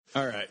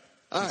All right.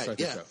 All right,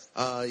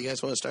 yeah. You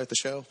guys want to start the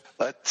show?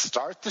 Let's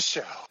start the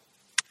show.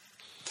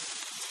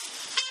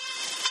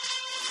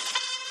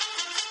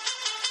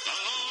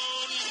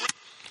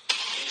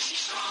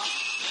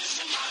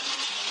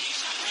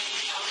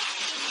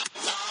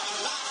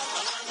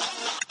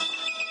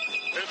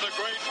 In the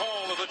great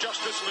hall of the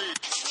Justice League.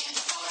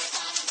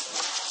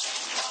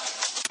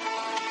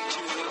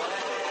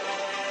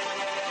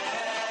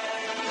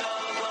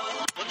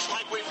 Looks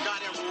like we've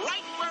got him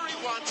right where he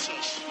wants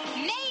us.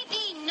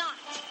 Maybe not.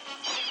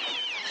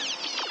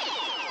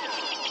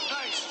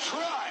 Nice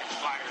try,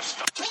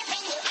 Firestone.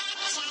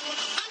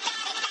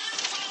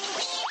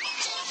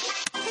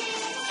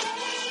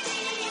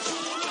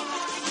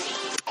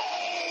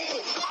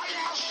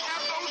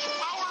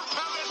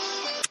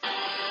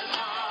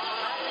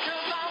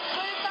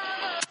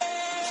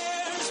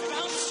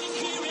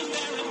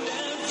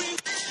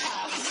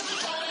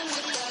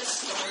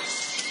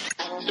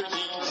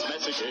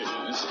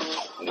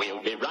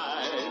 We'll be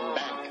right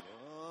back.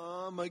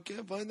 I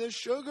can't find the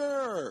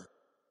sugar.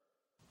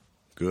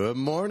 Good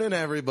morning,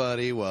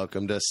 everybody.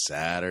 Welcome to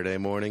Saturday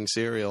Morning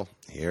Cereal.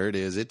 Here it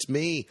is. It's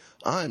me.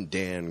 I'm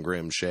Dan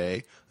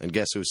Grimshay. And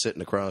guess who's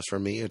sitting across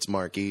from me? It's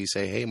Marke.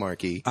 Say, hey,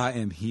 Marke. I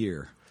am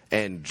here.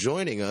 And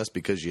joining us,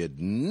 because you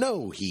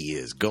know he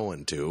is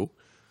going to,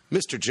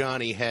 Mr.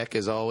 Johnny Heck,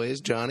 as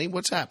always. Johnny,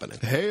 what's happening?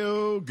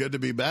 Hey-o, good to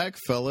be back,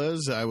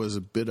 fellas. I was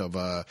a bit of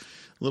a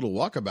little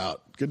walkabout.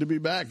 Good to be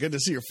back. Good to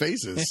see your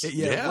faces.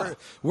 Yeah.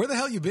 Where the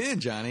hell you been,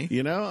 Johnny?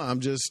 You know, I'm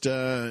just,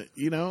 I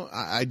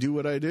do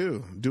what I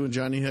do, doing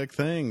Johnny Heck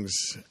things.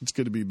 It's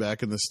good to be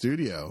back in the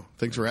studio.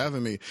 Thanks for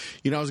having me.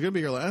 You know, I was going to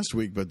be here last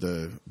week, but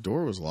the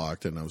door was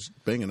locked, and I was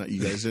banging.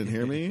 You guys didn't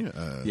hear me?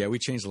 Yeah, we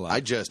changed a lot.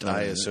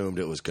 I assumed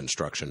it was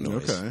construction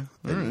noise. Okay.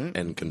 All right.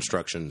 And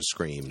construction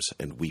screams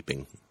and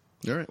weeping.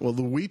 All right. Well,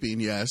 the weeping,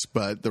 yes,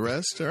 but the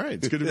rest, all right.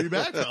 It's good to be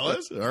back,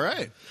 fellas. All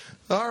right.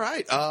 All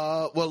right.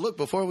 Well, look,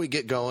 before we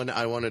get going,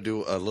 I want to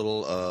do a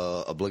little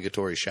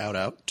obligatory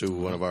shout-out to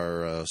one of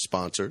our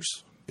sponsors,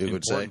 you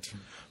would say.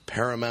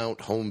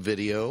 Paramount Home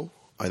Video.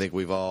 I think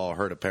we've all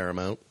heard of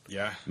Paramount.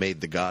 Yeah. Made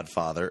The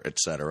Godfather,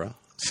 etc.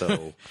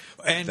 So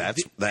and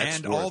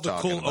that's all the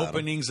cool about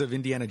openings of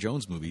Indiana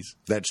Jones movies.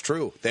 That's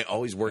true. They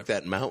always work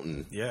that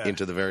mountain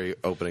into the very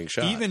opening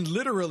shot. Even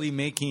literally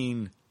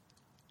making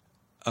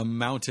a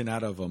mountain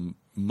out of a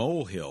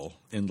molehill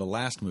in the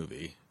last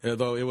movie,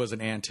 though it was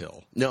an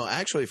anthill. No,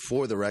 actually,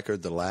 for the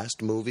record, the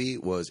last movie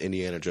was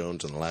Indiana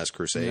Jones and the Last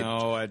Crusade.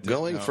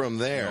 From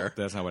there,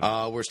 that's not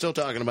what we're still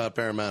talking about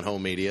Paramount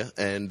Home Media,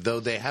 and though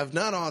they have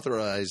not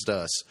authorized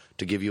us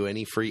to give you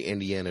any free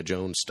Indiana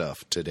Jones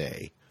stuff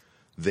today,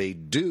 they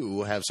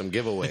do have some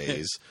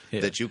giveaways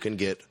that you can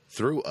get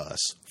through us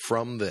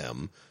from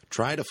them.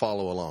 Try to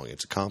follow along.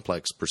 It's a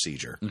complex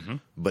procedure. Mm-hmm.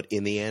 But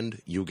in the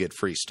end, you get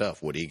free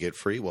stuff. What do you get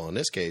free? Well, in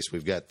this case,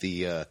 we've got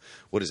the,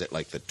 what is it,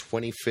 like the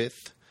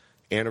 25th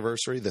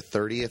anniversary, the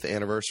 30th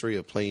anniversary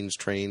of Planes,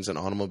 Trains, and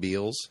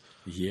Automobiles.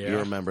 Yeah. You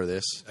remember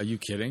this? Are you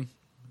kidding?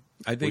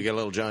 I think we got a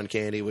little John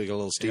Candy, we got a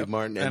little Steve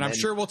Martin. And I'm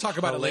sure we'll talk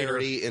about it later.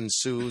 In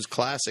Sue's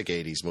classic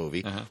 80s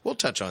movie. Uh-huh. We'll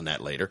touch on that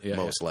later,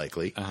 most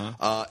likely.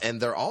 Uh-huh. And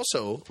they're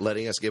also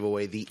letting us give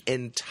away the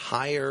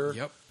entire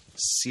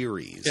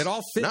series. It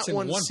all fits not in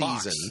one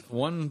season. Box.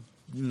 One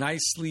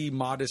nicely,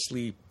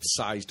 modestly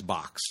sized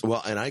box.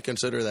 Well, and I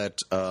consider that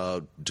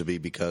to be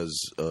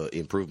because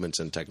improvements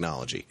in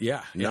technology.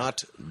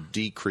 Not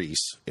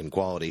decrease in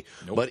quality.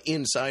 Nope. But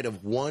inside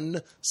of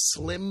one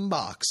slim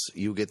box,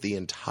 you get the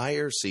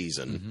entire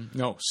season. Mm-hmm.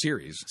 No,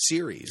 series.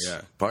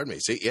 Yeah. Pardon me.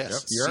 See,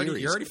 yes. Yep.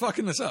 You're already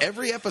fucking this up.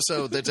 Every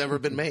episode that's ever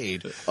been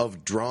made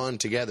of Drawn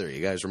Together.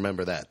 You guys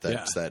remember that?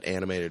 That's that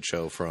animated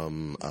show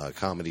from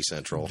Comedy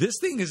Central. This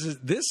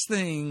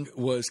thing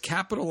was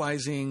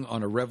capitalizing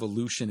on a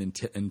revolution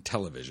in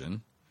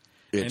television.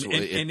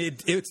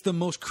 It's the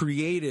most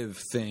creative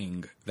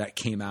thing that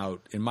came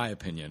out, in my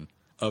opinion,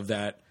 of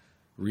that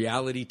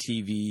reality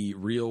TV,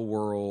 real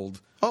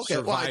world,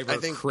 survivor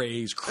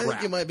craze crap. I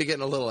think you might be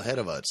getting a little ahead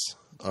of us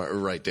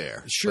right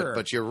there. Sure.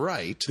 But you're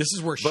right. This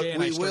is where Shay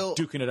and I start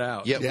duking it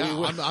out.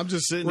 I'm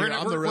just sitting here.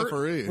 I'm the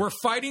referee. We're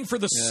fighting for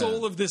the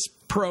soul of this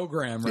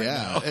program right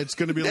now. It's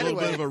going to be a little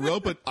bit of a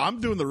rope.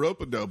 I'm doing the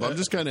rope-a-dope. I'm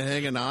just kind of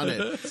hanging on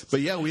it. But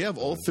yeah, we have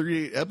all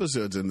 38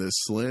 episodes in this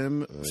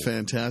slim,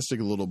 fantastic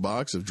little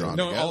box of Drawn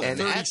Together. All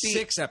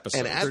 36 episodes.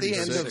 And at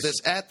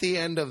the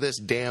end of this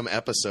damn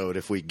episode,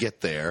 if we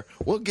get there,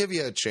 we'll give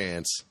you a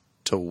chance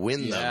to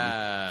win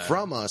them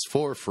from us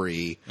for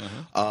free.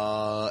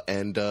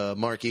 And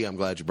Marke, I'm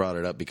glad you brought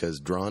it up because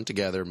Drawn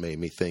Together made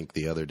me think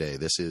the other day,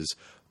 this is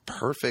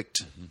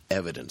perfect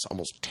evidence,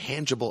 almost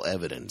tangible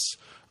evidence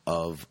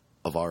of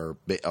our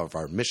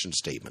mission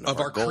statement, of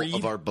our goal, creed?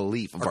 Of our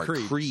belief, of our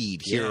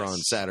creed here on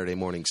Saturday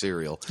Morning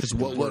Cereal.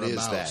 What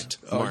is that,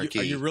 Marke?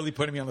 Are you really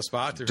putting me on the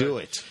spot? Do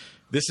it.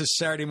 This is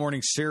Saturday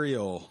Morning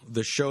Cereal,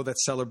 the show that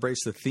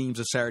celebrates the themes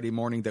of Saturday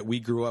morning that we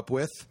grew up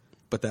with,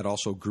 but that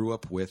also grew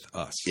up with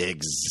us.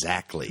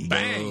 Exactly.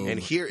 Bang! And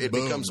here it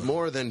becomes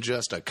more than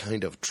just a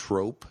kind of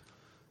trope.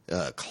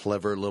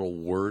 clever little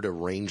word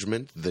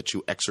arrangement that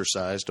you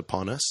exercised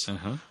upon us.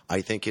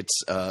 I think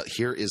it's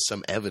here is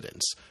some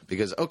evidence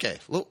because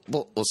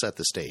we'll set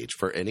the stage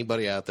for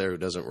anybody out there who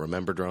doesn't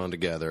remember Drawn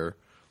Together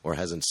or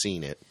hasn't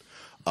seen it.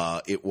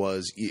 It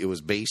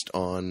was based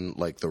on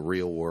like the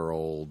real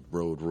world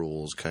road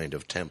rules kind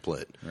of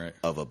template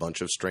of a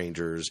bunch of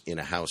strangers in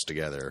a house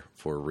together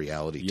for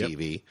reality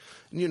TV.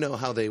 And you know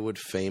how they would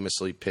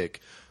famously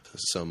pick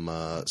some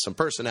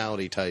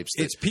personality types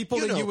that, it's people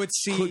that you would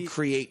see could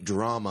create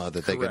drama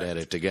that they could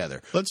edit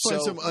together. Let's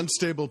find some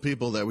unstable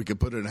people that we could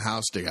put in a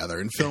house together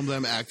and film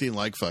them acting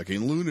like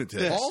fucking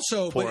lunatics.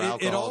 Also, pour but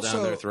alcohol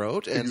down their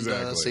throat and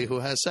see who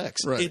has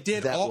sex. Right. It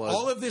did.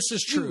 All of this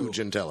is true. Huge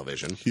in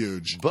television.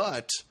 Huge.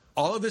 But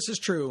all of this is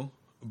true.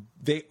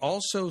 They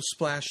also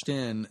splashed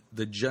in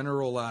the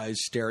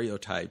generalized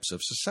stereotypes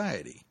of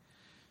society.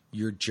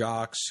 Your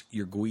jocks,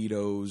 your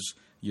Guidos,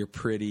 your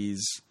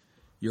pretties,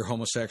 your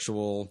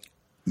homosexual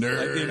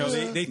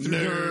nerds. They threw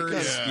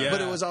nerds. Yeah.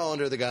 But it was all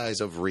under the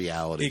guise of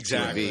reality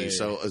TV.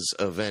 So it was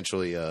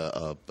eventually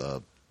a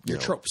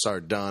trope.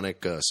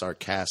 Sardonic,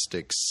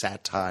 sarcastic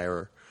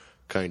satire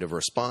kind of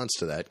response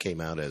to that came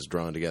out as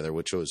Drawn Together,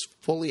 which was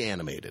fully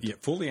animated. Yeah,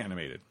 fully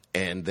animated.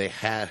 And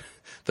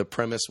the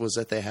premise was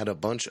that they had a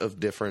bunch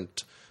of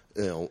different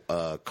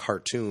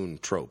cartoon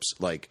tropes,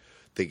 like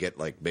they get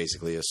like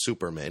basically a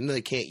Superman. And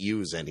they can't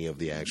use any of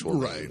the actual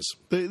names.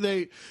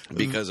 They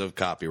because of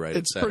copyright.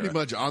 It's pretty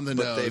much on the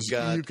nose.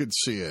 You could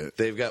see it.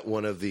 They've got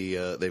one of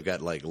the. They've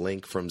got like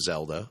Link from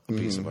Zelda, a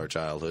piece of our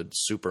childhood.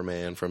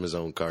 Superman from his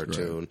own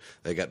cartoon. Right.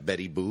 They got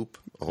Betty Boop,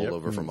 a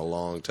holdover from a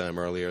long time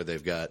earlier.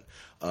 They've got.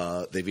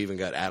 They've even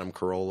got Adam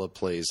Carolla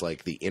plays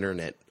like the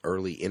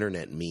early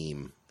internet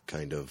meme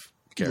kind of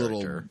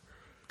character.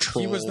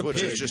 He was the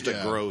which pig. is just a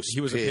gross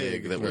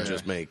pig that would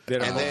just make.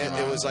 And then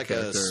it was like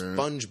a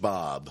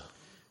SpongeBob.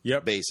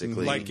 Yep,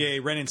 basically like a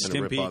Ren and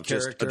Stimpy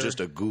character,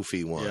 just a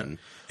goofy one,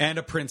 and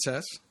a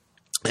princess.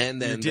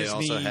 And then they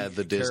also had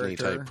the Disney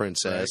type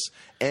princess,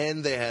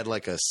 and they had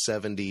like a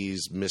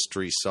 '70s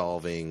mystery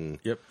solving,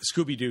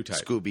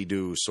 Scooby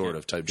Doo sort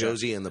of type,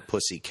 Josie and the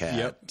Pussycat.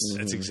 Yep,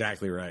 that's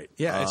exactly right.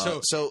 Yeah,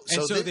 and so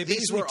they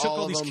these were took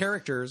all these them,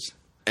 characters.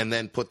 And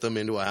then put them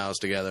into a house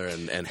together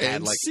and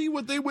had like see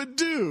what they would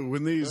do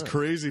when these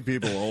crazy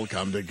people all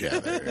come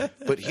together.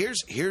 But here's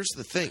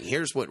the thing.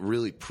 Here's what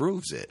really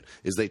proves it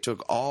is they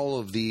took all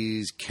of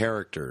these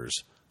characters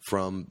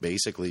from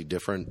basically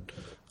different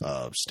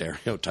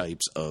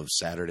stereotypes of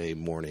Saturday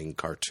morning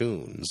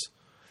cartoons.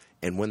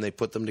 And when they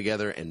put them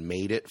together and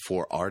made it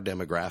for our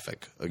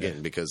demographic,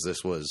 again, because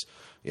this was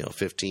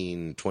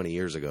 15, 20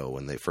 years ago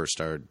when they first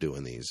started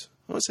doing these.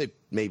 I want to say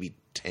maybe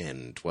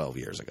 10, 12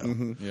 years ago.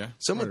 Mm-hmm. Yeah.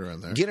 Someone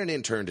right get an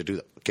intern to do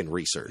that,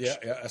 research.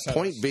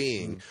 Point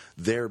being,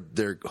 their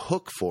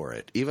hook for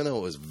it, even though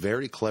it was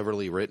very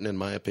cleverly written, in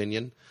my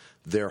opinion,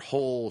 their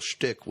whole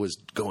shtick was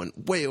going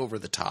way over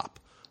the top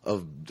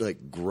of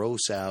like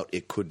gross out.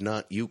 You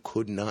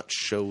could not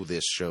show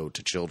this show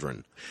to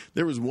children.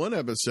 There was one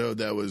episode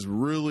that was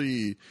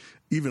really,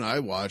 even I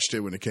watched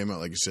it when it came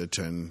out, like you said,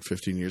 10,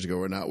 15 years ago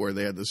or not, where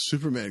they had the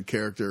Superman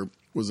character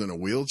was in a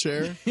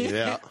wheelchair.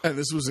 Yeah. And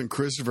this was when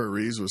Christopher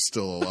Reeves was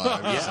still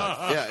alive.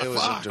 It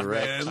was a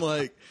direct. Man,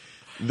 like,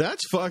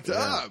 that's fucked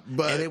up.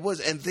 But and it was,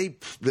 and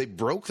they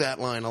broke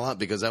that line a lot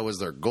because that was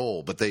their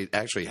goal, but they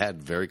actually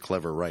had very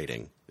clever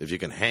writing. If you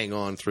can hang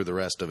on through the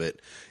rest of it,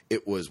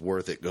 it was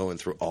worth it going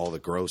through all the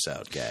gross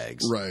out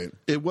gags. Right.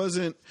 It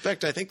wasn't. In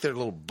fact, I think their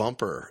little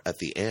bumper at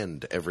the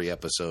end every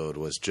episode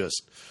was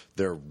just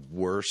their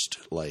worst,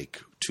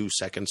 like 2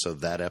 seconds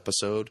of that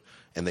episode,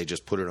 and they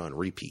just put it on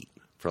repeat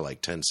for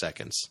like 10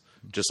 seconds.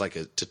 Just like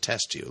to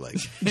test you, like,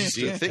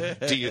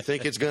 do you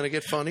think it's going to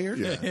get funnier?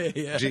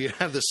 Yeah. Do you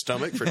have the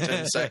stomach for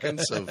 10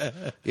 seconds of,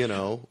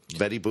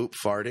 Betty Boop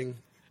farting?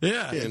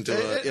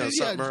 Into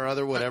something or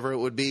other, whatever it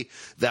would be.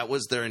 That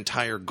was their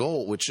entire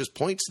goal, which just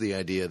points to the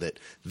idea that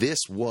this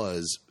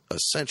was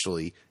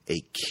essentially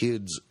a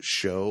kids'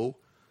 show,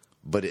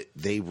 but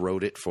they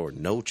wrote it for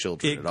no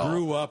children at all. It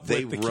grew up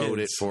They with the wrote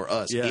kids. it for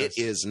us. Yes.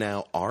 It is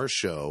now our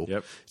show.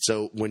 Yep.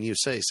 So when you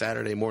say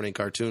Saturday morning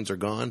cartoons are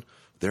gone,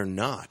 they're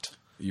not.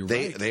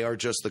 They are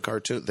just the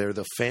cartoon. They're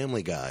the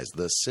Family Guys,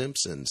 the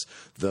Simpsons,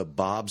 the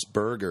Bob's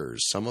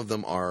Burgers. Some of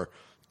them are,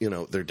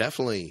 they're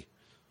definitely,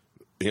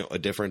 a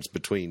difference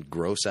between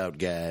gross out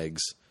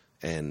gags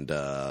and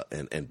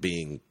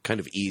being kind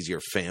of easier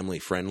family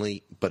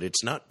friendly, but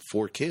it's not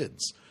for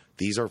kids.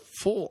 These are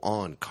full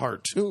on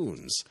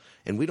cartoons,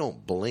 and we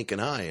don't blink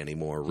an eye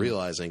anymore,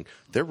 realizing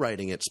they're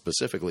writing it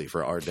specifically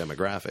for our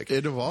demographic.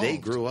 It evolved. They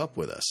grew up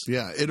with us.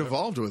 Yeah, it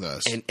evolved with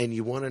us. And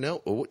you want to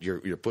know? Oh,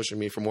 you're pushing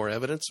me for more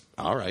evidence?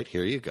 All right,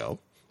 here you go.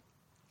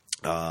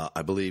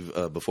 I believe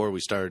before we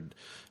started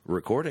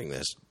recording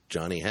this,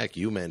 Johnny Heck,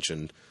 you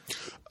mentioned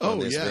on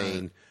this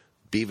vein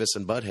Beavis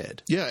and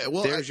Butthead. Yeah,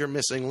 well, there's your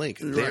missing link.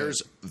 Right.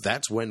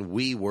 That's when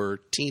we were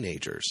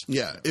teenagers.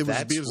 Yeah, it was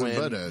That's Beavis when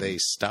and Butthead. they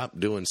stopped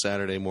doing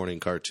Saturday morning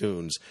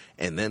cartoons,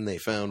 and then they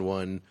found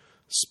one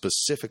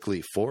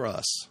specifically for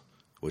us,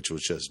 which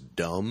was just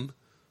dumb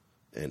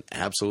and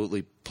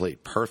absolutely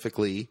played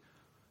perfectly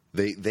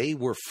They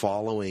were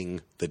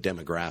following the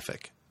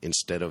demographic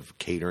instead of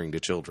catering to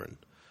children.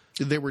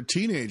 They were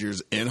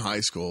teenagers in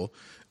high school.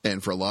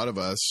 And for a lot of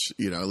us,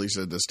 at least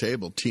at this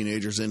table,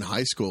 teenagers in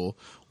high school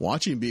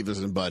watching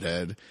Beavis and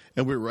Butthead,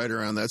 and we were right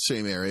around that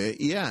same area.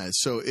 Yeah,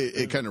 so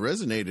it kind of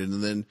resonated.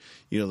 And then,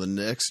 the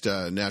next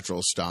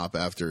natural stop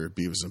after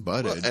Beavis and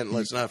Butthead. Well, and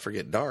let's not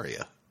forget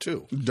Daria,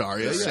 too.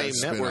 Daria, the same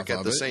network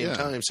at the same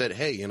time said,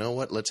 hey, you know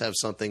what, let's have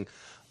something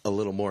a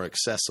little more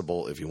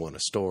accessible if you want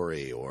a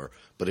story,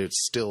 but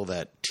it's still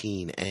that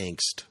teen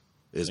angst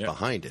is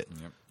behind it.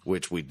 Yep.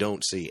 Which we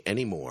don't see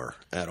anymore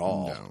at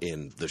all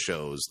in the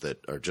shows that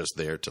are just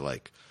there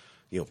to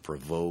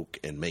provoke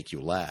and make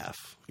you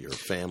laugh, your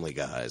Family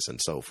Guys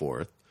and so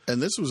forth.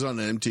 And this was on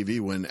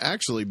MTV when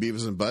actually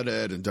Beavis and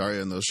Butthead and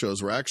Daria and those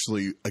shows were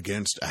actually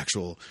against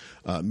actual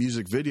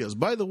music videos.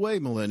 By the way,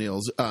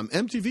 millennials,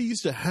 MTV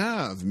used to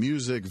have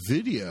music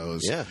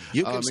videos. Yeah,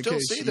 you can still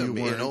see them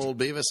in old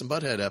Beavis and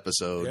Butthead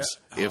episodes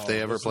if they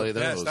ever play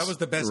those. That was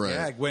the best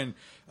gag when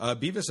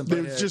Beavis and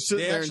Butthead just sit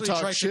there and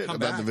talk shit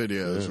about the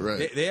videos. Yeah.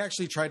 Right? They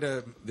actually tried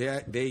to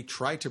they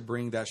tried to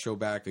bring that show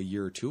back a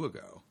year or two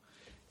ago,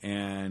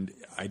 and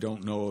I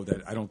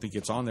don't think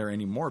it's on there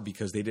anymore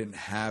because they didn't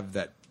have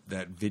that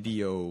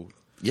video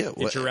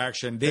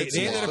interaction. They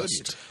ended up,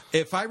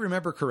 if I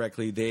remember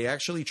correctly, they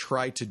actually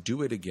tried to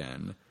do it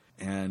again.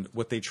 And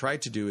what they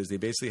tried to do is they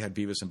basically had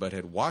Beavis and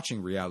Butthead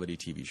watching reality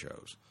TV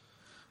shows.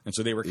 And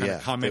so they were kind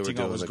of commenting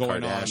on what was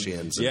going on.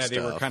 Yeah, they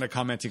were kind of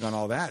commenting on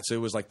all that. So it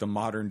was like the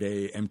modern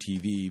day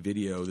MTV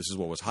video. This is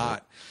what was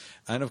hot.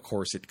 And of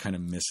course, it kind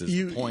of misses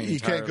the point You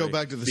entirely. can't go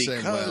back to the same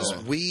because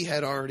level. we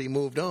had already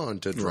moved on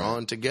to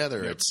Drawn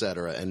Together,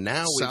 etc. And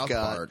now South we've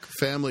got Park,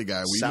 Family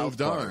Guy. We South moved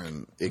Park.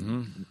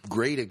 on.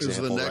 Great example. This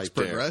is the next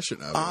right progression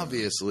there. of it.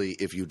 Obviously,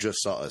 if you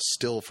just saw a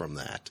still from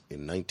that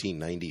in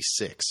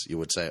 1996, you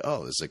would say,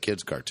 "Oh, this is a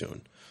kids'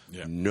 cartoon."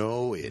 Yeah.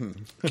 No, it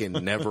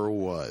never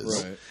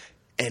was. Right.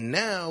 And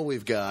now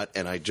we've got,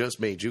 and I just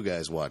made you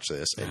guys watch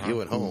this, and you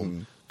at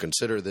home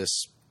consider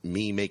this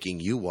me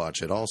making you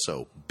watch it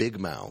also. Big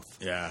Mouth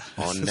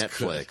on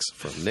Netflix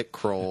from Nick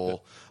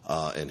Kroll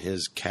and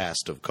his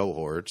cast of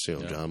cohorts,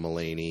 John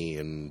Mulaney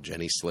and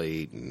Jenny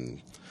Slate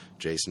and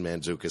Jason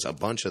Mantzoukas, a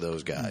bunch of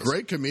those guys.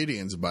 Great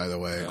comedians, by the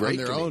way, Great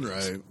on their own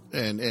right,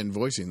 and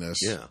voicing this.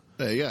 Yeah.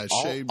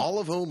 All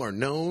of whom are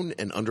known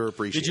and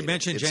underappreciated. Did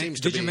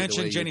you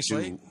mention Jenny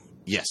Slate?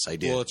 Yes, I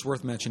did. Well, it's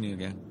worth mentioning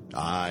again.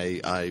 Let's.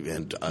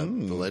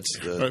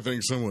 I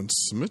think someone's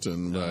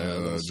smitten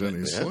by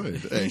Jenny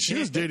Slate. Hey, she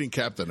was dating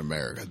Captain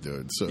America,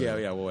 dude. So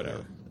well,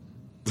 whatever.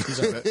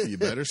 You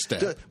better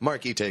stop.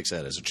 Marky takes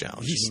that as a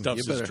challenge. He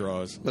stuffs his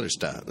drawers. Better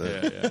stop.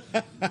 Yeah.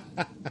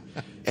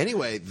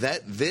 Anyway,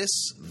 this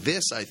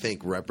I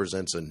think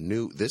represents a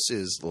new. This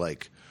is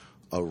like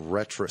a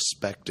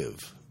retrospective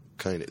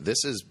kind of.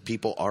 This is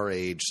people our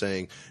age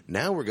saying,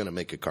 now we're going to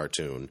make a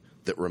cartoon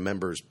that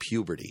remembers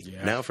puberty.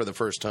 Yeah. Now, for the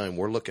first time,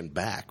 we're looking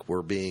back.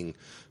 We're being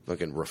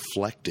fucking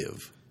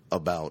reflective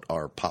about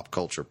our pop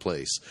culture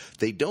place.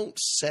 They don't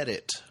set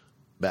it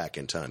back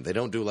in time. They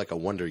don't do like a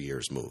Wonder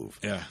Years move.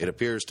 Yeah. It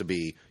appears to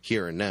be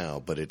here and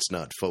now, but it's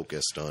not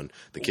focused on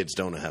the kids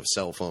don't have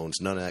cell phones.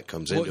 None of that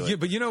comes into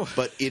it.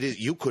 But it is.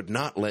 You could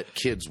not let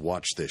kids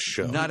watch this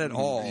show. Not at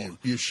all.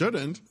 You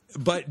shouldn't.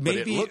 But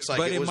maybe it looks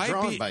like it was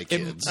drawn by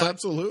kids.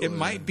 Absolutely. It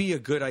might be a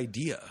good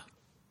idea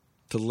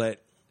to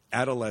let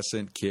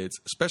adolescent kids,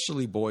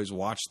 especially boys,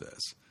 watch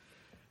this.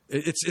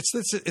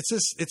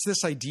 It's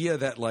this idea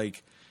that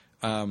like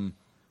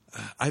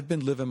I've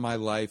been living my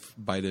life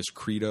by this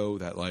credo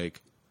that like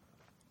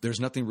there's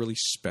nothing really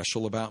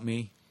special about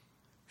me.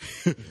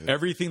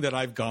 Everything that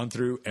I've gone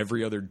through,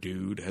 every other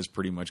dude has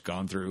pretty much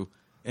gone through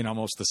in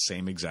almost the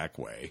same exact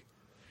way.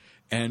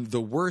 And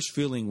the worst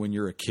feeling when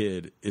you're a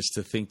kid is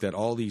to think that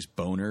all these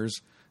boners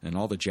and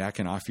all the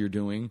jacking off you're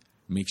doing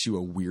makes you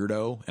a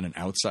weirdo and an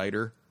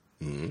outsider.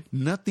 Mm-hmm.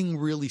 Nothing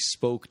really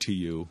spoke to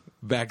you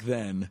back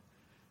then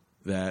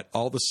that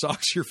all the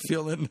socks you're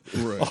feeling,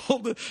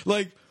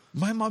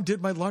 my mom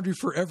did my laundry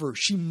forever.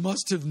 She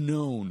must have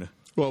known.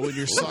 Well, when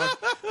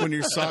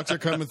your socks are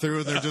coming through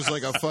and they're just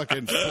like a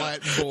fucking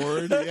flat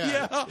board.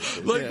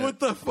 What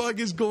the fuck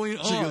is going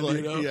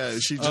on?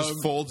 She just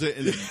folds it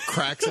and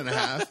cracks in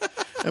half.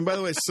 And by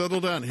the way, settle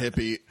down,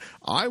 hippie.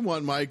 I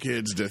want my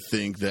kids to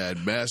think that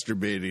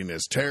masturbating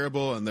is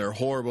terrible and they're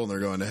horrible and they're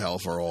going to hell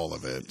for all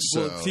of it.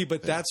 So, well, see,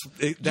 but that's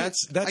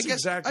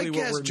exactly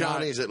what we're not.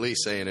 Johnny's at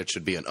least saying it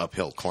should be an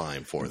uphill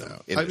climb for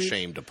them in the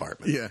shame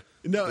department. Yeah.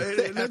 No,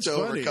 they have that's to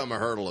funny. overcome a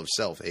hurdle of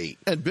self-hate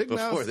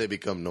before they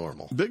become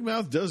normal. Big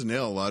Mouth does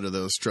nail a lot of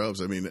those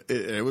tropes. I mean,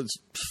 it was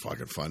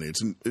fucking funny.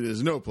 It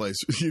is no place,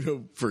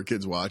 for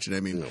kids watching. I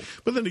mean,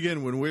 But then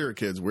again, when we were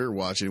kids, we were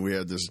watching. We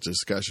had this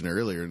discussion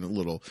earlier in a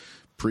little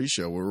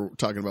pre-show. We were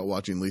talking about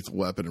watching Lethal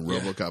Weapon and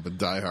RoboCop and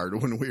Die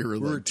Hard when we were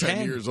like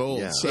 10 years old.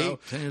 Yeah. So,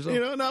 10 years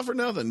old. Not for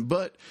nothing.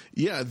 But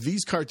yeah,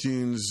 these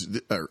cartoons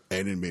are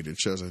animated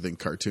shows. I think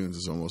cartoons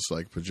is almost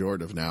like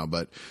pejorative now,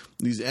 but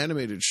these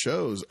animated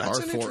shows are for us.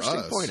 That's an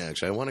interesting point,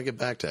 actually. I want to get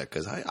back to that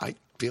because I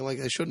feel like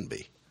they shouldn't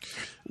be.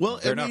 Well,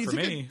 they're not for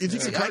me.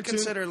 I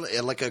consider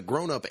like a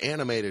grown-up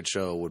animated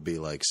show would be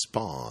like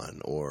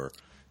Spawn or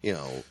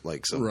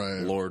like some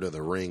Lord of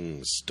the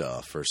Rings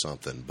stuff or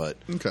something. But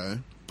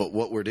But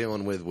what we're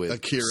dealing with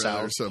Akira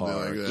South or something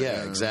Park, like that.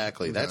 yeah,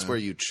 exactly. Okay. That's where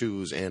you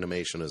choose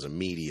animation as a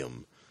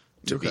medium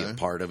to be a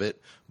part of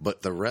it.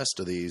 But the rest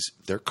of these,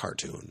 they're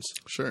cartoons.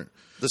 Sure.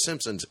 The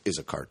Simpsons is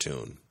a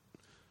cartoon.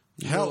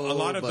 Hell, a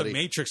lot of the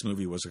Matrix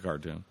movie was a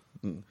cartoon.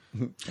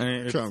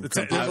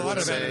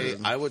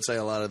 I would say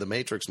a lot of the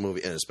Matrix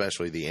movie, and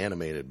especially the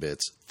animated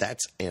bits,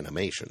 that's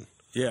animation.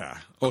 Yeah.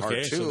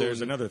 Okay, cartoon, so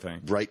there's another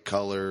thing. Bright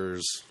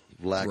colors,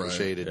 black and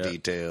shaded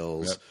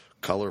details,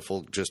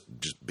 colorful, just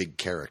big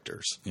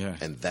characters. Yeah.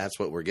 And that's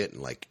what we're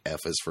getting. Like F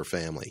is for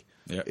Family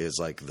is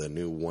like the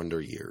new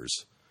Wonder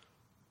Years.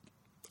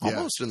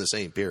 Almost in the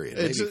same period,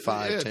 maybe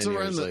 5-10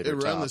 years later.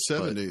 Around the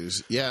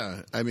 70s,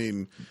 yeah. I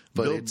mean,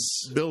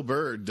 Bill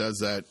Burr does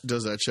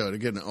that show, and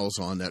again,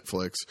 also on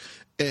Netflix,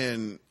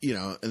 and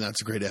and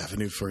that's a great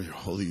avenue for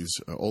all these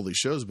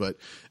shows. But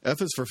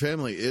F is for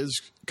Family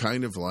is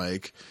kind of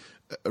like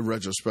a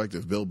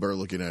retrospective Bill Burr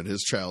looking at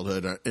his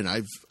childhood, and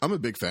I'm a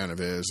big fan of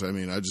his. I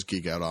mean, I just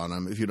geek out on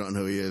him. If you don't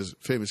know who he is,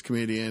 famous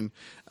comedian.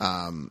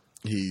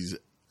 He's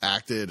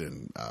acted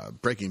in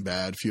Breaking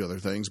Bad, a few other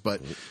things,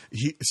 but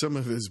some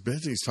of his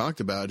bits he's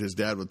talked about, his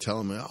dad would tell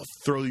him, I'll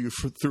throw you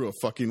through a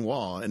fucking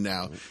wall, and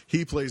now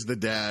he plays the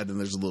dad, and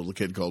there's a little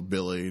kid called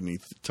Billy, and he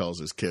tells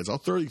his kids, I'll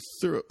throw you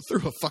through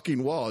a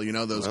fucking wall,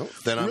 those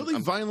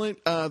violent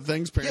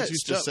things parents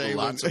used to say.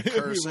 Lots of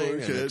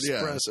cursing and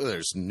express.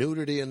 There's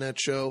nudity in that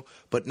show,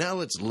 but now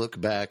let's look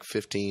back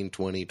 15,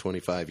 20,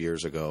 25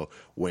 years ago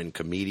when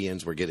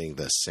comedians were getting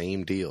the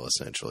same deal,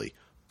 essentially.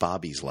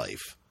 Bobby's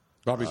Life.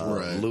 Bobby's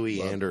World. Louis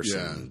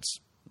Anderson's.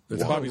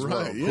 It's Bobby's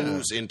World.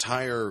 Whose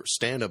entire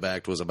stand-up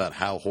act was about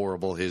how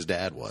horrible his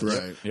dad was.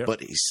 Right. Yep.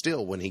 But he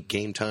still, when he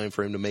came time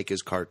for him to make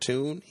his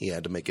cartoon, he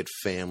had to make it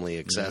family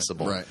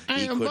accessible. Right.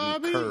 He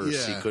couldn't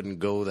curse. He couldn't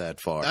go that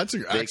far. That's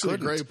actually a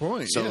great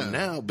point. So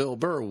now Bill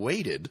Burr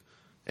waited,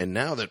 and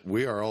now that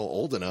we are all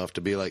old enough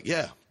to be like,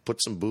 put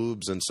some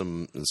boobs and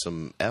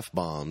some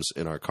F-bombs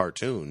in our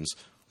cartoons,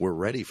 we're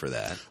ready for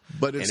that.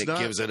 But it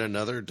gives it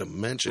another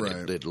dimension.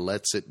 Right. It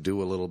lets it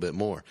do a little bit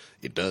more.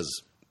 It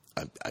does.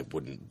 I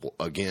wouldn't.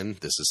 Again,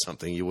 this is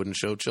something you wouldn't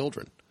show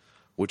children,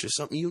 which is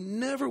something you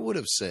never would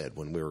have said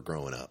when we were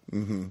growing up.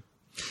 Mm-hmm.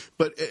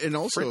 But and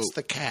also Fritz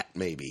the Cat,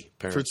 maybe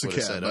parents would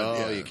have said,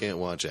 you can't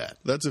watch that.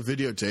 That's a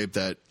videotape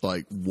that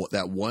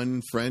that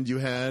one friend you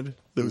had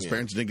whose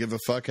parents didn't give a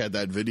fuck had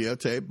that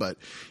videotape. But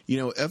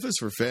F is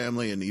for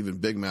Family and even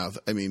Big Mouth.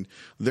 I mean,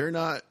 they're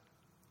not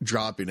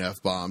dropping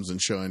F-bombs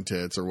and showing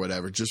tits or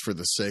whatever just for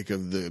the sake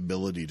of the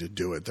ability to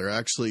do it.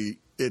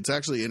 It's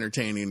actually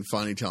entertaining,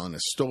 funny, telling a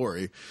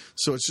story.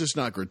 So it's just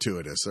not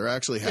gratuitous. They're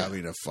actually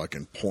having a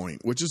fucking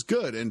point, which is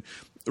good and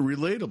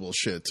relatable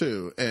shit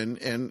too. And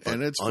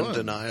it's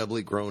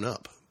undeniably grown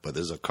up. But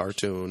there's a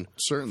cartoon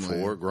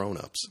for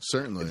grown-ups.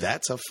 Certainly.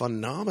 That's a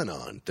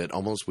phenomenon that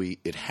almost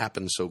it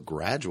happened so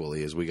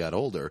gradually as we got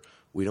older,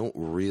 we don't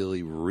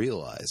really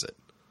realize it.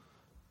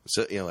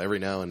 So, every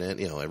now and then,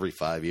 every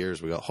 5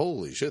 years, we go,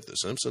 holy shit, The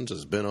Simpsons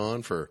has been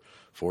on for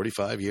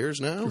 45 years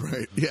now?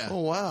 Right, yeah.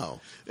 Oh,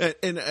 wow.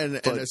 And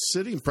a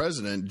sitting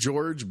president,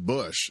 George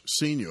Bush,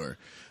 Senior.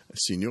 I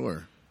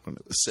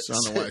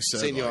don't know why I said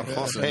Senor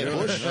Jose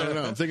Bush. I don't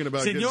know. I'm thinking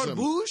about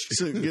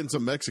getting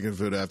some Mexican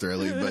food after I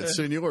leave. But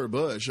Senor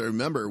Bush, I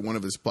remember one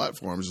of his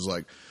platforms was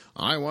like,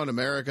 I want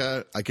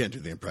America. I can't do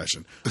the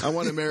impression. I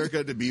want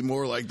America to be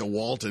more like the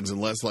Waltons and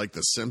less like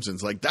the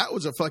Simpsons. Like, that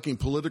was a fucking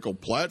political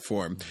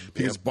platform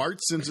because Bart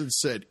Simpson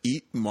said,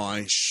 eat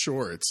my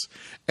shorts.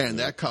 And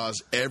that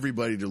caused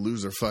everybody to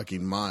lose their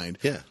fucking mind.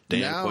 Yeah.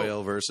 Dan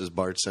Quayle versus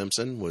Bart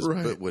Simpson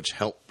which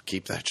helped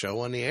keep that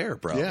show on the air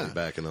probably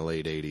back in the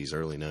late 80s,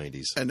 early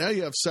 90s. And now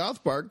you have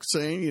South Park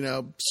saying,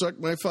 suck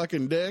my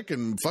fucking dick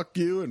and fuck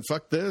you and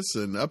fuck this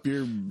and up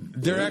your...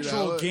 Their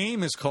actual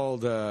game is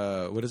called,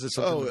 what is it?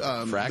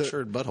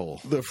 Fractured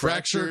Butthole. The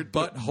Fractured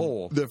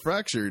Butthole. The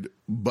Fractured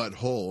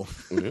Butthole.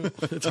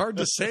 It's hard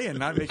to say and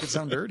not make it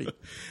sound dirty.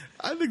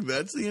 I think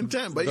that's the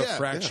intent, but the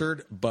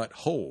Fractured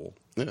Butthole.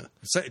 Yeah.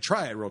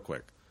 Try it real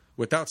quick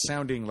without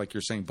sounding like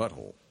you're saying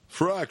butthole.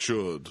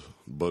 Fractured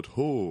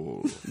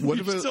Butthole. What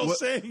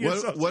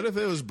if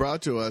it was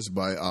brought to us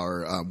by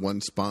our one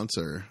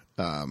sponsor?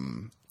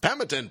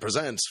 Pemberton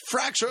presents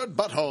Fractured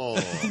Butthole.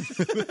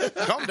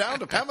 Come down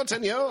to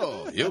Pemberton,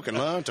 you can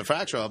learn to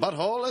fracture a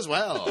butthole as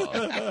well.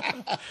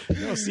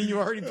 See, you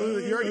already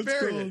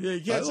buried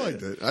it. I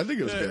liked it. I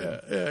think it was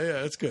good.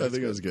 Yeah, it's good. I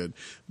think it was good.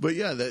 But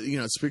that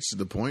it speaks to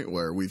the point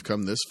where we've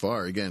come this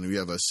far. Again, we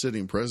have a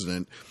sitting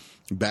president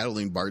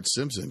battling Bart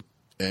Simpson.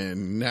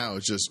 And now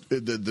it's just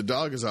the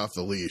dog is off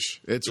the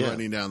leash. It's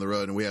running down the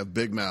road, and we have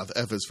Big Mouth,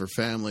 F is for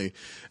Family,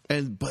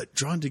 but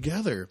drawn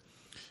together,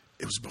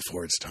 it was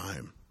before its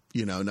time.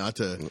 Not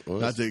to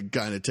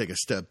kind of take a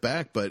step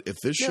back, but if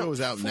this show is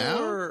out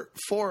now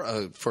for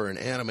an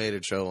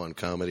animated show on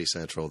Comedy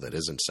Central that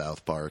isn't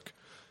South Park,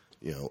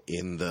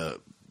 in the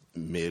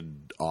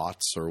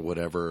mid-aughts or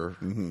whatever,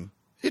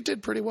 It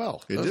did pretty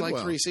well. It was like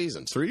 3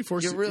 seasons. 3,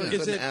 4 seasons. You really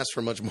couldn't ask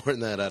for much more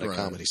than that out of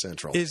Comedy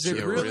Central. Is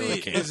it really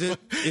is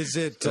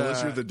it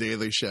unless you're the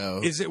Daily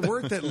Show. Is it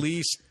worth at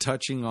least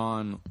touching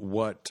on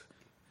what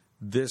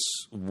this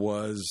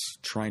was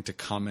trying to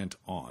comment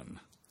on?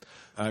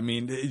 I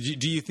mean,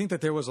 do you think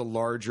that there was a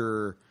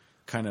larger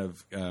kind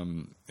of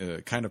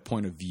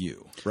point of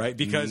view, right?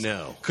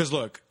 Because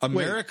look,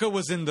 America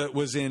was in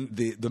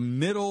the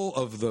middle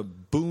of the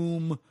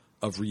boom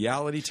of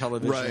reality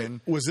television.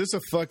 Right. Was this a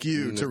fuck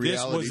you to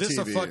reality Was this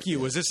TV? a fuck you?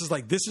 Was this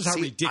this is how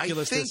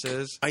ridiculous this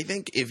is? I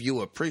think if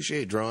you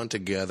appreciate Drawn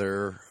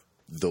Together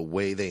the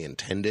way they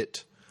intend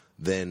it,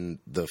 then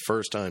the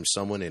first time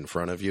someone in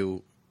front of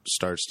you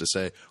starts to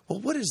say, well,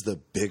 what is the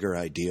bigger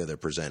idea they're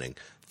presenting?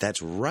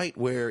 That's right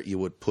where you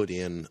would put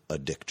in a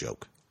dick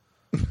joke.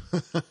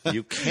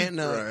 You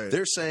cannot. Right.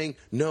 They're saying,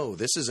 no,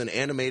 this is an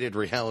animated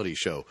reality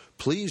show.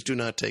 Please do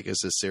not take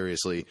us as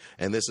seriously.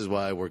 And this is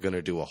why we're going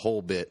to do a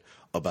whole bit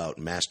about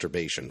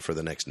masturbation for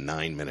the next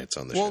 9 minutes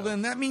on the show. Well,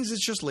 then that means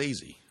it's just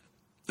lazy.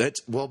 But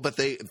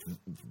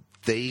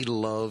they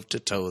love to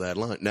toe that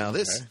line. Now,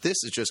 this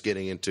is just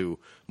getting into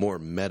more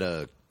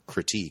meta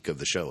critique of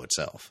the show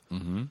itself.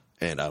 Mm-hmm.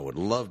 And I would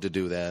love to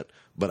do that,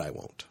 but I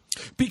won't.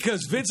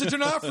 Because Vincent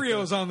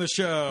D'Onofrio is on the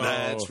show.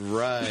 That's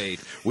right.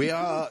 We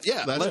are.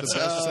 Yeah, that's the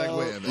best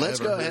segue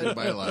I've ever heard in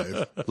my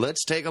life.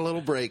 Let's take a little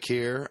break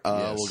here.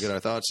 Yes. We'll get our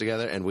thoughts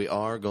together, and we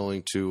are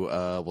going to.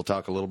 We'll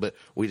talk a little bit.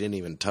 We didn't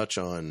even touch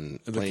on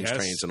planes,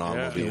 trains, and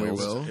automobiles. Yeah, we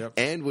will. Yep.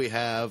 And we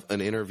have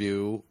an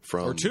interview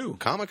from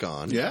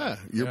Comic-Con. Yeah,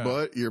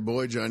 your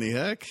boy Johnny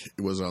Heck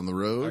was on the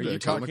road. Are you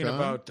at talking Comic-Con.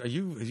 about? Are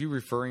you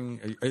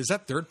referring? Is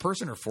that third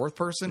person or fourth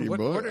person?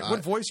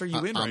 What voice are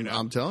you in right now?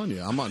 I'm telling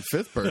you, I'm on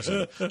fifth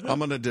person.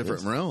 I'm on a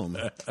different realm.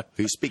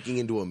 He's speaking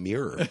into a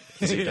mirror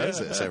as he does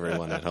this,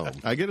 everyone at home.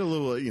 I get a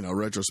little,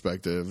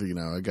 retrospective.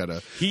 I got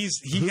a. He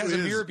has a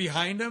mirror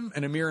behind him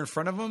and a mirror in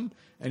front of him,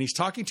 and he's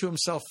talking to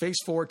himself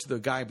face forward to the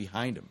guy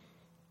behind him.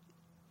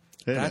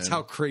 Hey, That's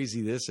how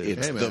crazy this is.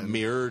 It's the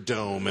Mirror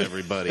Dome,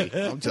 everybody.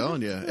 I'm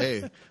telling you.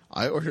 Hey,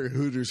 I order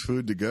Hooters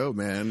food to go,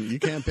 man. You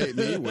can't pay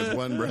me with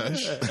one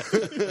brush.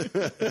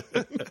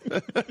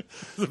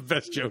 The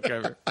best joke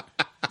ever.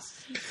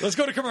 Let's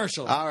go to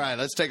commercial. All right,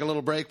 let's take a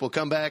little break. We'll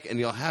come back, and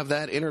you'll have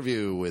that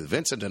interview with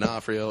Vincent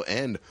D'Onofrio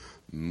and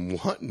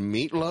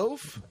Meat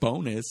Loaf?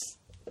 Bonus.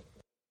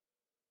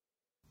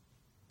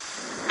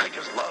 I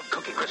just love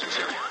Cookie Crisp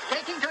cereal.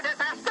 Taking to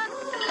disaster?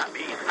 Not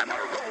me. I'm on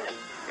a roll.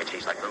 It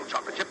tastes like real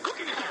chocolate chip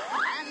cookies.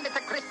 And it's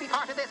a crispy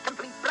part of this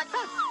complete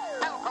breakfast.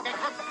 Well, Cookie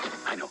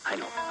Crisp. I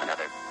know.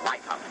 Another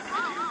white out.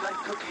 If you like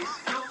cookies,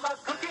 you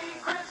love Cookie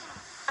Crisp.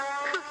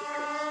 Cookie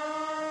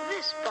Crisp.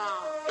 This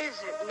ball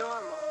isn't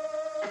normal.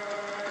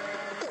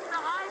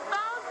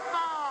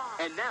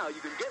 And now you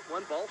can get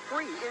one ball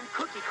free in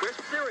Cookie Crisp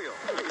cereal.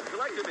 You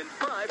collect them in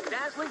 5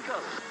 dazzling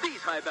colors.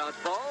 These high bounce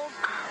balls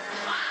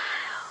are wild.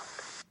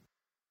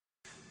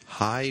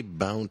 High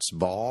bounce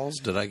balls?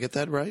 Did I get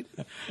that right?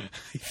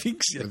 I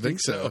think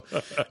so.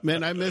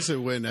 Man, I miss it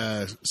when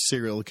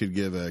cereal could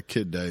give a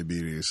kid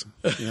diabetes.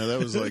 That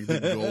was like the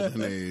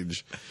golden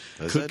age.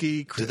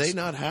 Cookie Crisp. Do they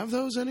not have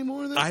those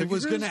anymore? I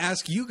was going to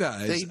ask you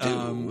guys. They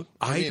do.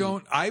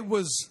 I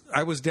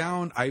was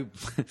down.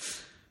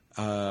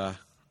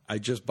 I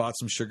just bought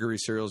some sugary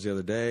cereals the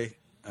other day,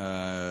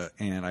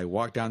 and I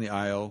walked down the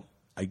aisle.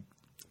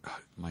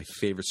 My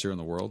favorite cereal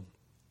in the world,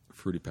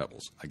 Fruity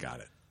Pebbles. I got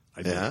it.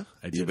 I did.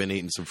 You've been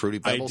eating some Fruity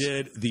Pebbles? I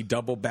did. The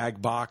double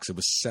bag box. It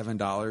was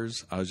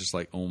 $7. I was just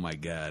like, oh my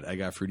God, I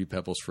got Fruity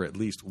Pebbles for at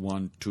least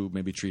 1, 2,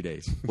 maybe 3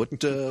 days. What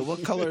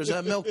color is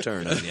that milk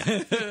turn on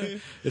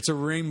you? It's a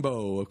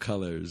rainbow of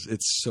colors.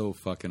 It's so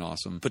fucking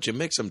awesome. But you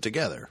mix them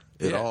together.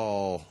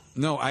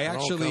 No, I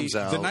actually,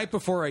 the night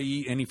before I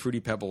eat any Fruity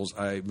Pebbles,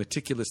 I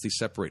meticulously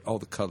separate all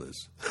the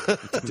colors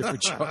into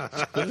different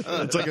jars.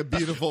 It's like a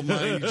beautiful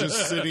mind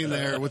just sitting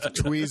there with the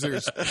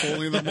tweezers,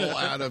 pulling them all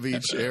out of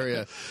each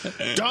area.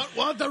 Don't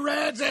want the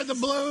reds and the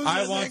blues.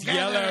 I want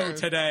yellow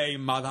today,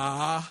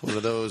 mother. One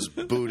of those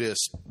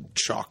Buddhist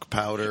chalk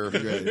powder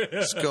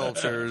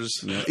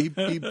sculptures. Yeah, he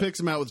picks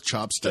them out with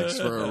chopsticks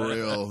for a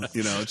real,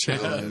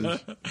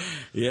 challenge.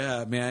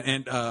 Yeah, man.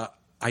 And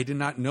I did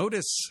not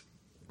notice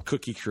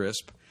Cookie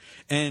Crisp.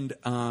 And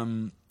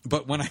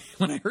but when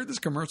I heard this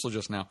commercial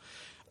just now,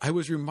 I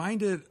was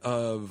reminded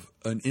of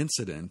an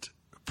incident,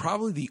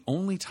 probably the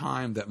only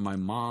time that my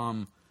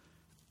mom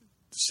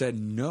said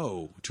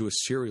no to a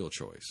cereal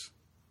choice.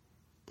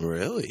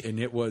 Really? And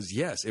it was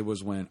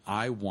when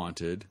I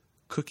wanted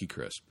Cookie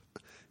Crisp.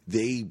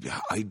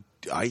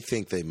 I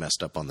think they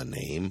messed up on the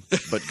name,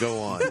 but go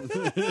on.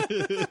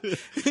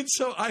 And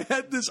so I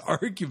had this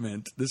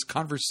argument, this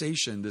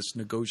conversation, this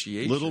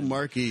negotiation. Little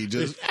Marky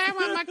just, I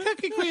want my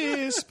Cookie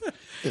Crisp.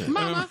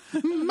 Mama,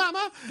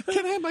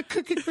 can I have my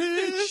Cookie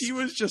Crisp? She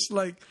was just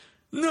like,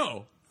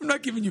 no, I'm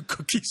not giving you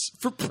cookies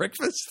for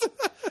breakfast.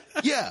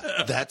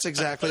 Yeah, that's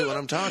exactly what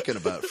I'm talking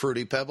about.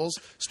 Fruity Pebbles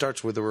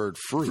starts with the word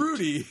fruit.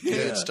 Fruity. Yeah.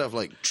 It's stuff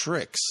like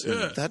tricks.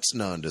 Yeah. That's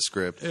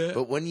nondescript. Yeah.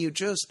 But when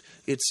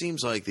it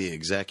seems like the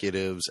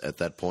executives at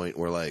that point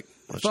were like,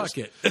 Fuck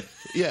it.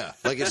 Yeah,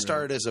 like it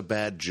started as a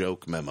bad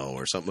joke memo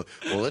or something.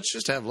 Well, let's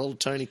just have little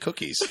tiny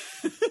cookies.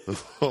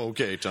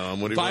 Okay,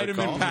 Tom, what do you want to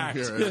call Vitamin-packed.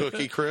 them?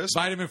 Cookie crisp?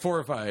 Vitamin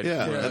fortified.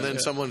 Yeah, and then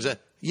someone said,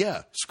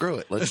 yeah, screw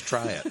it. Let's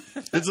try it.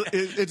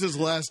 It's his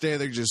last day.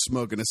 They're just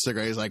smoking a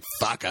cigarette. He's like,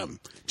 fuck him.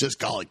 Just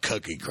call it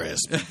Cookie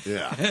Crisp.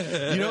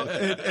 Yeah. You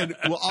know,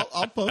 well,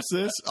 I'll post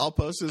this. I'll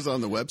post this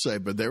on the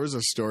website, but there was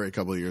a story a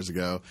couple of years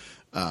ago,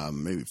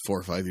 maybe 4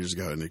 or 5 years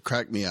ago, and it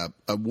cracked me up.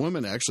 A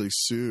woman actually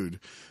sued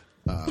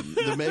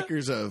the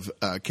makers of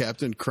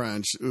Captain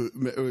Crunch.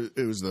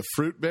 It was the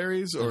fruit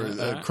berries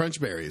or crunch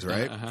berries,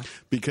 right?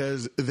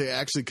 Because they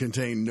actually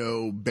contain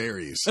no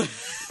berries.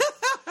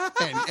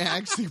 And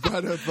actually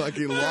brought a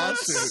fucking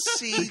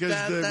lawsuit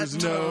because there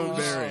was no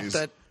berries.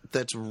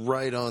 That's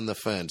right on the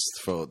fence,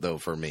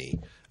 for me.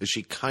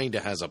 She kind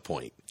of has a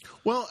point.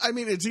 Well, I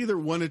mean, it's either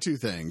one of two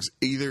things.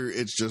 Either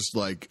it's just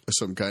like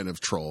some kind of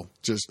troll,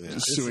 just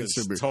suing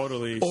somebody.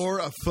 Totally. Or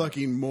a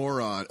fucking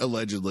moron,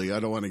 allegedly. I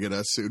don't want to get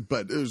us sued,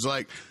 but it was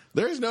like,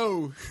 there's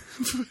no...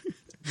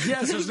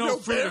 Yes, there's no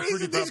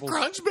berries in these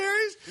crunch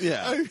berries?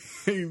 Yeah. I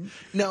mean,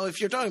 Now,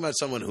 if you're talking about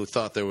someone who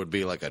thought there would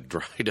be like a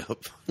dried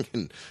up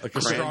fucking Like a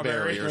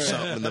cranberry strawberry. or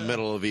something in the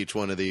middle of each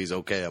one of these,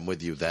 okay, I'm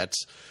with you.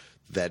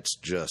 That's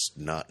just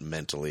not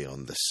mentally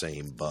on the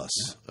same bus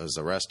as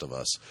the rest of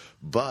us.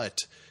 But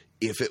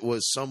if it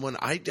was someone,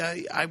 I'd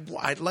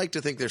like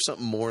to think there's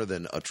something more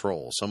than a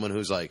troll. Someone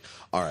who's like,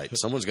 all right,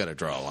 someone's got to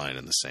draw a line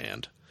in the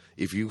sand.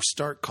 If you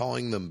start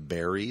calling them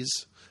berries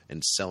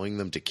and selling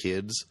them to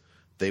kids,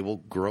 they will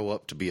grow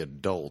up to be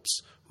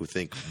adults who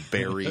think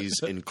berries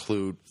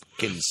include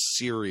fucking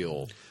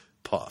cereal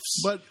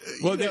puffs. but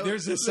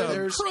there's this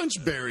crunch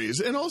berries,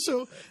 and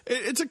also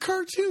it's a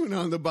cartoon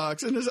on the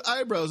box, and his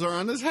eyebrows are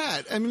on his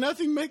hat. I mean,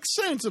 nothing makes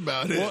sense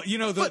about it. Well, you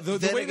know, the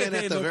then way again, that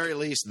they at the look, very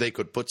least, they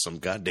could put some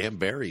goddamn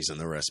berries in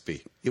the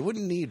recipe. It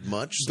wouldn't need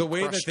much. The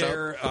way that crushed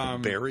they're,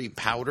 up berry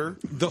powder,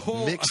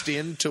 mixed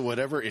into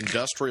whatever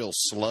industrial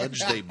sludge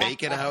they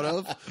bake it out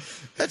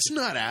of. That's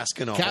not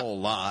asking a whole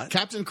lot.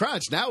 Captain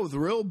Crunch now with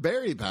real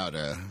berry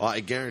powder. Well,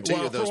 I guarantee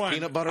you, those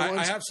peanut butter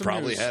ones have some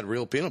probably news. had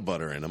real peanut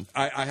butter in them.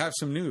 I have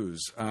some news.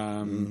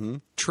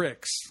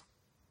 Tricks.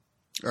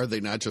 Are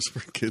they not just for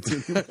kids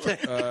anymore?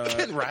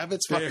 Can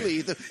rabbits finally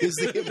eat them? Is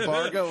the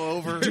embargo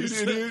over?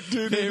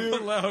 They've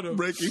allowed them.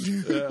 Breaking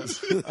news.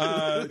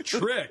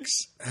 Tricks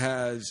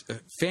has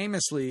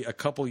famously a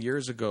couple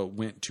years ago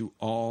went to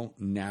all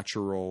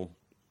natural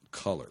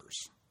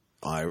colors.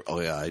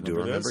 I do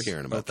remember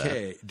hearing about that.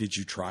 Okay, did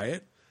you try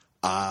it?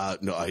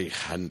 No, I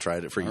hadn't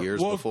tried it for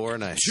years before,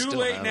 and I too still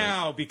late haven't.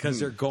 now because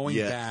they're going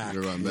Yeah. back.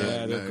 They're on back.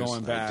 Yeah, they're Nice.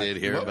 going back. I did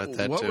hear about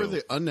that what too. were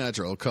the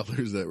unnatural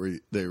colors that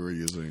they were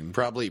using?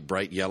 Probably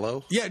bright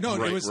yellow. Yeah, no,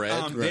 bright it was.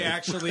 red. They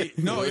actually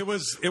it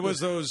was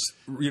those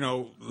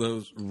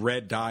those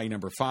red dye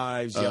number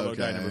 5s, yellow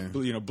dye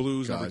number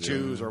blues number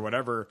 2s or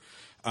whatever.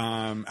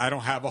 I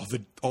don't have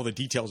all the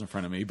details in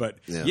front of me, but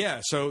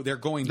so they're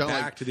going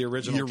back to the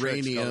original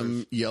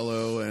uranium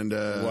yellow and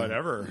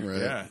whatever. Right.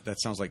 Yeah, that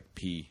sounds like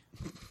pee.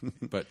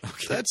 But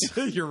okay. That's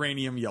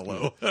uranium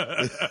yellow.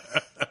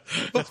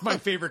 That's my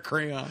favorite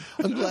crayon.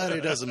 I'm glad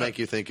it doesn't make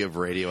you think of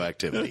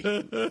radioactivity.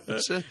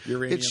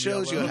 It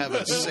shows yellow. you have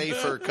a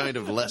safer, kind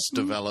of less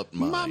developed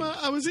mind. Mama,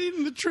 I was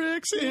eating the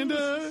Tricks and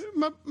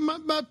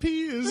my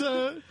pee is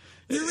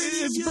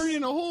it's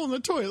burning a hole in the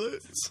toilet.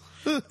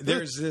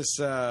 There's this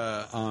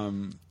the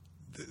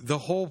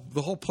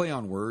whole play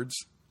on words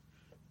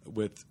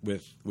with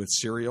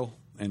cereal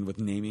and with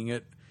naming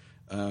it.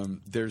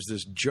 There's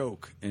this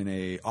joke in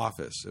a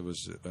office. It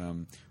was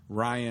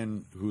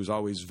Ryan, who was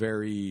always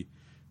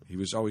he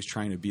was always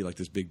trying to be like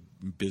this big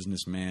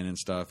businessman and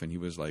stuff, and he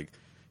was like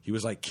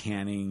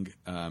canning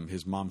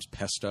his mom's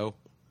pesto.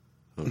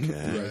 Okay.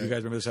 You guys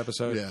remember this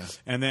episode? Yeah.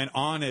 And then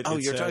on it, Oh,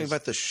 it you're says, talking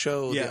about the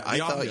show. Yeah, I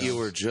The thought Office. you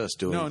were just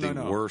doing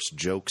No. worst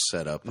joke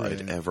setup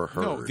I'd ever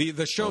heard. No,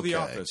 the show The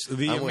Okay. Office,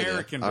 the I'm with you.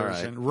 American All right.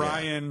 version. Yeah.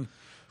 Ryan,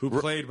 who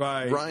played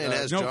by Ryan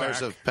has Novak,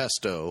 jars of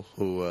pesto.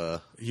 Who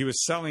he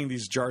was selling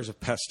these jars of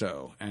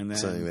pesto, and then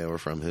saying they were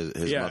from his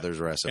mother's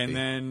recipe. And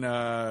then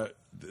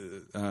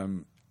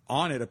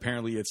on it,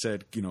 apparently, it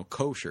said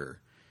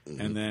kosher,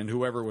 and then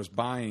whoever was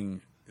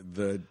buying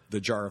the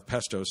jar of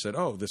pesto said,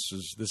 "Oh, this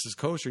is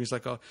kosher." He's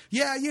like, "Oh,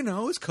 yeah,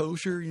 it's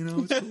kosher,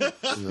 it's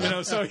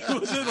cool." So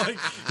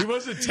he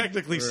wasn't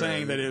technically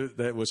saying that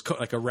it was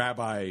like a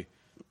rabbi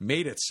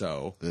made it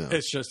so. Yeah.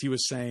 It's just he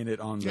was saying it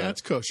on the.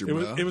 It's kosher,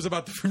 bro. It was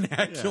about the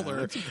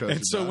vernacular, it's kosher,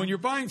 and so bro. when you're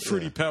buying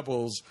Fruity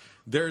Pebbles,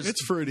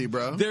 It's fruity,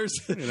 bro. There's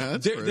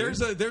it's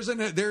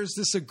fruity. there's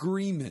this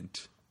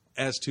agreement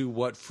as to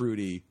what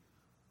fruity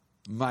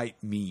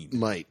might mean.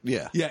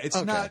 Yeah. It's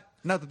Okay.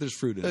 not that there's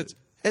fruit in it.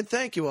 And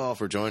thank you all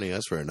for joining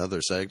us for another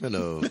segment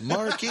of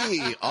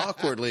Marquee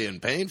awkwardly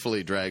and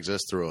painfully drags us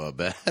through a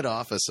bad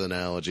office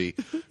analogy.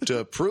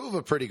 To prove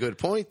a pretty good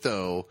point,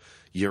 though,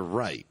 you're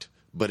right.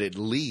 But at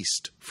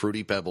least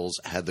Fruity Pebbles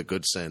had the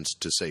good sense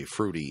to say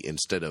fruity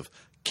instead of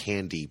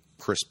candy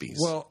Crispies.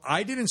 Well,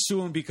 I didn't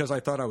sue him because I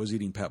thought I was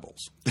eating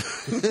Pebbles.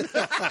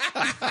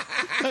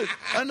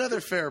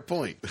 Another fair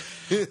point.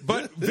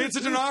 But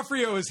Vincent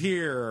D'Onofrio is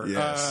here,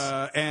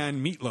 Yes.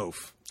 and Meat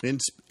Loaf. In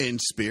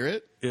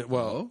spirit? In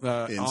spirit?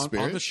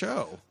 On the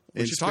show.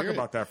 We should talk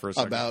about that for a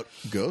second. About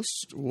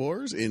Ghost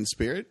Wars in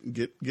spirit.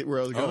 Get where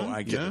I was going.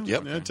 I get it.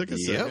 Yep. Yeah, it took a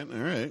second. All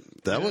right.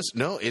 That was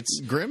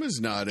it's Grim is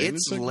nodding.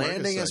 It's like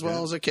landing as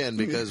well as it can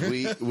because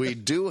we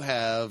do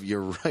have.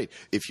 You're right.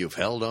 If you've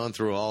held on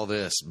through all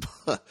this,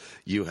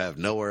 you have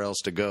nowhere else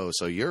to go.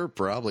 So you're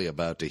probably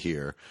about to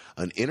hear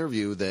an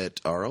interview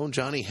that our own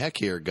Johnny Heck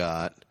here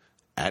got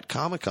at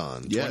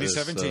Comic-Con,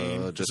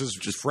 2017. This is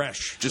just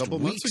fresh, just couple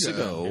weeks months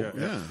ago.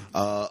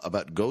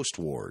 about Ghost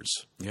Wars,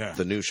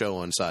 the new show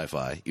on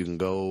SYFY. You can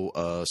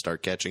go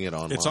start catching it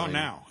online. It's on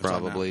now.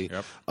 Probably.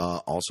 Yep.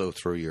 Also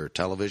through your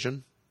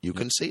television, you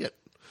can see it.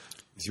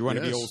 If you want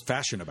to be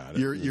old-fashioned about it.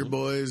 Your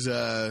boys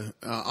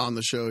on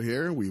the show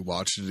here, we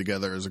watched it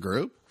together as a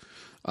group.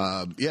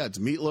 It's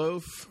Meat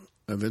Loaf,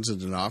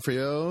 Vincent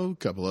D'Onofrio, a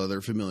couple other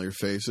familiar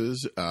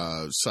faces,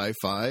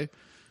 SYFY.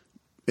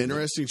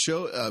 Interesting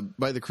show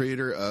by the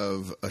creator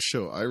of a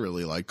show I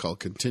really like called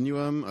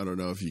Continuum. I don't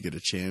know if you get a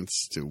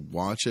chance to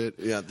watch it.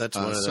 Yeah, that's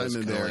one of those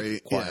Simon Barry,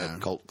 like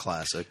quiet cult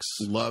classics.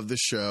 Love the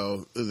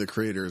show. The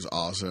creator is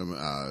awesome.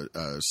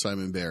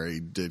 Simon Barry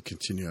did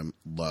Continuum.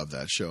 Love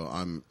that show.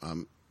 I'm a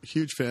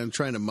huge fan.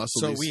 Trying to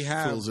muscle these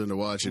fools into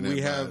watching it.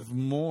 We have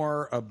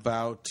more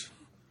about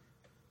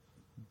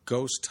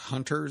Ghost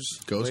Hunters,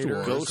 Ghost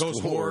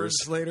Wars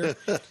later.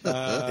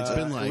 It's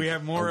been like we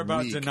have more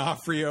about week.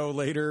 D'Onofrio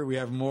later. We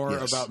have more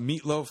about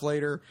Meat Loaf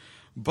later.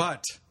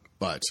 But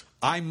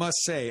I must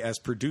say, as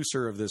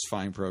producer of this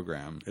fine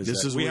program,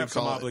 we have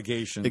some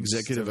obligations.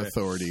 Executive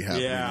authority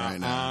happening right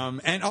now.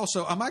 And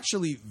also, I'm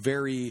actually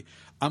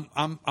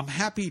I'm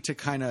happy to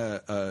kind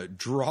of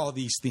draw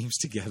these themes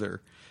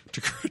together.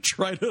 To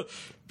try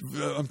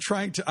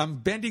to, I'm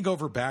bending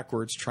over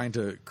backwards trying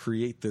to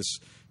create this.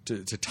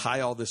 To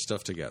tie all this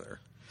stuff together.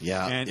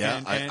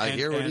 I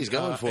hear what he's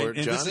going for.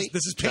 Johnny,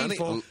 this is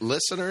painful. Johnny,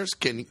 listeners,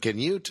 can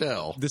you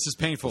tell? This is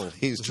painful.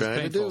 He's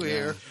trying to do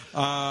here.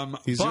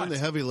 He's doing the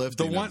heavy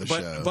lifting of the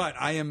show. But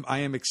I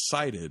am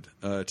excited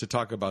to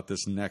talk about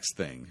this next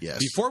thing. Yes.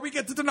 Before we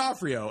get to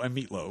D'Onofrio and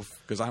Meat Loaf,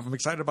 because I'm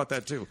excited about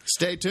that too.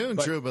 Stay tuned,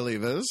 true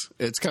believers.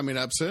 It's coming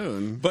up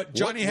soon. But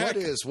Johnny Heck,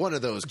 what is one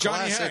of those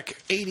classic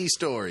 80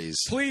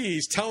 stories?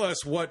 Please tell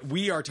us what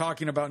we are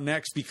talking about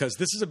next, because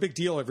this is a big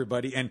deal,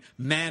 everybody. And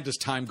man, does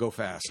time go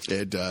fast.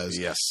 It does.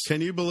 Yes.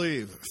 Can you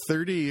believe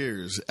 30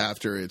 years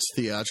after its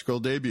theatrical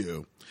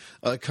debut,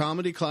 a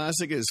comedy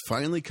classic is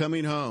finally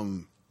coming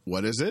home?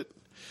 What is it?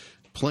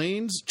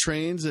 Planes,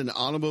 Trains, and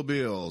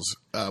Automobiles.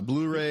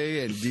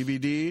 Blu-ray and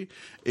DVD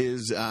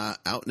is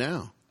out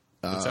now.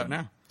 It's out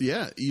now.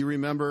 Yeah. You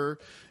remember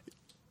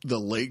the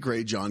late,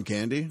 great John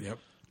Candy? Yep.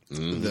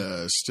 Mm-hmm.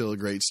 The still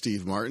great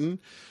Steve Martin.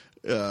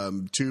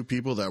 Two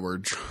people that were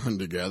drawn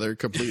together,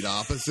 complete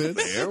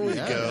opposites. There we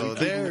go.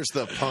 There's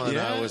the pun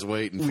I was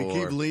waiting for. We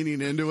keep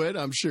leaning into it.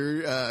 I'm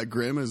sure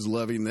Grim is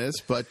loving this,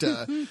 but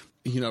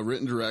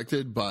written,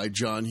 directed by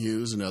John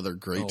Hughes, another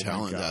great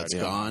talent that's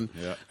gone.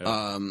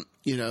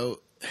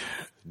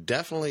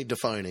 Definitely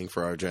defining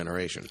for our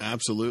generation.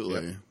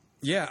 Absolutely.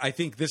 Yeah, I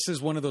think this is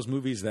one of those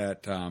movies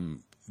that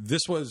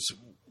this was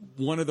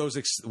one of those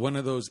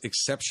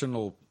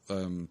exceptional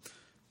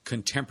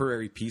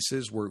contemporary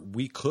pieces where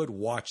we could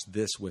watch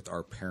this with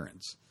our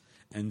parents,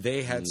 and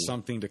they had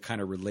something to kind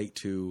of relate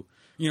to.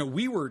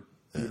 We were.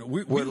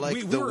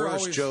 The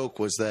worst joke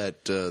was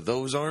that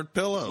those aren't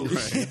pillows.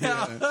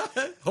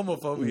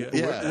 Homophobia.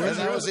 And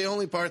that was the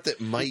only part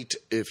that might,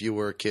 if you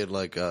were a kid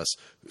like us,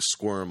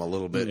 squirm a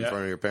little bit in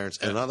front of your parents,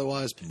 and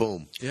otherwise,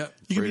 boom. Yeah,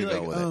 you can be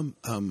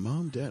like,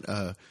 Mom, Dad,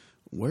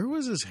 where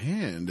was his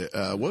hand?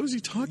 What was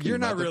he talking You're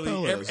about? You're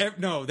not really.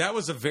 No, that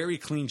was a very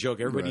clean joke.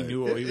 Everybody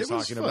knew what he was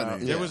talking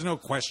about. There was no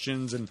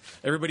questions, and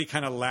everybody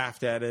kind of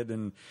laughed at it.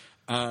 And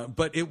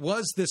but it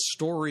was this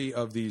story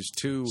of these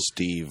two.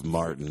 Steve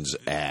Martin's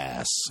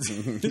ass.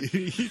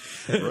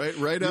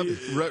 right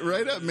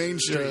up Main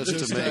Street,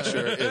 just to make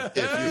sure if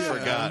you've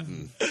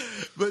forgotten.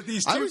 But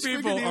these two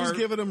people he was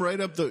giving him right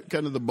up the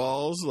kind of the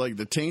balls, like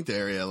the taint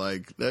area,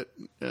 like that.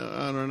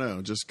 I don't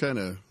know, just kind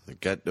of.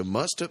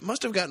 Must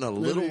have gotten a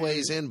little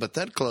ways in, but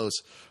that close.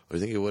 I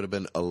think it would have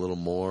been a little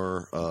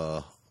more.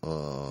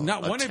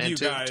 Not one of you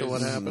guys. To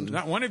what happened.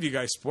 Not one of you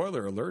guys.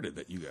 Spoiler alerted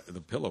that you got the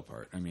pillow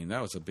part. I mean,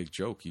 that was a big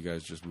joke. You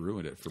guys just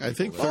ruined it for people. I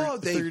think.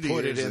 They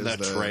put it in the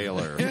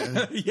trailer.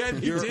 Yeah,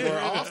 you did. We're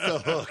off the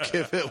hook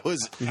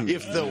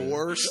if the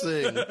worst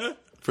thing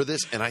for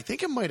this, and I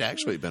think it might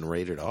actually have been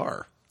rated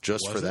R.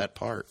 just for that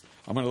part.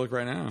 I'm going to look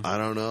right now. I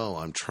don't know.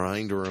 I'm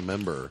trying to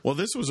remember. Well,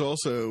 this was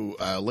also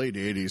late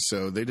 '80s,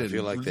 so they didn't. I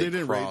feel like they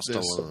didn't rate crossed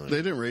this. a line. They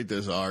didn't rate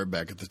this R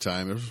back at the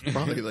time. It was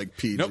probably like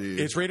PG. Nope,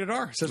 it's rated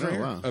R. It says right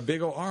here, wow. a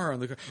big old R on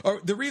the. Oh,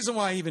 the reason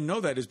why I even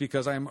know that is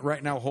because I'm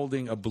right now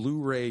holding a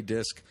Blu-ray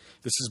disc.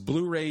 This is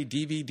Blu-ray,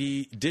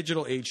 DVD,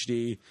 digital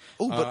HD.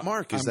 Oh, but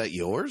Mark, is that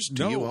yours?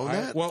 Do you own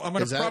that? Well, I'm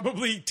going to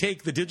probably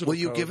take the digital. Will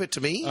you code. give it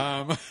to me?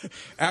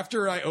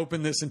 After I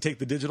open this and take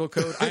the digital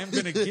code, I am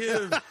going to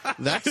give.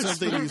 That's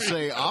something you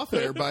say off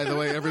air, by the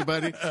way,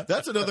 everybody.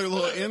 That's another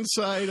little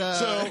inside.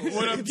 So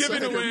what I'm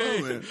giving away,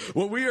 moment.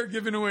 what we are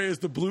giving away is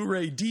the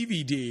Blu-ray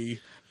DVD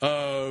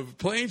of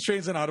Planes,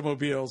 Trains, and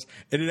Automobiles,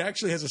 and it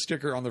actually has a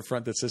sticker on the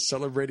front that says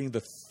celebrating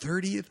the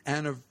 30th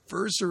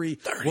anniversary.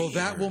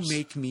 That will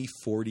make me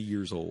 40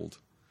 years old.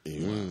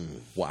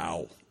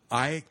 Wow.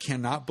 I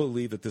cannot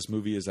believe that this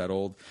movie is that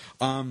old.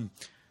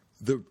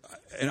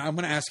 And I'm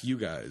going to ask you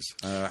guys.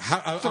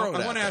 I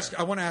want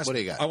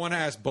to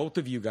ask both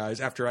of you guys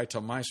after I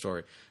tell my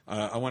story.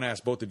 I want to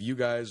ask both of you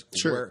guys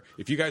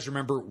if you guys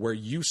remember where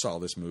you saw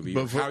this movie,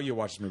 or how you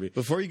watched this movie.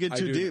 Before you get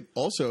too deep,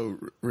 also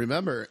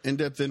remember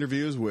in-depth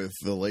interviews with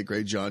the late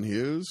great John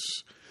Hughes.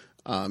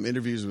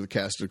 Interviews with the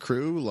cast and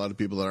crew, a lot of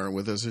people that aren't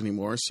with us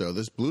anymore. So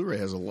this Blu-ray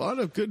has a lot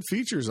of good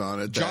features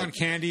on it. John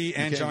Candy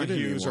and John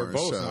Hughes are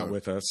both not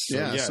with us.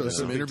 So so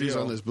some interviews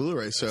on this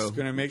Bluray. So it's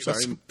going to make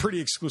some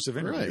pretty exclusive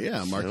interview. Right?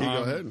 Yeah, Marky,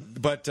 go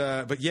ahead.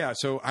 But yeah.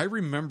 So I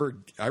remember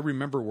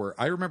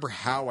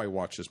how I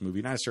watched this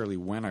movie, not necessarily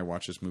when I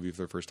watched this movie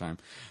for the first time.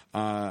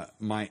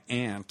 My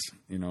aunt,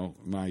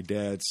 my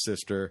dad's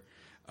sister.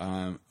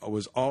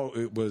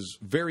 Was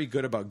very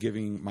good about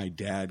giving my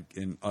dad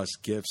and us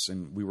gifts,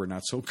 and we were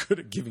not so good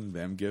at giving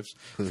them gifts.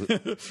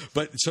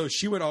 But so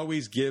she would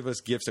always give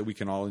us gifts that we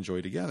can all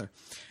enjoy together.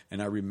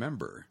 And I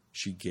remember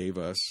she gave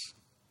us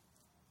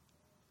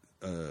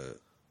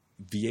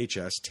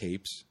VHS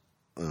tapes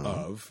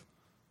of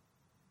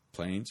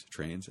Planes,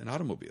 Trains, and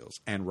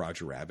Automobiles, and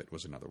Roger Rabbit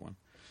was another one.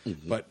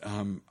 Mm-hmm. But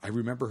I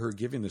remember her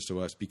giving this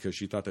to us because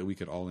she thought that we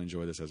could all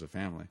enjoy this as a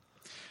family.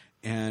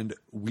 And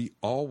we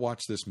all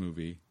watched this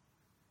movie,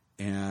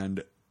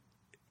 and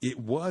it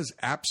was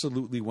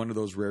absolutely one of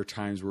those rare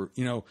times where,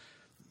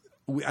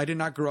 I did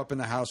not grow up in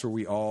the house where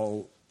we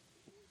all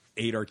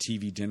ate our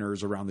TV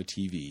dinners around the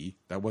TV.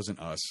 That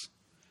wasn't us.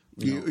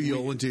 You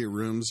all went to your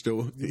rooms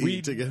to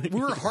eat together? We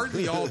were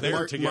hardly all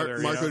there together.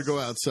 Mark would go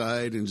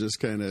outside and just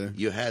kind of...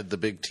 You had the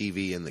big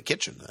TV in the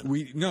kitchen then?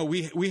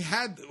 We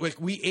had,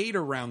 we ate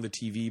around the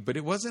TV, but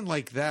it wasn't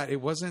like that. It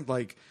wasn't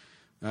like...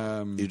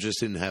 you just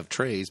didn't have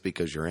trays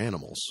because you're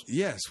animals.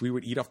 Yes, we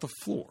would eat off the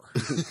floor.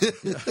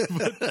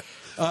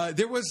 But,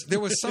 there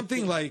was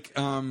something like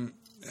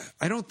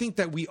I don't think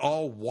that we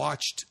all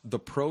watched the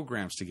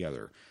programs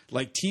together.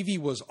 Like TV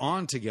was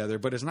on together,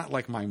 but it's not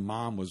like my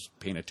mom was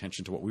paying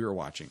attention to what we were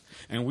watching,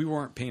 and we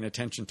weren't paying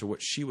attention to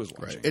what she was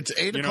watching. Right. It's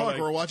 8 o'clock.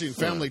 We're watching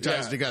Family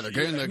Ties together.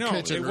 Get in the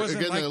kitchen.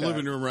 Get in the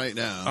living room right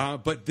now.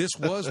 But this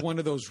was one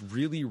of those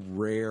really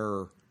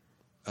rare.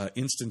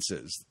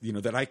 Instances,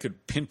 that I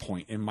could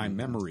pinpoint in my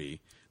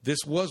memory. This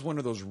was one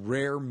of those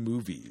rare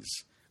movies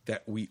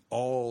that we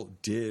all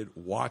did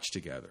watch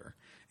together,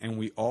 and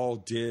we all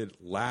did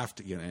laugh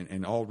together,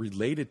 and all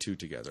related to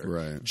together.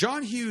 Right.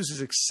 John Hughes is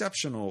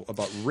exceptional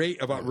about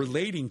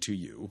relating to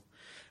you,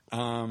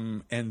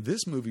 and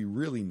this movie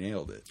really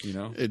nailed it.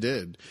 It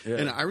did. Yeah.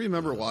 And I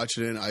remember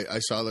watching it. I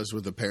saw this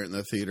with a parent in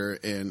the theater,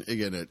 and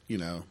again at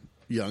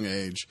young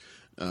age.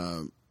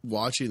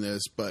 Watching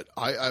this, but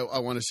I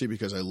want to see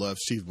because I love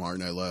Steve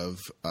Martin, I love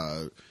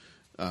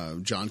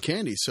John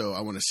Candy, so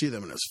I want to see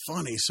them, and it's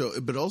funny. So,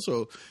 but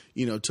also,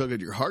 tug at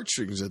your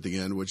heartstrings at the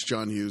end, which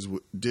John Hughes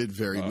did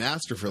very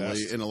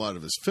masterfully in a lot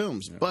of his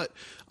films. Yeah. But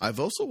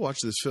I've also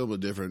watched this film at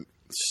different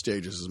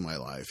stages of my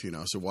life,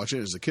 so watching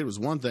it as a kid was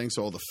one thing.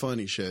 So all the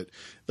funny shit,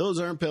 those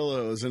aren't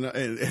pillows,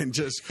 and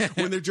just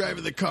when they're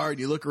driving the car and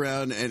you look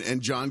around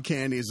and John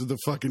Candy is the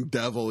fucking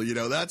devil,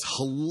 that's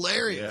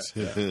hilarious.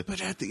 Yeah.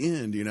 But at the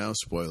end,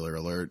 spoiler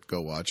alert,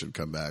 go watch it,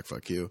 come back,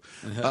 fuck you.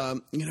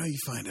 You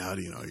find out,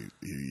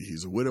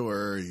 he's a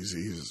widower,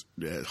 he's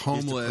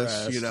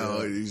homeless,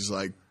 he's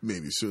like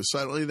maybe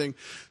suicidal, anything.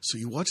 So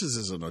you watch this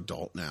as an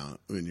adult now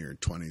in your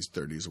 20s,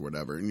 30s, or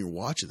whatever, and you're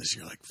watching this,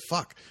 and you're like,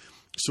 fuck.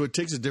 So it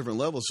takes a different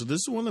level. So this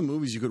is one of the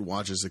movies you could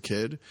watch as a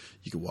kid,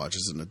 you could watch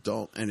as an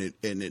adult, and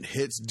it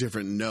hits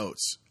different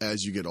notes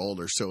as you get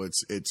older. So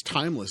it's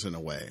timeless in a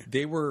way.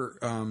 They were,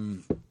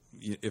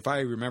 if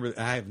I remember,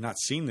 I have not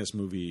seen this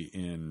movie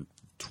in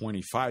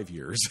 25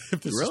 years.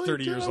 If this is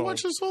 30 years old,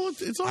 watch this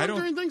it's on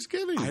during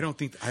Thanksgiving. I don't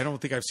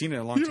think I've seen it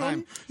in a long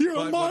time. You're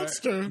a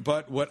monster.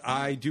 But what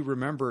I do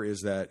remember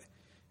is that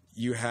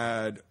you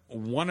had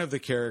one of the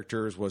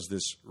characters was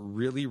this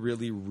really,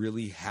 really,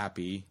 really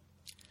happy.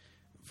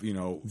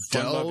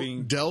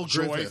 Fun-loving,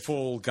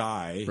 joyful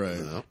guy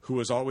who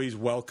was always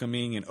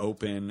welcoming and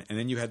open. And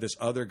then you had this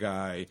other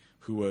guy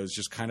who was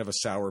just kind of a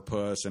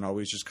sourpuss and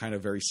always just kind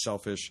of very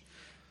selfish.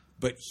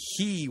 But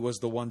he was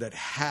the one that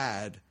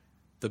had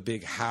the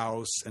big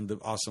house and the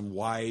awesome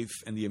wife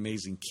and the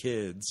amazing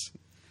kids.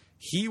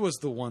 he was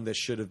the one that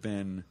should have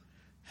been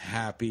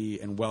happy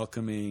and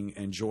welcoming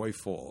and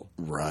joyful.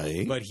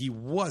 Right. But he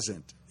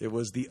wasn't. It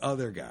was the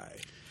other guy.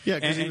 Yeah,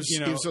 because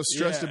he was so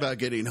stressed about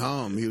getting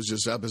home. He was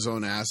just up his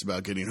own ass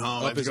about getting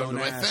home. I have to go to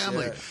my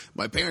family. Yeah.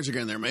 My parents are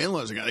getting there. My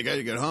in-laws are going. I got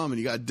to get home. And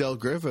you got Del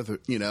Griffith.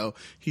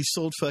 He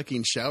sold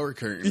fucking shower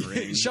curtain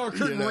rings. Shower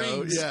curtain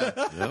rings. Yeah.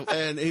 Yep.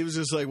 And he was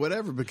just like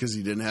whatever because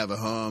he didn't have a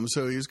home.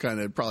 So he was kind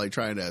of probably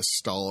trying to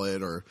stall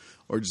it or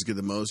just get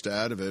the most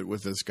out of it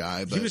with this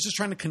guy. But he was just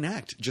trying to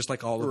connect, just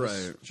like all of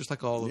us. Just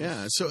like all of us.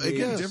 Yeah. So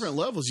again, different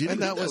levels. You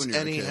didn't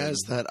and he has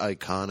that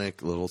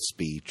iconic little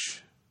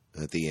speech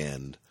at the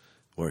end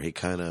where he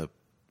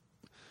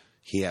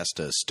has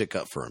to stick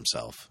up for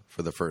himself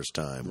for the first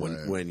time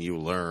when you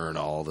learn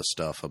all the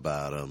stuff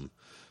about him.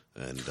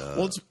 And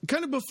it's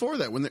kind of before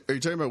that. Are you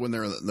talking about when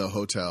they're in the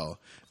hotel?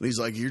 And he's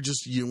like,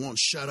 you won't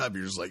shut up.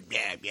 You're just like,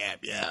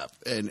 yeah.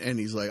 And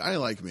he's like, I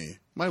like me.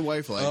 My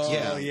wife likes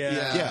me.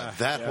 Yeah.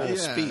 That whole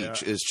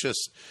speech is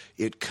just,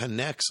 it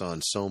connects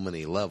on so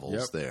many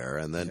levels there.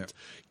 And then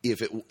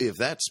if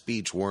that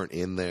speech weren't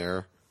in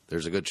there,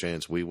 there's a good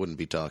chance we wouldn't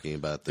be talking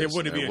about this. There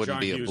wouldn't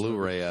be a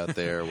Blu-ray out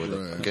there with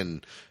a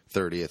fucking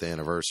 30th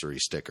anniversary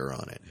sticker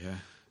on it. Yeah.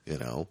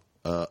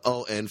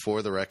 And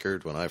for the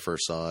record, when I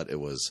first saw it, it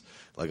was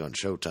like on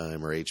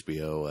Showtime or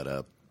HBO at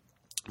a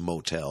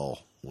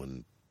motel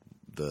when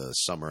the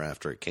summer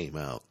after it came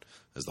out,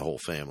 as the whole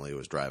family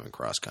was driving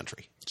cross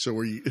country. So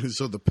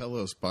the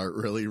pillows part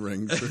really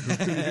rang through?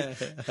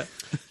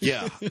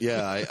 Yeah.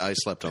 I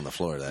slept on the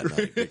floor that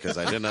night because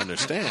I didn't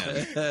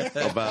understand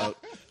about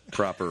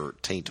proper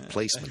taint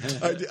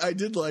placement. I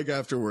did like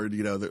afterward,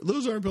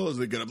 those aren't pillows.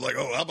 They get up like,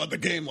 oh, how about the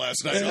game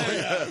last night? Oh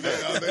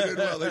yeah, they did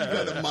well. They just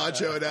kind of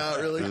macho it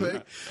out really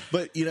quick.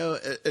 But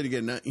and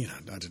again, not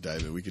to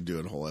dive in, we could do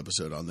a whole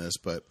episode on this,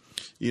 but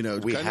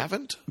we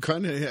haven't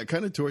kind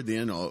of toward the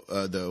end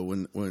though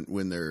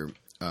when their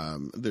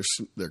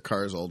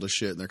car's old as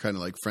shit and they're kind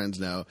of like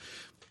friends now.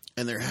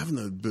 And they're having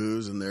the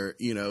booze, and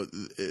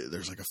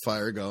there's like a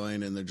fire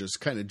going, and they're just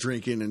kind of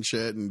drinking and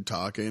shit and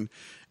talking,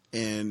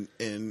 and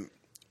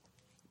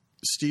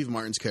Steve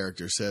Martin's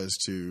character says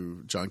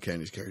to John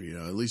Candy's character,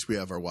 at least we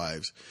have our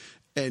wives.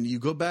 And you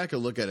go back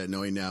and look at it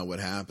knowing now what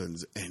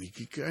happens, and you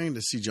can kind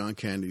of see John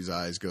Candy's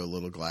eyes go a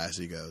little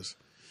glassy. He goes,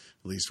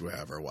 at least we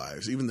have our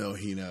wives, even though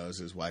he knows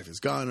his wife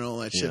is gone and all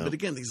that shit. But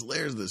again, these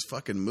layers of this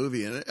fucking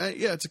movie, and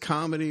it's a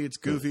comedy, it's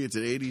goofy, it's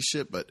an 80s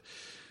shit, but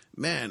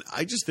man,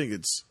 I just think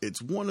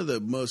it's one of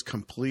the most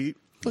complete.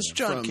 Was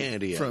John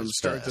Candy from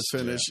start to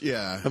finish?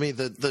 Yeah. I mean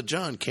the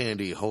John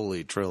Candy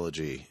Holy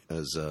Trilogy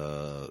as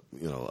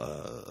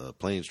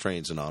Planes,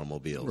 Trains, and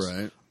Automobiles,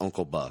 right?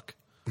 Uncle Buck,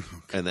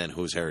 and then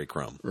Who's Harry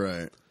Crumb,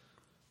 right?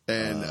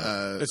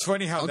 And it's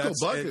funny how Uncle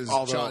Buck is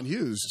John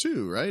Hughes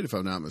too, right? If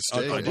I'm not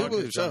mistaken, I do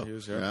believe so.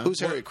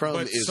 Who's Harry Crumb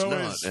is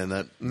not, and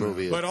that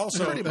movie is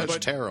pretty much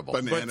terrible.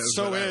 But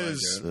so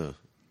is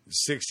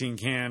 16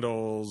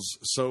 Candles,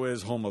 so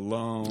is Home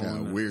Alone.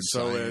 Yeah, Weird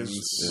Science.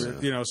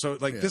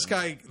 This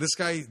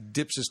guy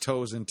dips his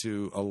toes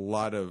into a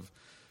lot of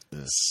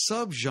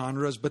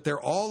subgenres, but they're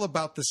all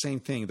about the same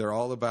thing. They're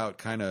all about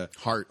kind of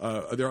heart.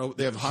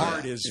 They have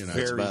heart is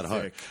very it's about thick.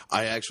 Heart.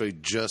 I actually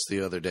just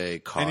the other day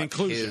caught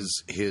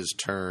his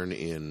turn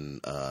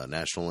in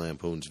National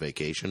Lampoon's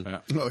Vacation.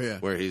 Oh yeah,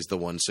 where he's the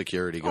one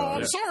security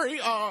guard. I'm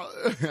sorry,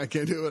 I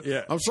can't do it.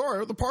 Yeah. I'm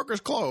sorry, the park is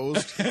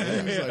closed.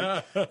 He's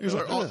like,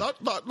 oh,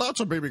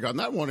 that's a BB gun.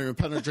 That won't even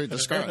penetrate the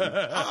sky.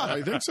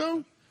 I think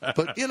so.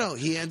 But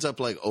he ends up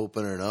like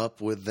opening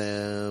up with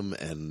them,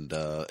 and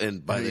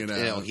by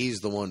the he's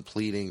the one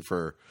pleading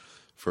for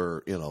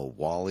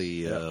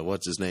Wally.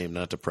 What's his name?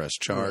 Not to press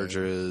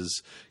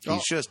charges.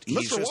 Right.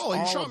 He's Mr. Wally.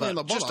 He shot me in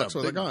the buttocks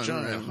with a gun.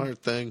 Giant heart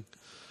thing.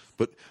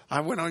 But I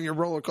went on your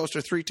roller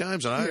coaster 3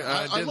 times, and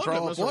I didn't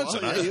throw up once.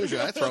 And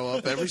I throw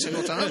up every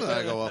single time that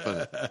I go up in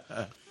it.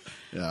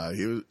 Yeah,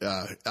 he was.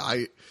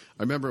 I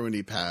remember when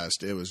he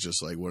passed. It was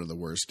just like one of the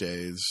worst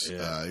days.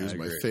 Yeah, he was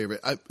my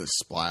favorite.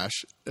 Splash.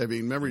 I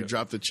mean, remember he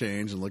dropped the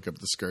change and look up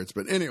the skirts.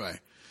 But anyway,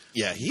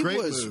 yeah, he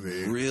was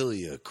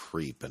really a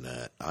creep in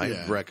that.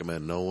 I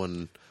recommend no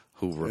one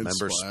who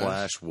remembers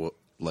Splash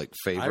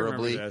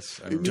favorably.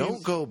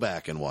 Don't go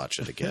back and watch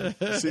it again.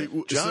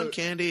 John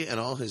Candy and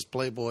all his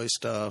Playboy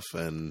stuff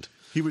and.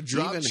 He would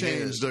drop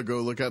change to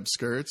go look up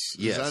skirts.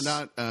 Yes. Is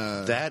that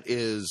not? That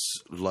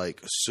is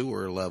like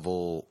sewer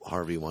level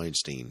Harvey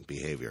Weinstein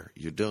behavior.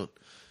 You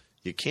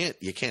can't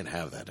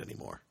have that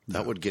anymore. No.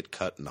 That would get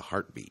cut in a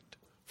heartbeat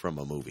from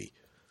a movie.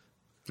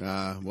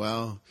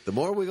 Well, the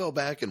more we go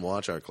back and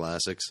watch our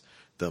classics,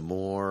 the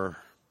more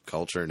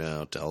culture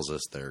now tells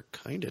us they're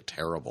kind of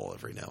terrible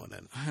every now and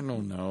then. I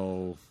don't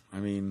know. I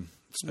mean.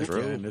 It's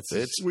true.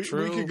 It's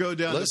true. We could go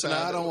down. Listen,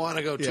 I don't want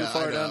to go too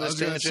far down this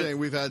tangent.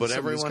 We've had but some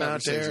everyone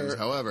out there.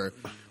 However,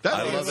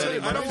 I don't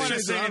want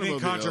to say anything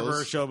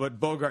controversial, but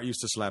Bogart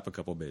used to slap a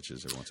couple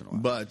bitches every once in a while.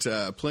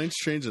 But Planes,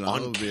 Trains, and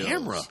Automobiles on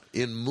camera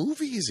in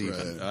movies,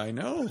 even. Right. I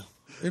know.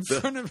 in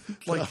front of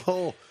the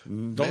whole.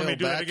 Don't let me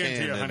do that again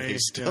to you, honey.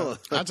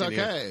 That's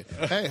okay.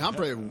 Hey,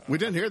 Humphrey, we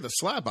didn't hear the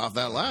slap off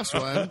that last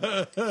one.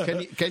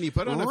 Can you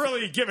put on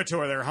really give it to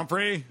her there,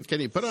 Humphrey?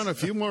 Can you put on a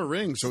few more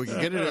rings so we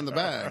can get it in the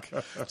back?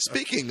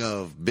 Speaking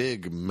of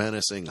big,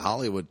 menacing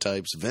Hollywood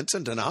types,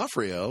 Vincent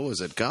D'Onofrio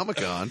was at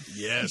Comic-Con.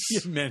 Yes.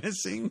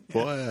 Menacing?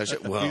 Boy, has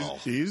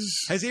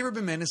he ever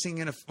been menacing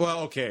in a...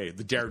 Well, okay,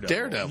 the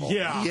Daredevil.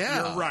 Yeah,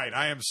 you're right.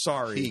 I am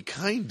sorry. He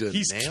kind of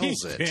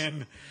nails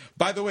Kingpin. it.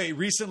 By the way,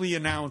 recently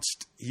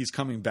announced he's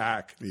coming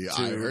back to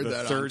I heard the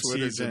that third on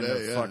Twitter season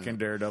today, of fucking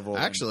Daredevil.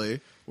 Actually,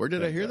 where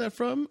did I hear that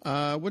from?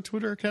 What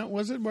Twitter account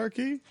was it,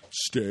 Marky?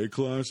 Stay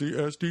classy,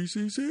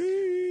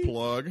 SDCC.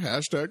 Plug.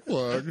 Hashtag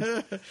plug.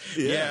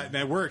 Yeah,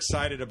 man, we're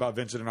excited about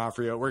Vincent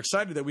D'Onofrio. We're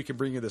excited that we can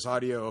bring you this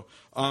audio.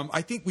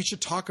 I think we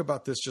should talk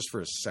about this just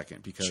for a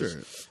second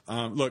because,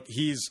 look,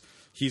 he's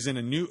in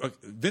a new.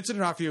 Vincent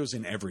D'Onofrio is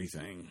in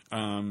everything.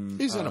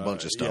 He's in a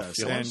bunch of stuff.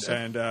 Yes,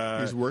 and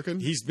he's working.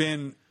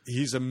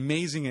 He's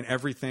amazing in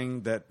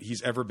everything that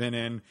he's ever been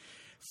in.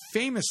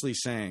 Famously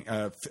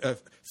so.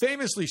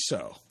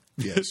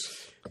 Yes.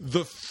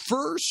 The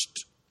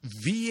first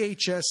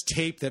VHS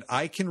tape that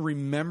I can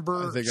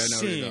remember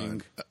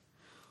seeing,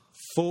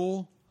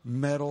 Full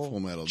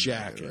Metal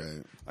Jacket.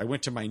 Right. I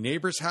went to my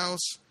neighbor's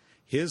house.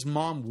 His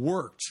mom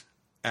worked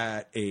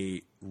at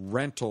a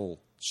rental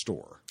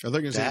store. I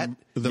think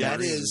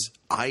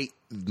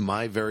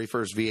my very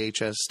first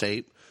VHS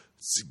tape.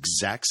 It's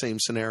exact same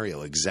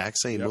scenario, exact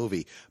same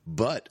movie.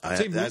 But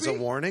as a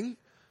warning,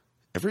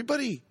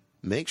 everybody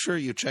make sure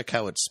you check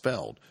how it's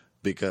spelled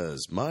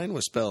because mine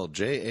was spelled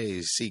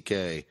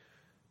JACK-IT.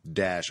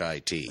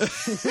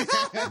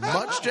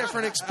 Much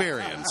different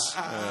experience.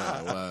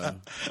 Wow.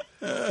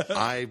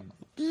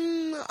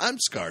 I'm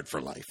scarred for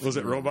life. Was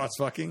it robots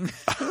fucking?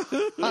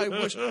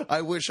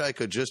 I wish I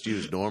could just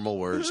use normal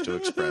words to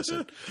express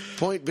it.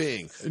 Point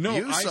being,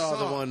 you saw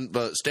the one,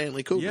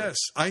 Stanley Kubrick. Yes,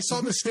 I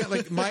saw the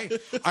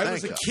I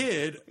was a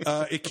kid.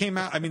 It came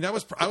out. I mean, I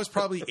was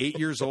probably 8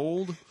 years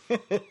old.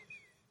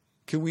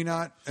 Can we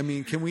not? I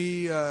mean, can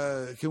we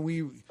get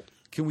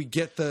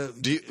the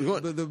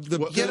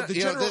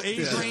general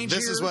age range?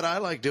 This is what I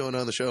like doing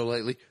on the show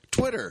lately.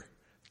 Twitter.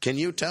 Can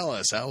you tell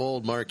us how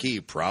old Marquis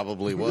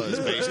probably was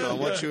based on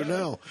what you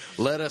know?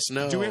 Let us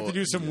know. Do we have to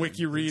do some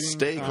wiki reading?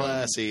 Stay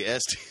classy.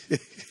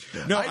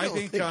 No, I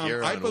think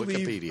you're on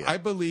Wikipedia. I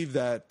believe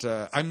that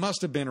I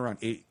must have been around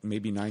 8,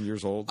 maybe 9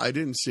 years old. I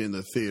didn't see it in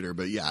the theater,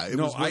 but yeah, I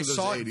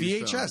saw it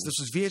VHS. Films. This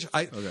was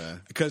VHS.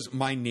 Because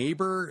my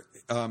neighbor,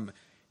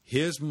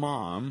 his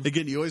mom.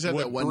 Again, you always have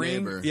that one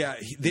neighbor. Yeah,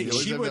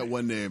 that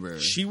one neighbor.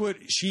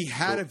 She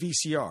had a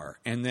VCR,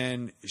 and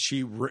then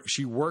she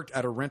worked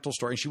at a rental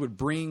store, and she would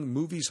bring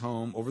movies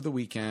home over the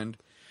weekend.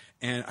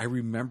 And I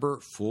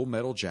remember Full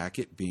Metal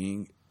Jacket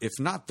being, if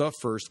not the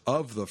first,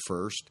 of the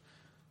first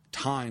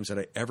times that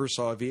I ever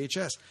saw a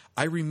VHS.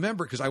 I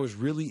remember because I was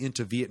really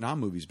into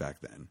Vietnam movies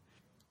back then.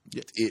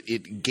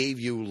 It gave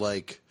you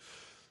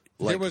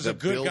there was the a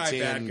good guy,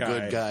 built-in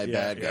bad guy.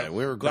 bad guy.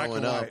 We were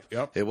growing up.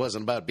 Yep. It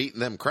wasn't about beating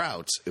them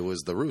krauts. It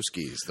was the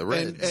Ruskies, the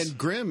Reds. And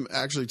Grimm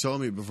actually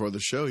told me before the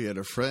show he had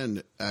a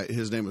friend,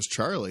 his name was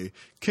Charlie,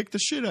 kicked the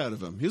shit out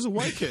of him. He was a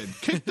white kid.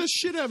 Kicked the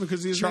shit out of him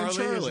because he was named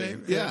Charlie.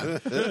 Yeah.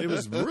 It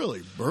was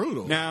really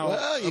brutal.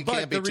 Now, you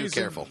can't be too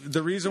careful.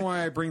 The reason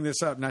why I bring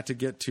this up, not to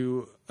get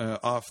too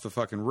off the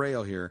fucking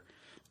rail here,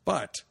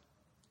 but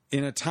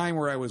in a time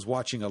where I was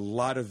watching a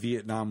lot of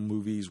Vietnam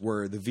movies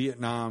where the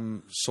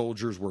Vietnam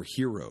soldiers were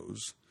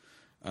heroes,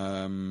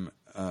 then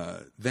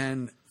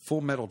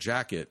Full Metal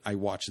Jacket, I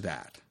watched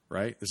that,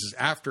 right? This is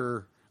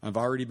after I've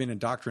already been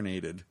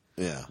indoctrinated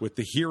with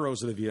the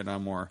heroes of the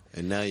Vietnam War.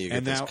 And now you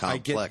get this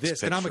complex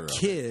picture. And I'm a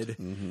kid,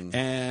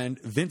 and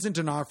Vincent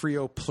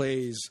D'Onofrio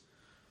plays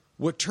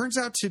what turns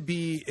out to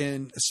be,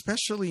 and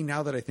especially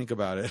now that I think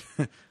about it,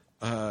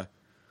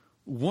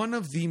 one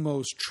of the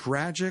most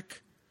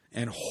tragic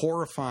and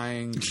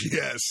horrifying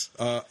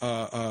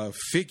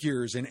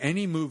figures in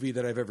any movie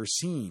that I've ever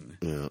seen.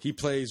 Yeah. He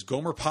plays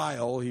Gomer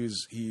Pyle.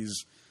 He's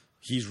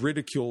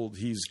ridiculed.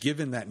 He's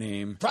given that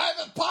name.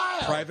 Private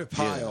Pyle. Private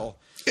Pyle.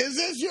 Yeah. Is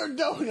this your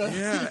donut?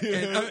 Yeah,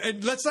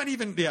 and let's not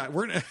even. Yeah,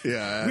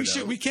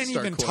 we can't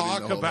even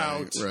talk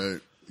about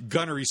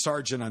Gunnery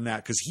Sergeant on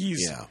that because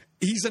he's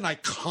an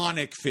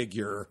iconic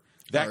figure.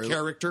 That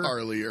character,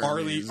 Arlie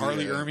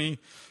Ermy.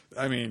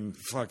 I mean,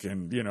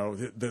 fucking,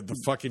 the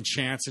fucking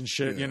chants and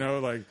shit,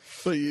 But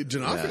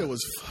D'Onofrio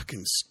was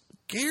fucking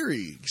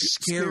scary.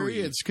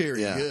 Scary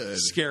good.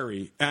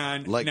 Scary.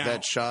 And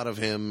that shot of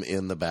him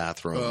in the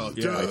bathroom.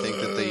 I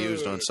think that they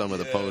used on some of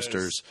the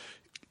posters.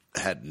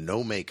 Had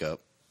no makeup.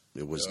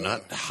 It was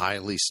not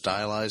highly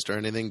stylized or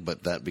anything,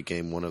 but that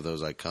became one of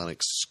those iconic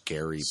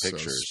scary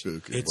pictures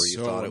spooky. Where you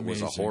thought it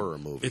was a horror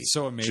movie. It's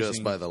so amazing.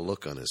 Just by the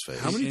look on his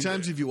face. How many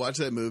times have you watched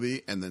that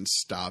movie and then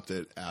stopped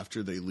it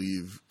after they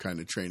leave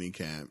kind of training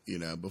camp,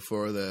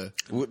 before the...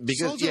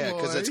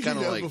 Because it's kind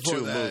of like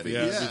two movies.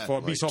 Yeah.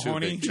 Before Be So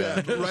Horny.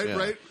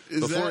 Right.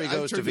 Before he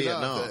goes to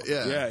Vietnam.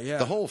 Yeah.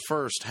 The whole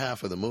first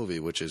half of the movie,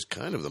 which is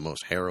kind of the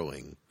most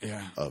harrowing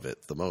of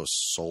it, the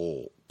most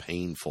soul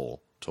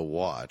painful to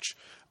watch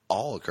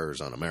all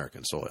occurs on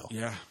American soil.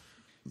 Yeah.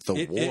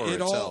 The war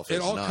itself is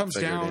not comes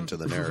figured down, into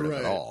the narrative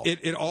at all.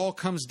 It all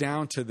comes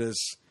down to this.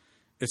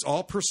 It's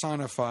all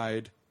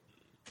personified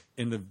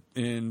in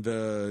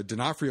the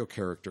D'Onofrio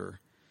character.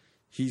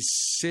 He's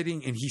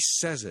sitting and he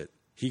says it.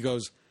 He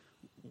goes,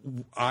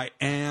 "I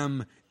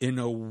am in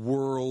a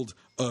world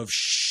of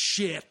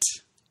shit."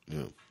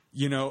 Yeah.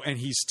 You know, and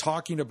he's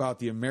talking about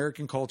the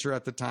American culture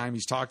at the time.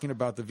 He's talking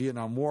about the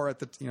Vietnam War at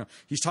the,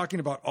 he's talking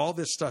about all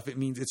this stuff. It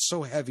means it's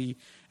so heavy.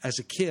 As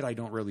a kid, I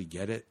don't really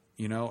get it,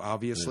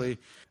 obviously.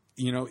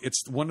 Yeah.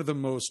 It's one of the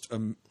most,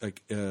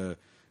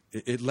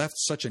 it left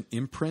such an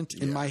imprint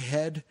in my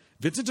head.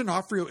 Vincent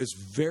D'Onofrio is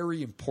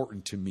very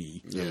important to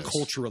me,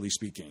 culturally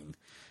speaking,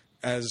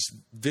 as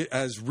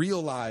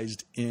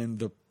realized in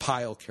the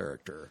Pyle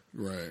character.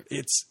 Right.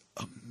 It's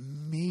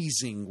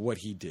amazing what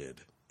he did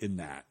in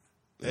that.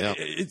 Yeah.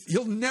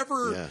 He'll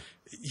never. Yeah.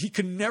 He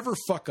can never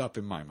fuck up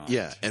in my mind.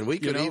 Yeah, and we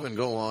could even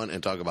go on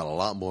and talk about a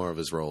lot more of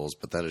his roles,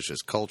 but that is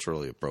just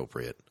culturally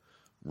appropriate,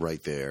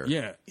 right there.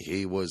 Yeah,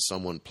 he was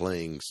someone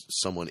playing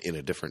someone in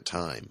a different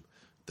time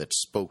that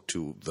spoke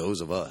to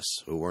those of us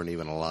who weren't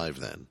even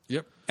alive then.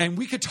 Yep, and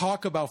we could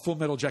talk about Full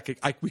Metal Jacket.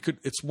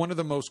 It's one of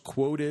the most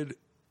quoted.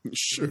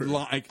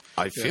 Sure.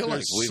 I feel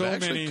like we've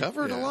actually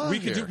covered a lot. We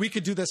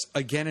could do this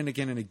again and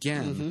again and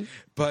again,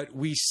 but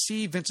we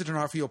see Vincent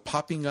D'Onofrio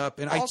popping up,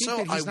 and also, I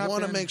think that I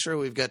want to make sure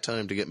we've got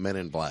time to get Men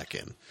in Black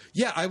in.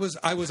 Yeah, I was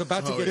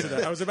about to get to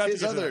that. I was about his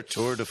to get other to that.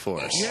 tour de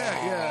force.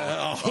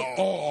 Yeah.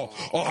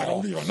 I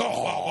don't even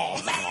know.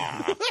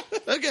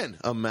 Again,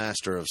 a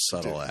master of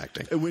subtle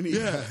acting. And when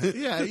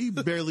he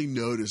barely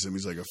noticed him.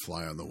 He's like a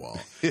fly on the wall.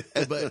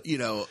 But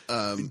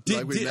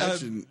like we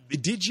mentioned,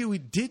 did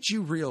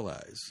you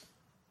realize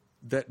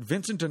that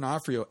Vincent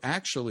D'Onofrio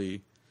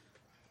actually,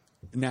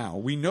 now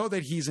we know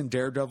that he's in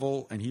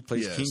Daredevil and he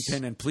plays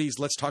Kingpin, and please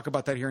let's talk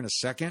about that here in a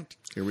second.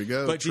 Here we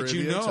go. But did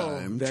you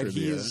know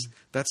that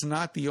that's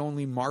not the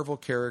only Marvel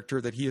character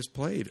that he has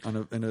played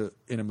in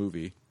a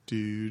movie?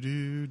 Did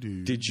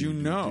you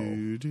know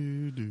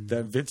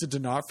that Vincent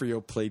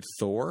D'Onofrio played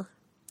Thor?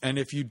 And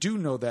if you do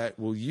know that,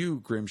 will you,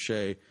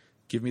 Grimshay,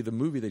 give me the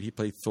movie that he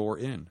played Thor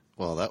in?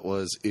 Well, that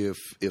was, if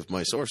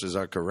my sources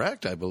are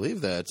correct, I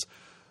believe that's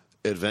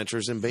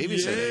Adventures in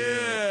Babysitting.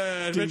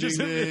 Yeah, Adventures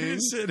in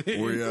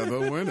Babysitting. We have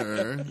a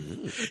winner.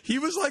 He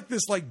was like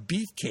this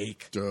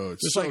beefcake. Oh,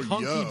 it's this so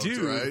hunky yoked,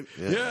 dude, right?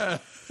 Yeah.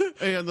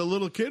 And the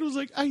little kid was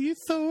like, "Are you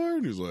Thor?"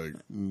 And he's like,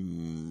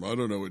 "I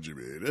don't know what you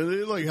mean." And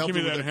they helped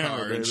him with the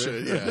car and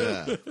shit.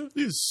 Yeah.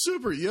 He's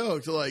super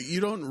yoked. Like, you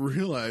don't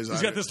realize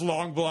he's got this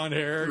long blonde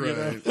hair.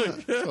 Right.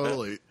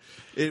 Totally.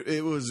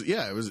 It was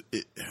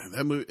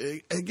that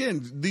movie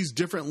again. These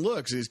different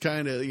looks. He's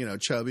kind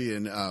of chubby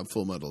in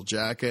Full Metal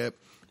Jacket.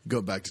 Go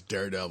back to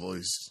Daredevil.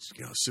 He's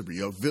super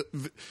yoked. I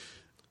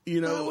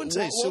wouldn't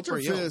say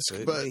Walter super Fisk,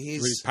 yoked, but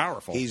he's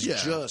powerful. He's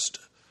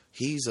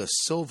he's a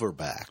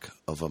silverback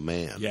of a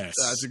man. Yes,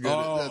 that's a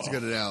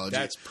good analogy.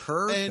 That's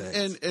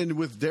perfect. And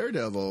with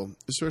Daredevil,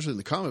 especially in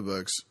the comic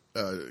books,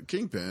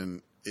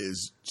 Kingpin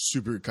is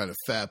super kind of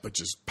fat but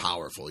just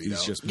powerful.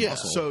 He's just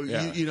muscle. So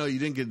you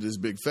didn't get this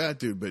big fat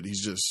dude, but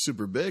he's just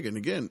super big. And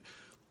again,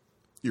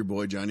 your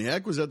boy Johnny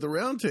Heck was at the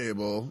round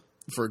table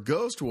for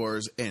Ghost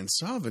Wars and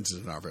saw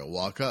Vincent D'Onofrio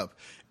walk up.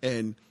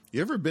 And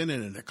you ever been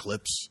in an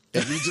eclipse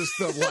and you just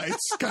the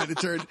lights kind of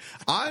turned?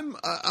 I'm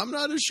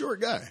not a short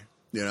guy,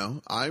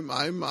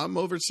 I'm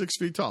over 6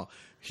 feet tall.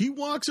 He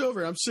walks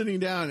over, I'm sitting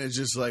down, and it's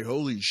just like,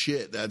 holy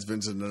shit, that's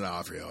Vincent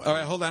D'Onofrio. All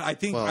right, hold on. I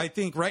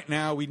think right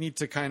now we need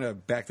to kind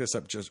of back this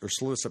up or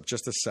slow this up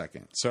just a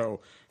second.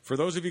 So for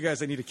those of you guys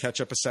that need to catch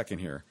up a second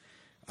here,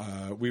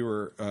 we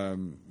were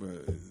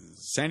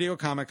San Diego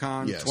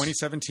Comic-Con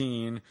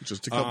 2017.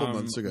 Just a couple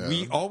months ago.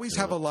 We always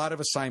have a lot of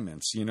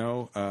assignments,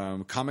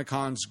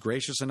 Comic-Con's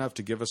gracious enough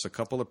to give us a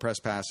couple of press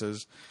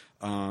passes,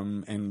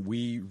 and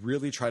we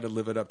really try to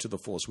live it up to the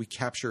fullest. We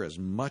capture as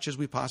much as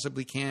we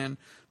possibly can.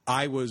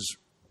 I was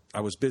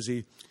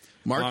busy.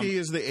 Marke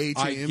is the A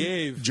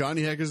team.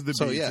 Johnny Heck is the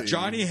B team.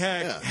 Johnny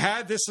Heck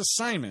had this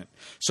assignment.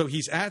 So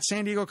he's at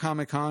San Diego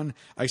Comic-Con.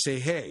 I say,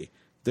 hey,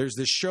 there's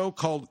this show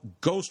called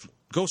Ghost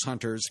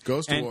Hunters.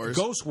 Ghost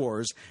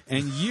Wars.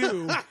 And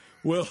you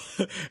will...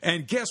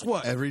 And guess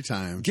what? Every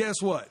time.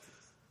 Guess what?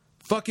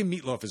 Fucking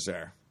Meat Loaf is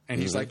there.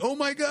 And he's like, oh,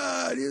 my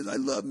God, I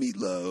love Meat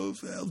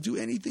Loaf. I'll do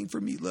anything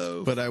for Meat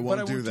Loaf. But I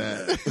won't do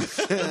that.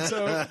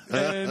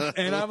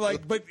 and I'm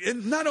like,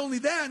 and not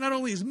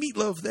only is Meat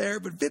Loaf there,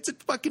 but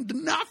Vincent fucking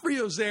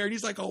D'Onofrio's there. And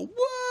he's like, oh,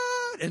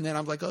 what? And then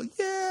I'm like, oh,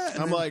 yeah.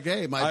 And I'm like,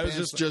 hey, my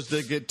pants just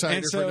get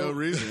tighter for no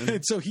reason.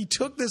 And so he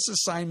took this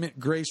assignment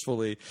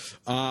gracefully.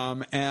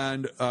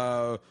 And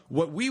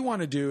what we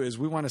want to do is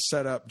we want to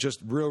set up just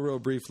real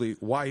briefly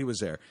why he was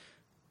there.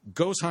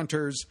 Ghost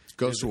Hunters,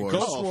 Ghost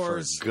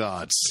Wars. For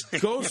God's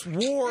sake. Ghost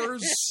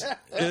Wars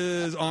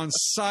is on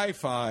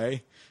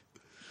SYFY,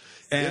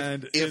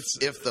 and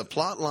if the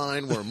plot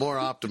line were more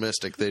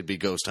optimistic, they'd be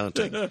ghost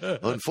hunting.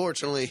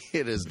 Unfortunately,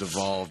 it has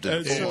devolved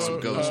into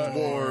some Ghost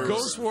Wars.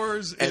 Ghost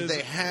Wars, and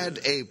they had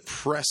a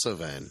press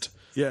event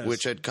Yes.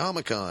 which at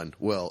Comic-Con,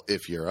 well,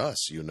 if you're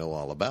us, you know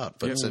all about.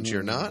 But since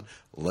you're not,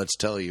 let's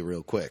tell you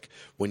real quick.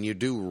 When you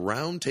do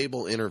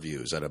roundtable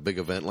interviews at a big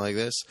event like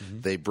this,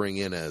 they bring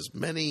in as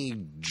many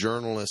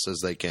journalists as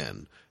they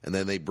can, and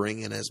then they bring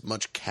in as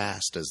much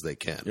cast as they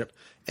can. Yep.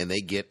 And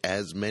they get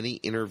as many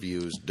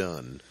interviews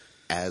done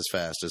as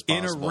fast as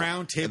possible. In a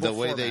roundtable The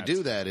way they format.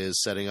 do that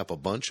is setting up a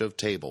bunch of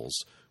tables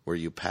where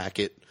you pack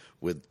it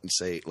with,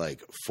 say,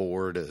 like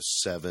 4 to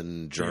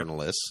 7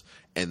 journalists,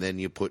 and then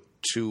you put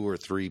 2 or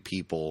 3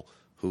 people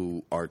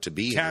who are to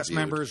be Cast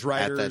interviewed members,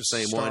 writers, at that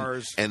same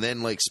stars. one, and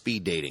then like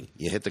speed dating.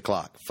 You hit the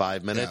clock,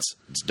 5 minutes,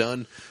 it's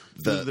done.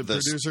 The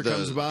producer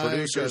comes by,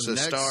 producers, goes the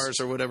next. stars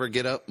or whatever,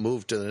 get up,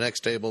 move to the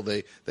next table.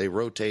 They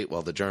rotate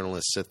while the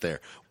journalists sit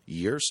there.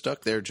 You're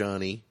stuck there,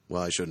 Johnny.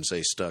 Well, I shouldn't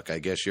say stuck. I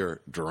guess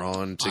you're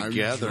drawn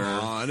together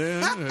I'm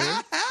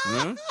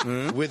drawn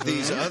in. with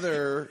these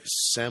other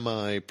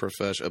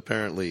semi-professional.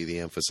 Apparently, the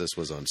emphasis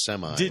was on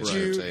semi. Did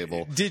you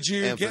table. get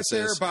there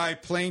Emphasis. by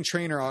plane,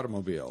 train, or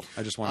automobile?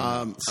 I just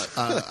want to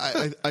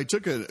know. I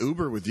took an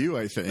Uber with you,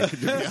 I think. To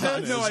be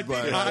honest, No, I think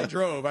but- I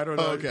drove. I don't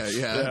know. Okay,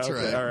 yeah, that's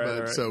okay, right. all right, But,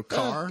 all right. So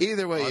car.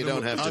 Either way, you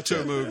don't have to tip.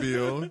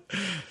 automobile.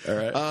 All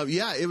right.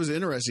 Yeah, it was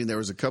interesting. There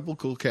was a couple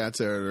cool cats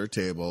there at our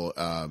table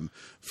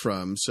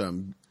from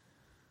some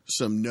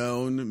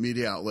known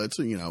media outlets.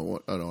 You know,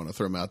 I don't want to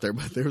throw them out there,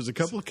 but there was a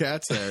couple of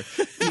cats there.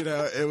 You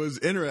know, it was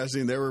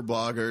interesting. They were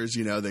bloggers.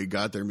 You know, they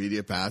got their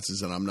media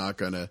passes, and I'm not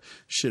going to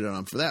shit on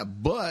them for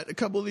that. But a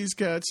couple of these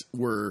cats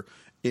were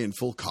in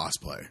full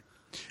cosplay.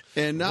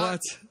 And not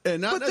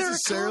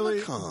necessarily.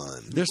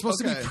 Con. They're supposed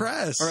to be Okay.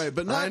 press. All right,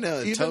 but not I know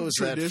it even toes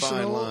that fine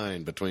traditional.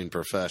 line between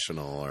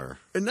professional or.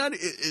 And not,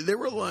 they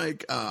were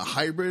like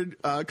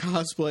hybrid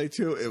cosplay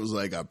too. It was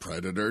like a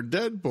Predator,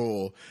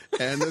 Deadpool,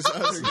 and this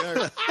other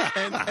guy,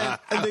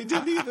 and they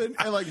didn't even.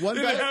 And like one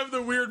Did guy they have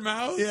the weird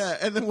mouth? yeah,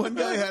 and then one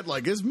guy had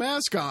like his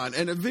mask on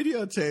and a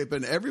videotape,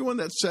 and everyone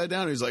that sat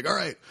down, he's like, "All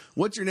right,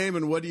 what's your name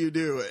and what do you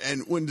do?"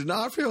 And when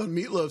D'Onofrio and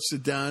Meat Loaf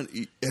sit down,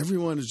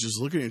 everyone is just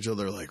looking at each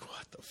other like,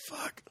 "What the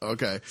fuck?"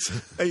 Okay,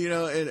 and, you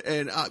know,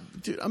 and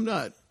dude, I'm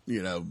not,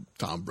 you know,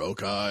 Tom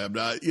Brokaw. I'm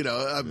not, you know,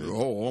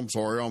 I'm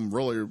sorry, I'm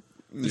really.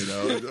 You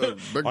know, a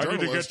big I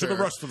need to get journalist to the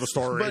here. rest of the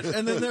story. But,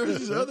 and then there was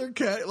this other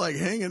cat like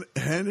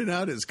handing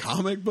out his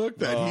comic book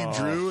that he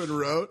drew and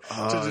wrote to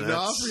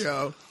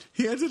D'Onofrio.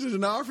 He handed it to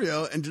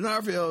D'Onofrio, and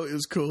D'Onofrio, it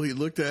was cool. He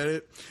looked at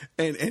it,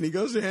 and he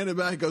goes to hand it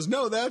back. He goes,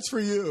 "No, that's for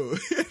you."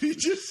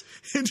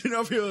 And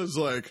D'Onofrio is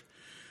like,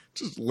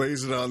 just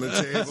lays it on the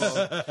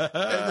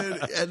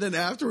table. and then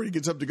afterward, he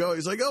gets up to go.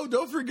 He's like, "Oh,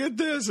 don't forget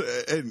this."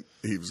 And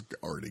he was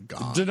already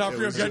gone.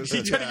 D'Onofrio It was got just-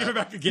 he tried to give it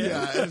back again.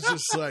 Yeah, it's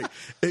just like,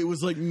 it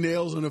was like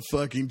nails on a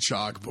fucking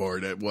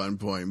chalkboard at one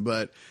point.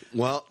 But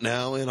Well,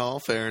 now, in all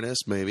fairness,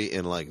 maybe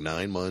in like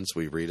 9 months,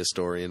 we read a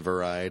story in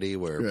Variety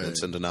where Right.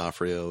 Vincent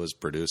D'Onofrio is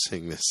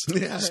producing this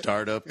Yeah.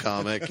 startup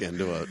comic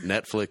into a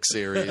Netflix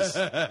series.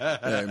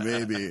 yeah,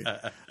 maybe.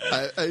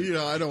 I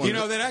don't want You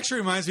know, that actually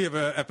reminds me of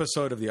an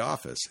episode of The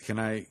Office. Can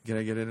I get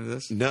into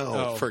this? No,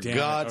 Oh, for damn it.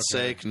 God's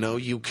Okay. sake, no,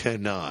 you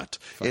cannot.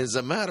 As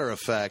a matter of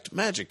fact,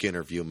 Magic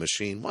Interview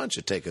Machine, why don't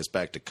you take us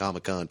back to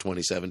Comic-Con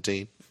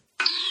 2017?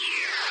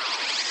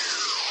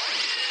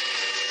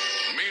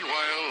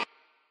 Meanwhile,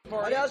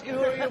 I'd ask you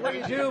what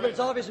you do, but it's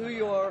obvious who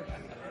you are.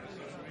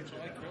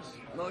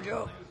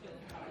 Mojo.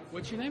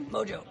 What's your name?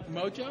 Mojo.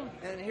 Mojo?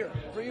 And here,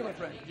 for you, my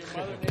friend. Your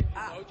mother named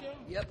Mojo?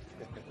 Yep.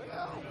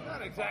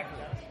 Not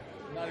exactly.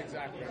 Not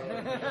exactly.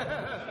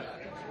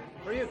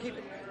 For you, keep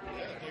it.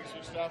 Thanks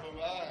for stopping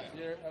by.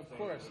 Of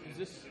course. Is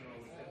this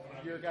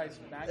your guy's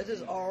magazine?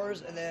 This is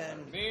ours, and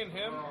then... Me and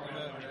him?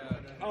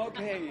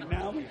 Okay,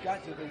 now we've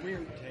got to the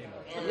weird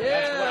table.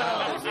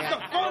 Yeah! This is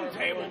the fun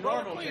table,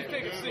 normal Please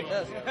take a seat.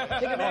 Yes.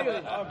 Take a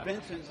negative.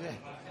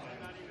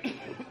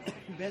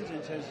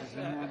 Vincent says it's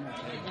a normal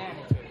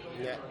table.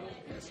 Yeah.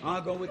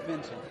 I'll go with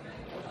Vincent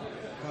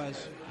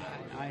because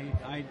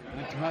I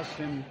trust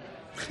him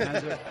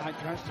as a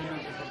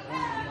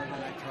performer more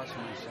than I trust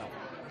myself.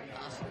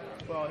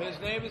 Well, his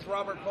name is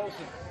Robert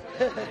Paulson.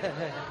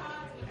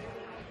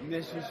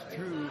 This is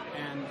true,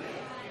 and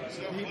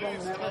people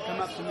never come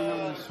up to me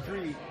on the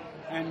street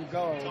and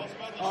go,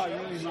 "Oh, I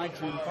really like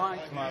you in Fight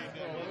Club."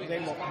 They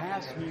will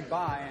pass me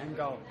by and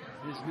go,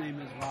 "His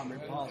name is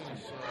Robert Paulson.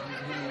 His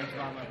name is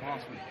Robert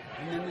Paulson."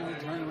 And then they would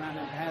turn around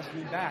and pass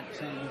me back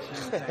saying the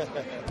same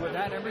thing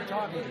without ever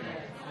talking to me.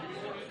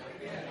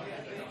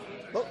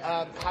 Well,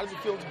 how does it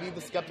feel to be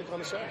the skeptic on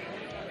the show?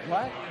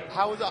 What?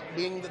 How is it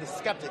being the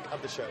skeptic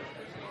of the show?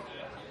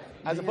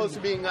 As opposed to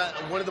being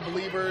one of the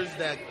believers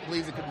that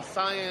believes it could be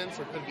science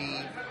or could be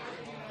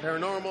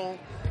paranormal.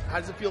 How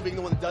does it feel being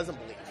the one that doesn't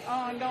believe?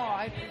 Oh, no,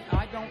 I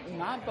don't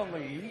not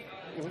believe.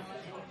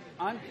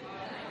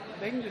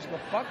 They can just go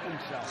fuck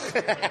themselves.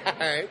 All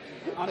right.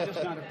 I'm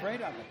just not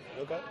afraid of it.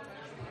 Okay.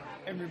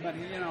 Everybody,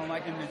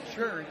 like in the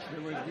church,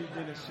 we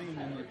did a scene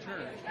in the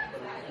church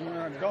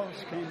where a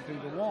ghost came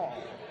through the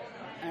wall.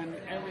 And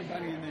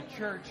everybody in the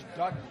church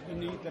ducked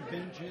beneath the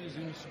benches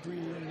and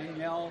screamed and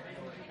yelled.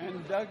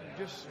 And Doug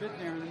just stood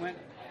there and went,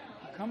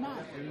 "Come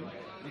on, dude,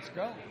 let's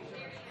go."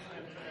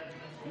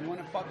 You want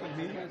to fuck with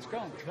me? Let's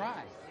go.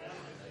 Try.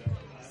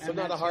 So And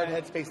not a that's hard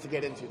that- headspace to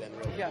get into then,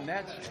 really. Yeah,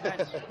 that's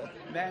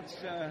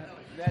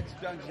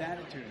Doug's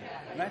attitude.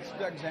 That's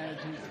Doug's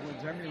attitude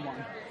towards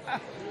everyone.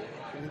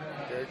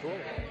 Very cool.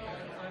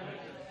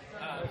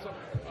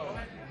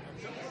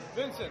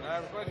 Vincent, I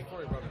have a question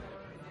for you, brother.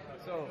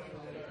 So,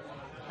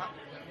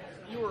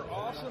 you were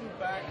awesome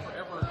back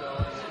forever ago.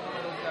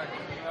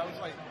 That was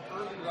like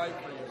early life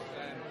for you.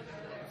 And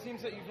it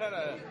seems that you've had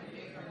a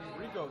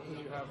regrowth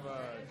because you have.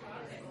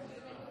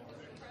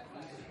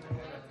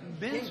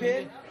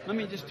 Vincent, let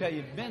me just tell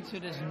you,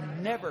 Vincent has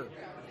never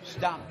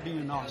stopped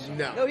being awesome.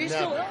 No, he's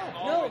still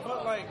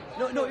But like,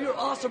 no, you're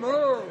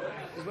awesomer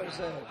is what he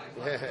said.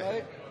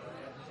 Right?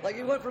 Like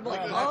he went from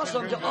like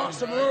awesome to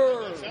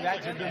awesomer.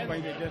 That's a good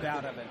way to get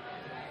out of it.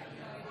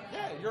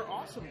 yeah, you're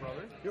awesome,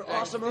 brother. You're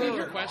awesomer.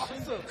 Your question?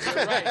 Awesome.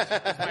 Right.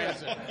 That's my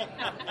answer.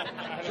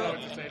 I don't know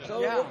what to say.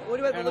 So Yeah, what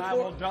do we have to and look I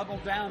will for? double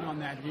down on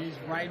that. He's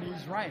right. I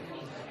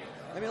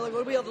mean, like, what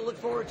do we have to look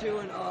forward to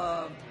in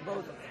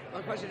both?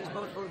 My question is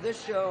both for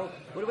this show.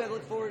 What do we have to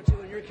look forward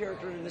to in your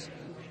character in this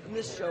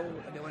show?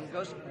 I mean, in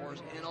Ghost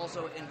Wars, and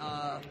also in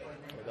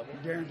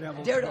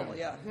Daredevil. Daredevil.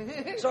 Yeah.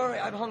 Sorry,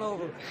 I'm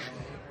hungover.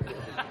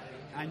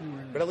 I knew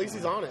it. But at least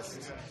he's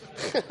honest.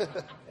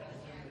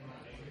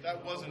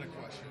 That wasn't a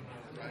question,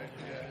 right?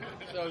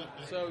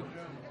 So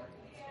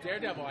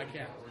Daredevil, I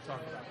can't. We're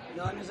talking about.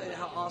 No, I'm just saying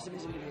how awesome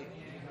he's going to be.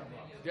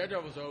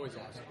 Daredevil's always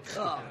awesome.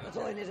 Oh, that's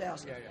all I need to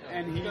ask.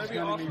 And he's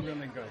going to be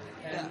really good.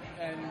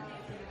 And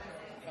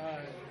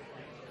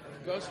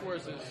Ghost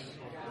Wars is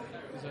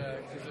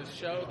a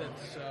show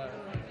that's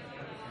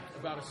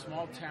about a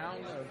small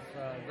town of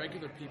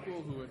regular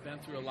people who have been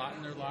through a lot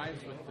in their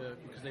lives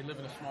because they live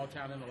in a small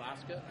town in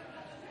Alaska,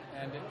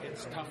 and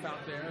it's tough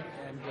out there,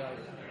 and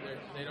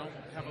they don't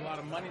have a lot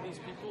of money, these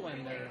people,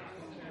 and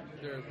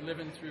they're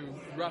living through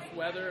rough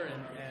weather,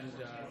 and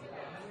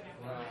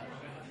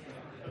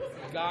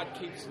God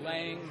keeps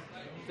laying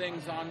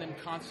things on them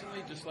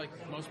constantly, just like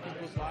most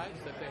people's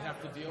lives that they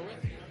have to deal with.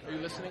 Are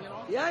you listening at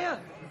all? Yeah.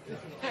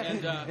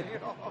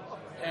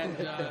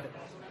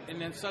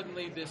 And then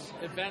suddenly this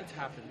event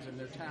happens in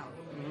their town,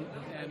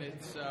 and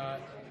it's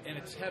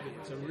heavy.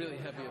 It's a really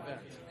heavy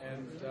event,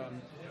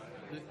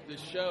 and the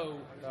show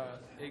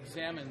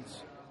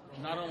examines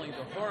not only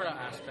the horror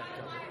aspect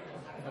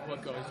of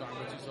what goes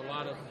on, which is a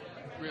lot of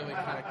really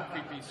kind of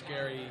creepy,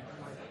 scary,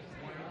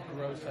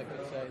 gross, I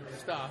could say,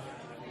 stuff,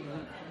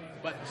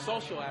 but the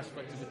social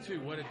aspect of it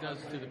too, what it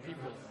does to the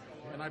people.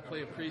 And I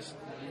play a priest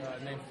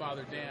named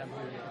Father Dan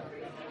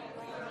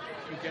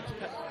who gets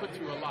put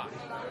through a lot,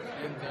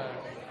 and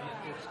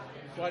it's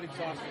quite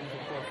exhausting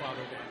for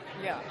Father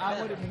Dan. Yeah, I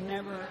would have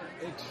never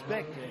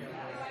expected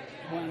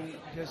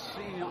to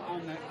see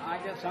on the. I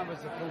guess I was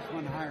the first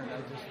one hired.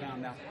 I just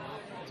found out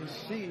to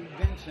see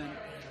Vincent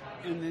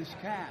in this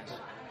cast,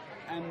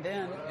 and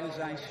then as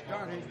I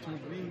started to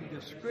read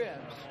the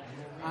scripts,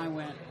 I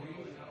went,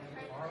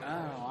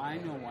 "Oh, I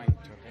know why he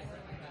took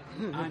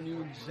it. I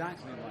knew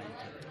exactly why he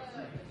took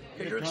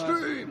it." You're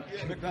extreme.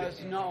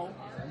 Because no,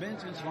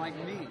 Vincent's like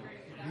me.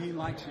 He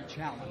likes a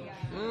challenge.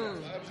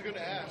 I was going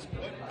to ask,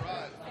 what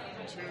brought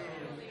two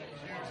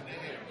huge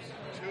names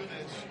to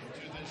this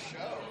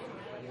show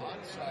on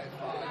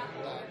SYFY?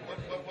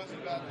 What was it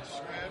about the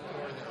script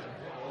or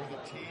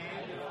the team?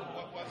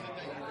 What was it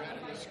that you read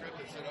in the script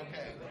that said,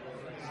 okay,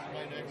 this is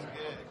my next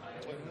gig?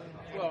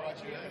 What brought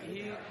you in?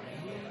 He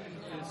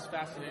is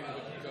fascinated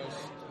with ghost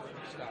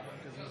stuff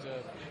because he's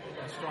a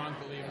strong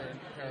believer in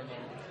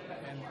paranormal.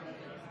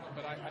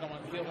 But I don't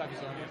want. He'll have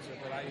his own answer.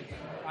 But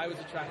I was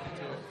attracted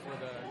to it for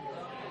the.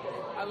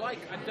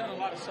 I've done a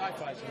lot of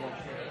sci-fi in my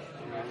career.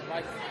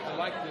 I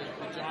like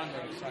the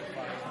genre of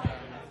sci-fi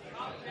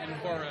and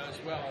horror as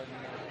well. And,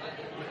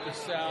 with The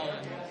Cell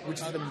and which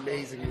is an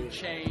amazing movie.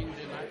 Chained,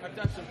 and I've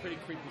done some pretty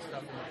creepy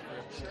stuff in my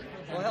career.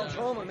 Well, hell,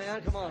 trauma,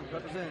 man. Come on,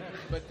 represent.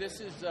 But this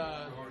is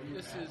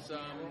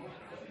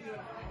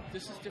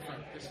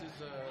different.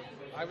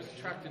 I was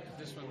attracted to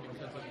this one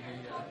because of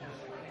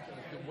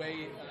the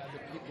way the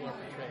people are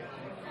portrayed.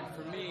 And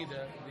for me,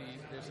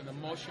 there's an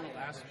emotional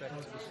aspect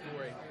to the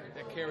story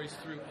that carries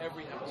through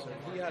every episode.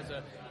 He has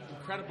an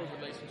incredible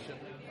relationship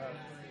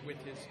with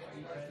his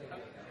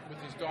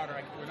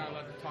daughter. We're not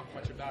allowed to talk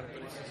much about it,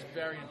 but it's this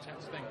very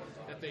intense thing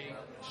that they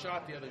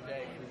shot the other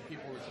day, and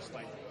people were just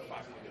like,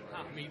 "Fuck,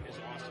 Meat is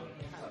awesome."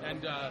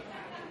 And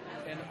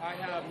I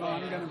have. Well,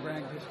 I'm going to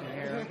brag just a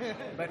hair,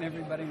 but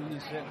everybody in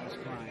this set was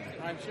crying.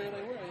 I'm sure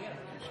they were. Yeah,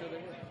 I'm sure they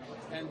were.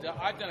 And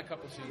I've done a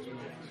couple of scenes with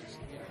him. He's just,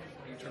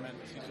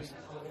 tremendous. He's just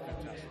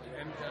fantastic.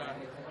 And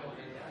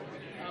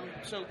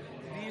so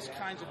these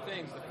kinds of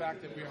things, the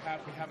fact that we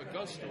have a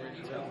ghost story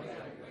to tell,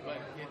 but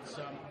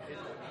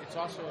it's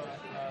also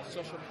a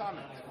social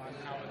comment on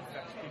how it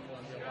affects people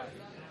in their life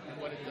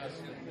and what it does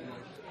to them.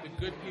 The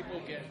good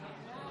people get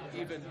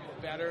even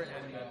better,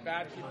 and the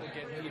bad people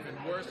get even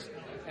worse,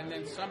 and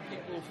then some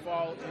people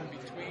fall in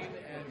between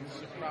and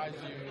surprise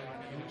you on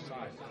either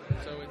side.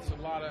 So it's a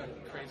lot of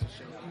crazy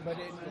shit. But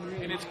it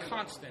really, and it's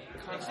constant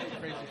crazy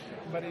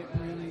shit. But it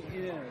really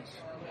is,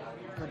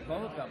 for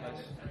both of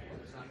us,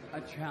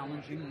 a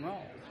challenging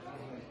role.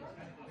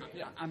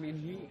 Yeah, I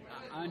mean,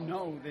 I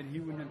know that he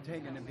wouldn't have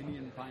taken it if he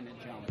didn't find it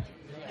challenging.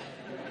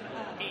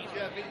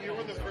 Yeah, but you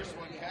were the first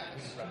one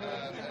cast,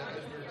 as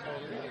we were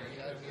told earlier.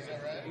 Is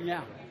that right?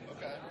 Yeah.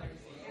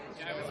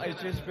 Okay.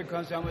 It's just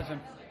because I was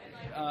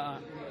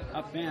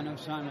a fan of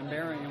Simon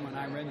Barry, and when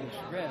I read the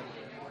script,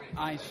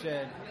 I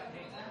said,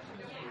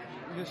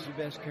 this is the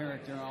best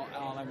character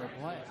I'll ever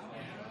play.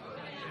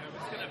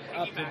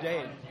 Up to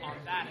date. On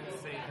that and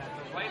say that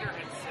the writer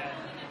had said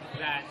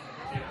that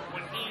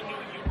when he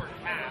knew you were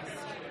cast,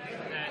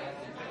 that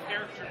the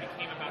character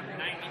became about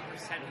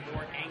 90%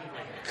 more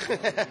angry.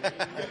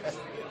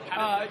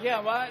 Yeah,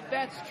 well,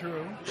 that's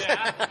true.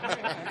 Yeah.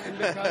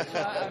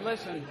 Because,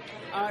 listen,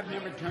 I've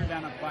never turned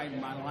down a fight in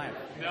my life.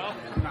 No?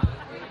 No.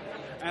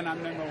 And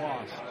I've never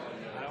lost.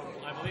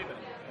 I believe it.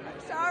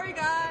 Sorry,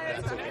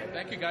 guys. Okay.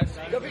 Thank you, guys.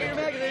 Go pick your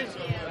magazines.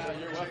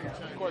 You're welcome.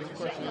 Of course,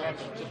 you're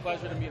welcome. It's a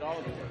pleasure to meet all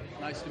of you.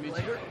 Nice to meet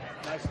you.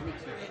 Nice to meet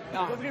you.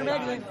 Go pick your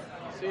magazine.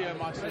 See you,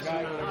 Monster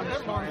Guy. Go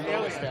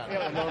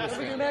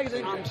pick your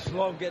magazine. I'm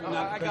slow getting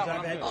up because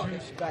I've had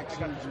 2 back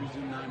surgeries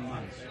in 9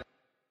 months.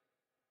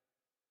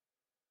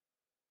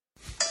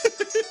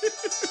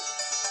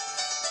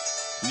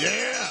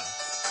 Yeah.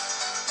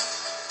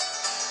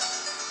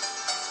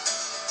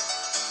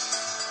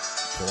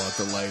 Pull out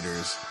the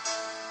lighters.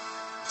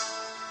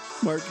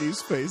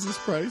 Marky's face is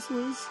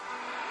priceless.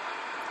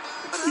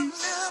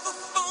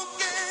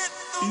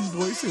 He's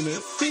voicing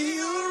it.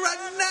 Feel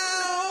right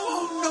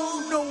now,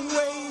 no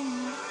way.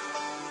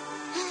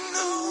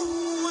 No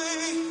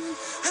way.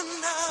 And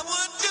I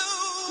would do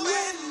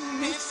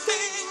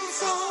anything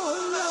for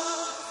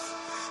love.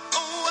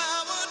 Oh, I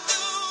would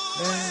do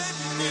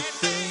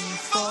anything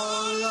for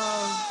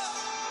love.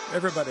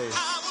 Everybody.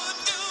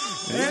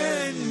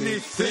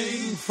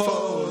 Anything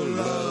for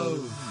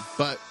love.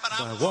 But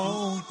I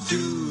won't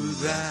do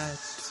that.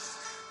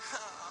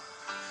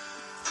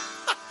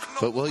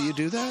 But will you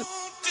do that?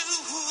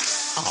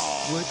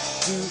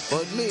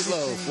 But Meat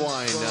Loaf,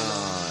 why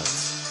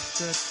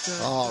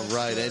not? All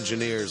right,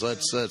 engineers,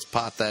 let's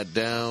pot that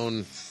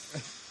down.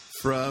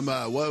 From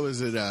what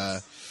was it?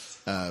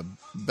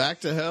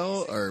 Back to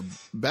Hell or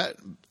Bat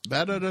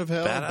Out of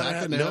Hell?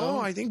 Back into Hell? No,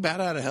 I think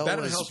Bat Out of Hell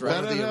was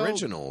one of the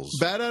originals.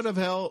 Bat Out of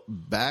Hell,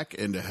 Back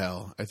into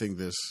Hell. I think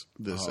this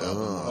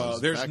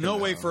album. There's no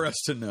way for us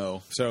to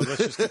know, so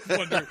let's just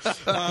wonder.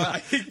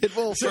 It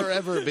will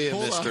forever be a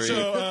mystery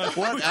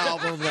what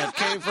album that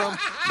came from.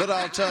 But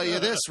I'll tell you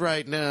this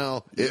right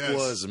now: it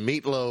was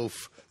Meat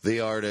Loaf,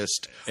 the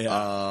artist,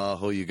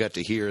 who you got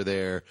to hear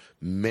there.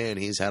 Man,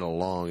 he's had a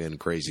long and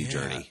crazy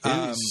journey.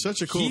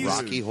 Such a cool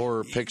Rocky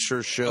Horror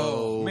Picture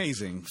Show,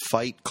 amazing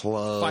Fight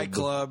Club.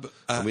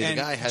 I mean, the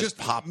guy has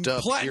popped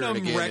up here and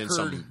again in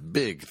some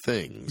big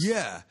things.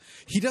 Yeah,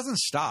 he doesn't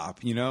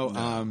stop. You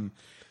know,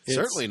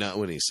 certainly not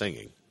when he's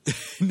singing.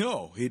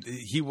 No,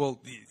 he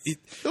will.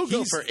 He'll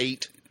go for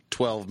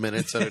 8-12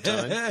 minutes at a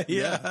time.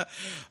 Yeah.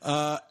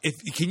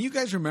 Can you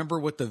guys remember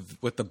what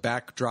the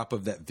backdrop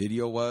of that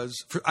video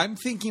was? I'm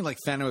thinking like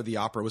Phantom of the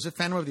Opera. Was it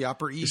Phantom of the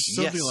Opera East?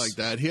 Something like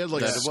that. He had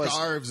like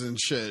scarves and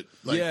shit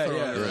thrown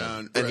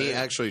around. And he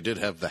actually did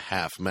have the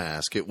half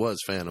mask. It was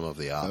Phantom of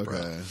the Opera.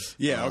 Okay.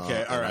 Yeah,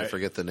 okay, all right. I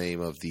forget the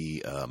name of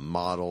the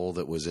model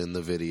that was in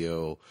the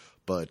video,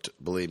 but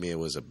believe me, it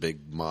was a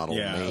big model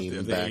name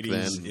the back 80s,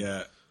 then.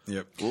 Yeah.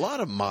 Yep. A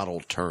lot of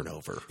model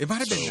turnover. It might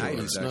have been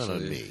 90s, it's actually. not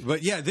on me.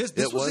 But yeah, this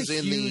was a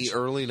in huge, the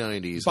early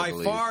 90s. By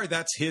far,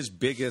 that's his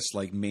biggest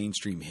like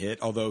mainstream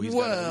hit. Although he's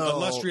got an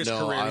illustrious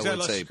career. I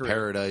would say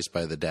Paradise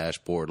by the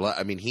Dashboard.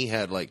 I mean, he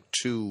had like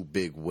 2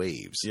 big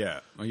waves. Yeah,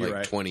 you're like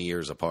right. 20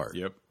 years apart.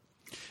 Yep.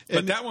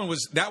 But that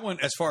one,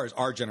 as far as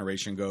our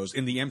generation goes,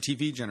 in the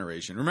MTV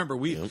generation. Remember,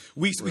 we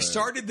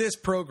started this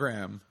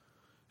program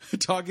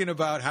talking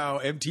about how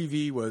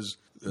MTV was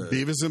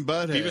Beavis and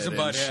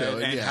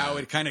Butthead, and how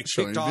it kind of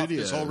kicked off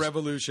this whole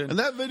revolution. And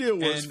that video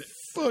was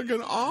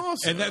fucking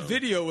awesome. And that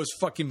video was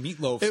fucking Meat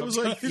Loaf. It was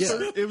like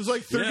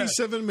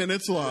 37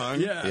 minutes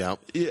long. Yeah.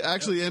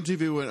 Actually,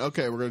 MTV went,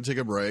 okay, we're going to take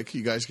a break.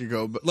 You guys can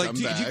go. Like,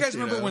 do you guys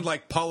remember when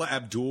like Paula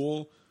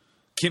Abdul,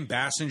 Kim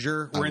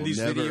Basinger were in these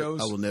videos?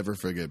 I will never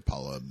forget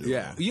Paula Abdul.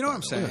 Yeah, you know what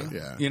I'm saying.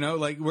 Yeah, you know,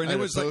 like when there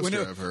was like when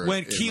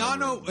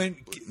Keanu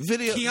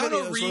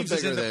Reeves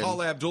is in the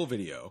Paula Abdul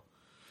video.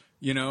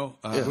 You know,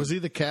 was he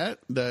the cat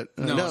that?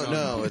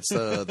 No, it's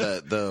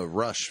the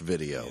Rush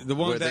video, the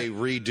one where they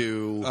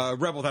redo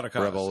Rebel Without a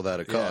Cause. Rebel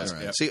Without a Cause.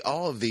 Yeah, right. See,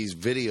 all of these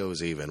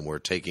videos even were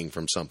taking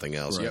from something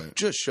else. Right.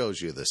 Just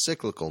shows you the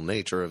cyclical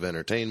nature of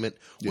entertainment.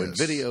 When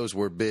videos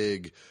were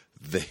big,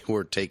 they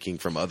were taking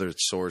from other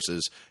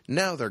sources.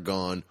 Now they're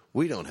gone.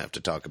 We don't have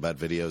to talk about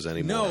videos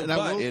anymore. No,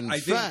 but in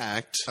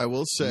fact, I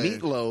will say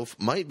Meat Loaf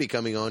might be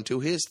coming on to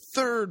his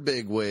 3rd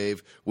big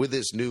wave with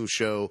this new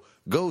show,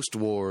 Ghost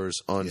Wars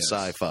on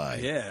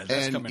SYFY. Yeah,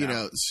 that's and coming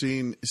out.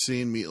 Seeing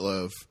Meat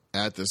Loaf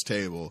at this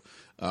table,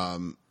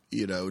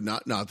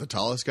 not the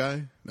tallest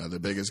guy, not the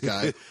biggest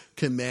guy,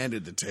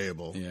 commanded the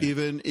table. Yeah.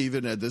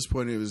 Even at this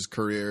point in his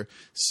career,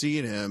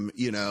 seeing him,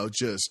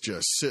 just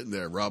sitting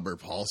there, Robert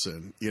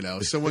Paulson,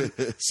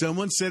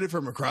 someone said it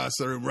from across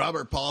the room,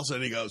 Robert Paulson,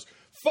 and he goes,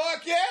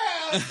 "Fuck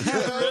yeah!"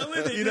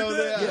 Really?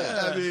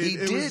 I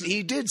mean,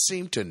 he did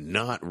seem to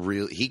not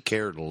really. He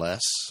cared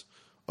less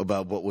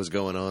about what was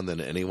going on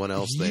than anyone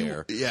else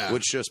there,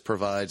 which just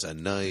provides a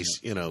nice,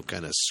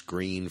 kind of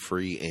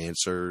screen-free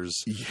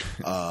answers,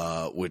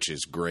 which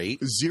is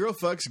great. Zero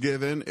fucks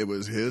given. It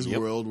was his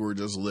world. We're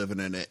just living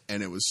in it,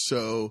 and it was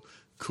so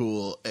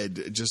cool.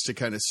 And just to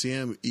kind of see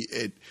him,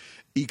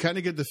 you kind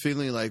of get the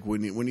feeling like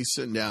when he's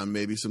sitting down,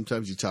 maybe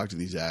sometimes you talk to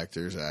these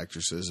actors,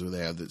 actresses, where they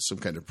have some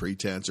kind of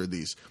pretense or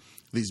these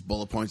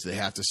bullet points they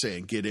have to say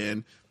and get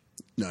in.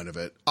 None of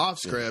it. Off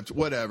script,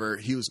 whatever.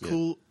 He was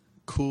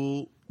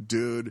cool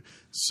dude,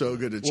 so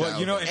good at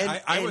childhood.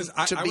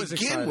 To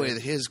begin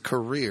with his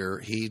career,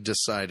 he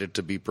decided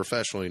to be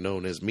professionally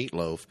known as Meat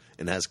Loaf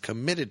and has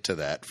committed to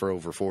that for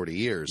over 40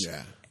 years.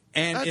 Yeah.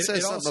 And that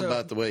says something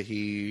about the way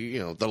he,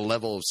 the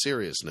level of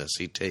seriousness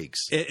he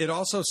takes. It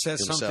also says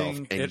himself,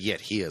 something, and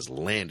yet he has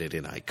landed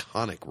in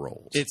iconic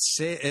roles.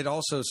 It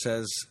also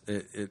says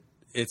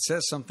it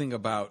says something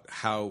about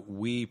how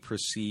we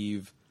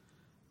perceive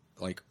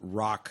like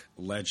rock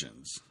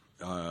legends.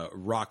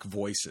 Rock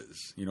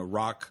voices,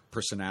 rock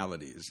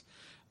personalities.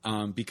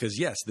 Because,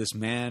 yes, this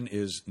man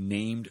is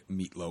named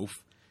Meat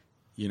Loaf.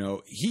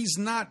 He's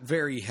not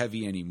very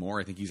heavy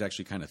anymore. I think he's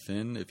actually kind of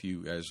thin, if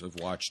you guys have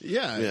watched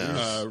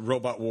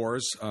Robot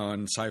Wars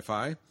on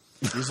SYFY.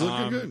 He's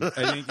looking good.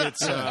 I think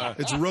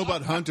it's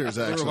Robot Hunters,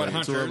 actually. Robot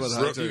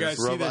Hunters. You guys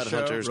see this show?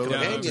 Hunters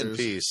companion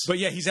piece. But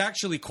yeah, he's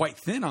actually quite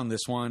thin on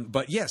this one.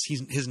 But yes,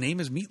 his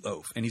name is Meat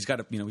Loaf, and he's got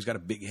a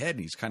big head.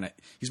 And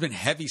he's been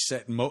heavy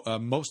set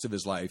most of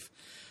his life.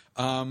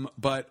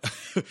 But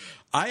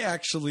I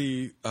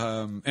actually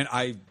and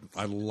I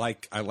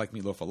like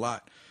Meat Loaf a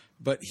lot.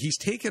 But he's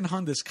taken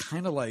on this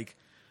kind of like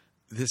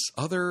this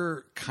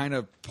other kind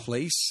of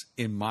place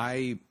in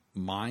my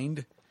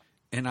mind,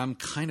 and I'm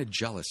kind of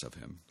jealous of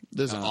him.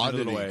 This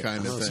oddity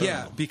kind of thing.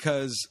 Yeah,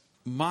 because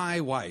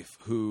my wife,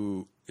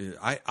 who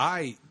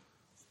I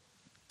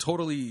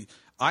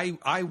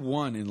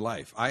won in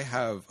life. I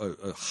have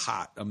a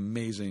hot,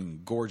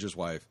 amazing, gorgeous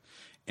wife,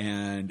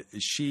 and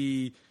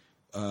she,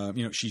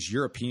 she's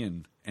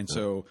European, and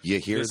so you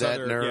hear that,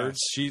 nerds?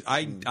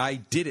 I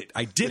did it.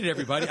 I did it,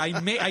 everybody.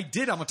 I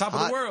did. I'm on top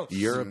of the world.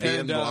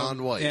 European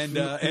blonde wife. And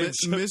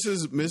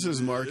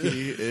Mrs. Marke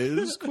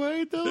is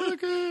quite the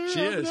looker. She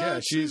is.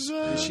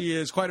 Yeah, she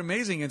is quite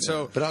amazing. And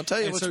so, but I'll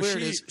tell you what's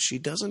weird is she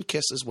doesn't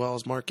kiss as well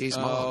as Marke's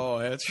mom. Oh,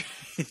 that's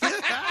right.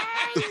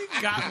 You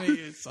got me,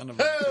 you son of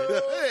a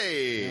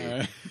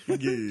bitch.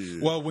 Hey.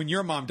 Well, when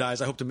your mom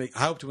dies, I hope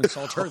to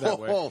insult her that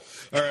way. All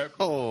right.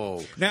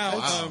 Oh, now,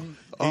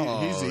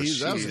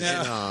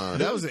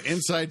 that was an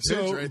inside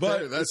pitch right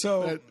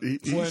there.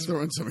 He's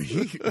throwing some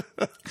heat.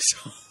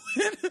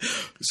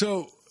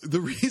 So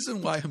the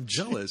reason why I'm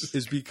jealous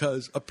is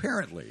because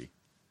apparently,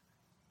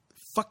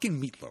 fucking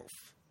Meat Loaf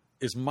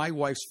is my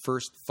wife's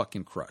first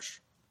fucking crush.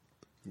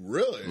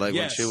 Really? Like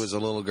when she was a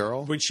little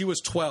girl? When she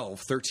was 12,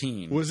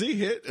 13. Was he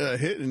hit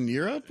in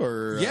Europe?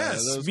 Or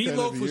yes, Meat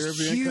Loaf was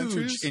huge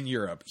countries? in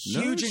Europe.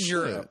 Huge in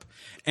Europe.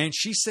 And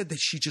she said that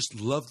she just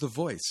loved the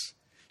voice.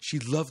 She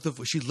loved the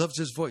voice. She loves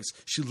his voice.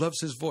 She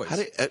loves his voice.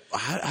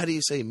 How do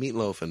you say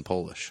meatloaf in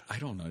Polish? I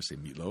don't know how to say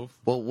meatloaf.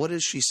 Well, what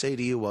does she say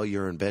to you while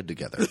you're in bed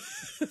together?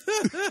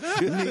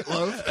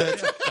 Meatloaf?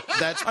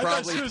 That's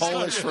probably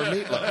Polish for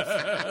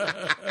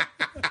meatloaf.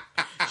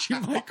 She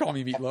might call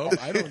me Meatloaf.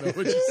 I don't know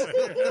what she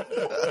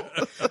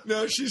said.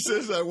 No, she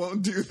says I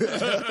won't do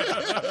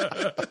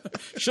that.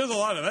 She does a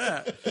lot of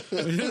that.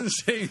 But she doesn't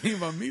say anything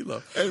about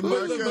Meatloaf. And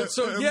Marke goes,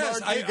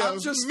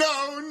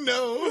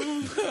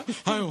 no,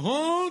 I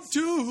won't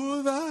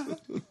do that.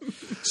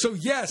 So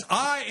yes,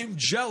 I am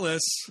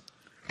jealous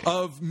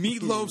of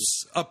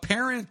Meatloaf's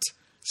apparent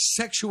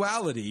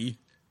sexuality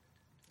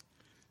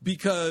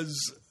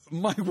because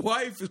my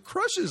wife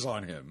crushes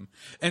on him.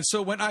 And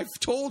so when I've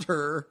told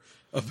her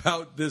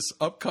about this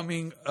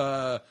upcoming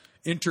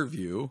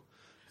interview,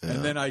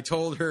 and then I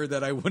told her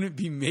that I wouldn't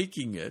be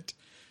making it,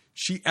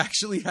 she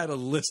actually had a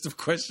list of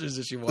questions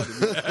that she wanted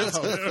me to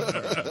ask.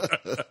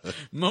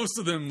 Most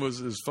of them was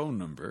his phone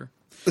number.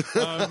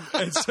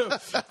 And so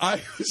I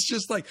was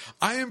just like,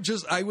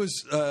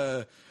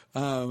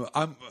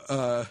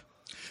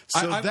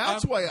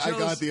 that's why I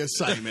got the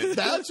assignment.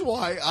 That's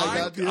why I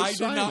got the assignment. I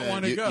did not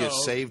want to go. You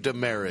saved a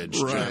marriage,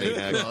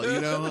 right?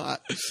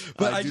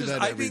 Well,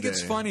 I think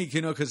it's funny,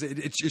 because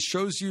it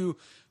shows you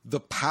the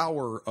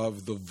power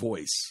of the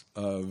voice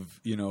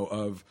of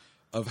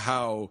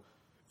how,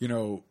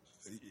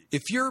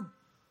 if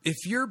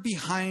you're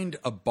behind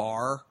a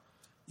bar,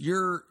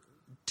 you're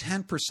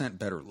 10%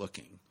 better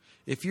looking.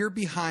 If you're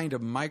behind a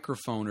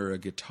microphone or a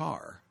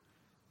guitar,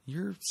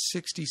 you're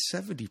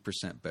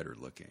 60-70% better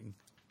looking.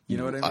 You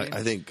know what I mean?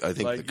 I think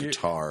like, the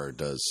guitar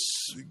does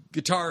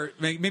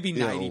maybe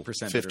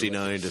 90%,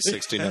 59 to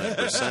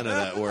 69% of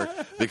that work,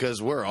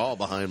 because we're all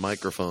behind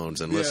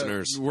microphones and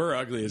listeners. We're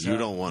ugly as hell. You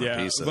don't want a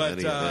piece of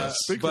any of this.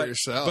 Speak for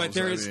yourselves. But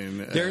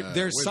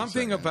there's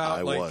something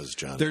about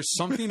there's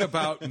something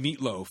about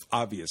Meat Loaf.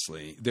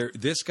 Obviously,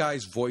 this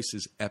guy's voice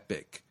is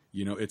epic.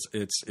 You know, it's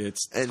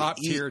top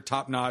tier,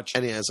 top notch,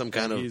 and he has some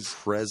kind of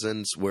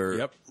presence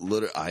where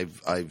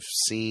I've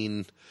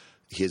seen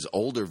his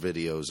older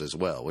videos as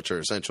well, which are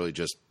essentially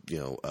just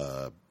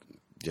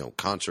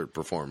concert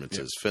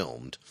performances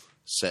filmed,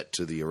 set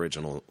to the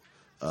original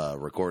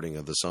recording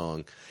of the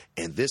song.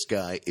 And this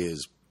guy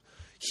is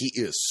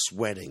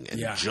sweating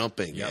and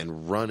jumping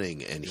and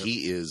running, and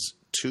he is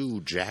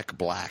 2 Jack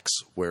Blacks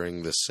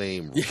wearing the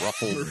same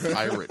ruffled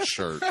pirate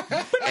shirt,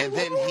 and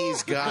then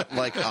he's got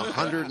like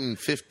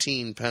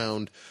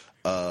 115-pound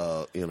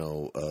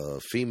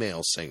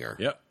female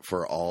singer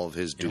for all of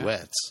his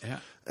duets.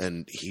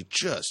 And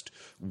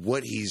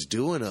what he's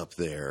doing up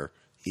there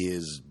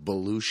is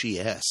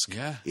Belushi-esque.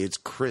 It's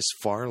Chris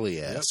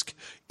Farley-esque.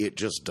 It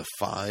just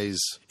defies...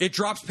 It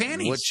drops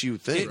panties. What you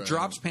think. It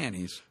drops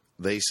panties.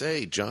 They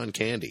say John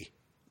Candy.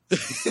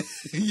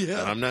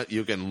 And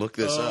you can look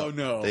this up.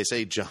 No. They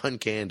say John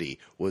Candy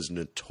was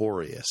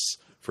notorious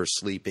for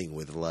sleeping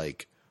with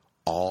like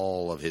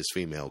all of his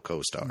female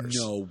co-stars.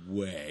 No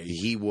way.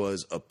 He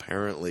was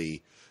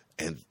apparently,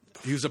 and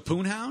he was a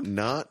poon hound?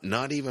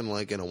 Not even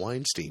like in a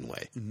Weinstein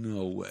way.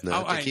 No way.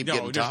 Not to keep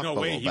getting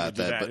topical about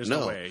that, but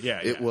no way.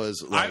 It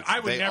was like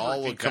they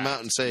all would come out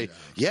and say,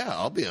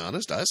 I'll be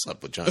honest, I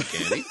slept with John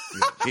Candy.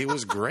 He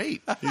was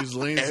great. He's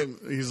laying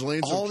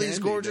all these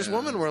gorgeous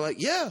women were like,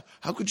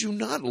 how could you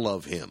not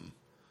love him?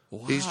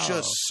 Wow. He's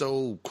just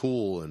so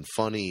cool and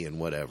funny and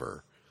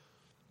whatever.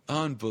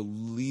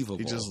 Unbelievable.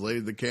 He just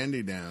laid the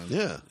candy down.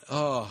 Yeah.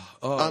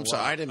 I'm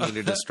sorry, I didn't mean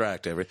to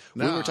distract everyone.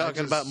 We were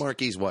talking about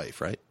Marky's wife,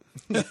 right?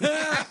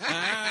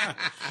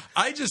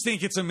 I just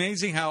think it's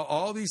amazing how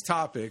all these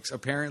topics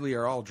apparently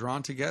are all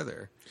drawn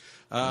together.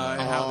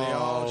 And how they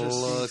all just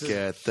look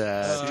at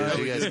that. Did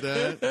you guys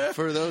that?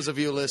 For those of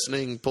you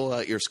listening, pull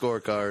out your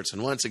scorecards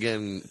and once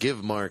again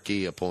give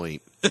Marky a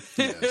point.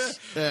 Yes.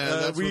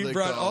 We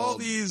brought all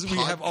these. We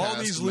have all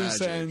these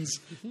loose ends.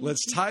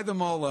 Let's tie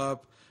them all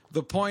up.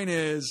 The point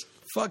is,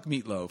 fuck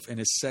Meat Loaf and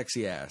his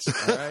sexy ass, all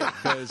right?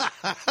 Because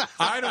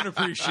I don't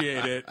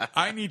appreciate it.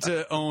 I need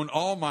to own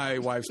all my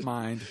wife's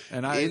mind.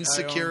 And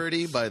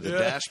Insecurity by the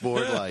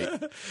dashboard light.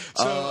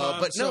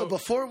 No,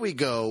 before we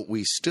go,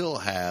 we still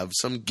have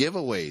some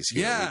giveaways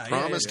here. We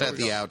promised at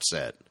the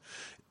outset.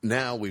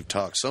 Now we've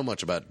talked so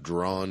much about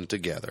Drawn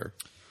Together.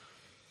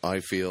 I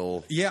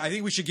feel... I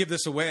think we should give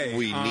this away.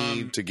 We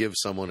need to give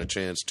someone a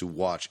chance to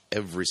watch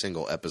every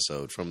single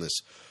episode from this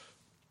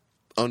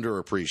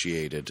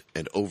underappreciated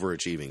and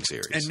overachieving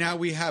series. And now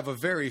we have a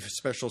very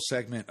special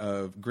segment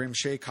of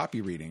Grimshay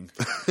copy reading.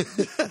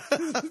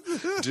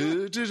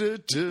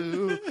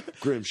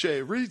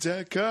 Grimshay reads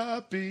that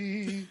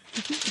copy.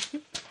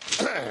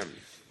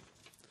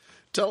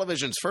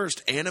 Television's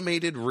first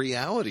animated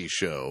reality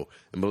show.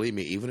 And believe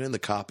me, even in the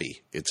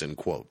copy, it's in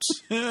quotes.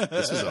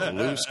 This is a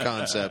loose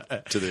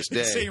concept to this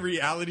day. Say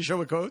reality show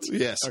with quotes?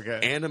 Yes.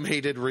 Okay.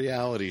 Animated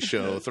reality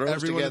show. Throws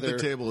Everyone together... at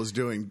the table is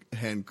doing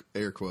hand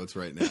air quotes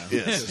right now.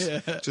 Yes.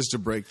 just to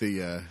break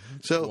the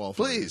So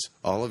please,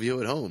 all of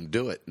you at home,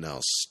 do it. Now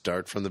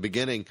start from the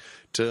beginning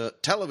to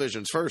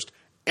television's first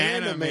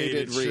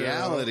animated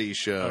reality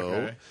show.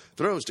 Okay.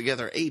 Throws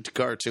together 8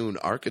 cartoon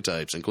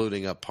archetypes,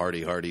 including a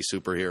party-hardy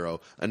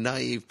superhero, a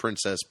naive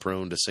princess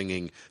prone to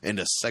singing, and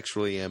a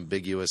sexually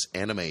ambiguous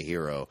anime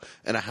hero,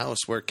 and a house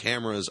where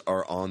cameras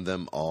are on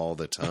them all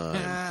the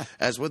time.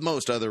 As with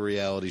most other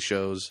reality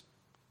shows,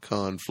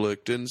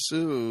 conflict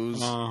ensues.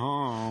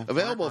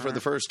 Available for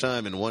the first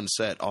time in one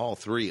set, all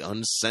 3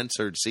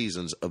 uncensored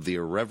seasons of the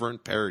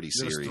irreverent parody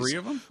series. There's 3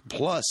 of them?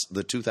 Plus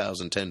the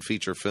 2010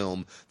 feature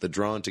film, the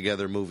Drawn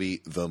Together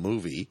movie, The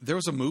Movie. There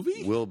was a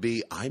movie? Will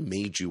be, I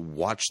made you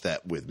watch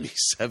that with me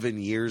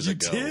 7 years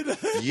ago. You did?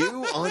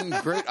 You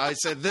ungrateful. I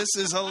said, this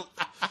is a...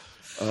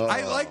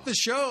 I liked the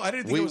show. I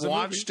didn't think it was a movie.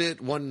 We watched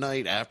it one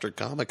night after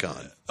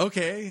Comic-Con.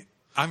 Okay.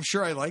 I'm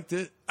sure I liked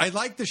it. I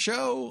liked the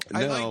show.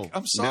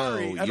 I'm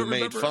sorry. No, you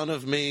made fun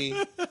of me.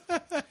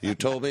 You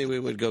told me we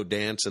would go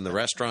dance in the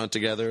restaurant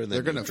together, and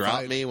then you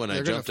dropped me when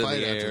I jumped in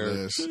the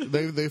air.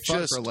 They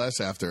fight for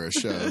less after a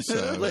show.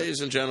 So.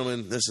 Ladies and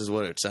gentlemen, this is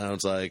what it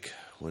sounds like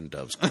when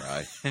doves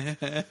cry.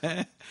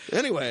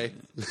 Anyway,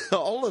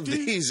 all of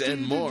these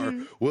and more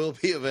will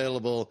be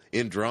available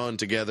in Drawn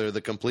Together, the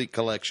complete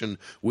collection,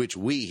 which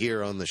we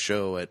here on the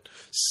show at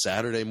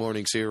Saturday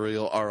Morning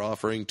Cereal are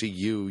offering to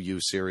you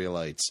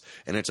Cerealites.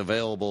 And it's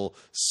available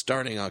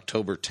starting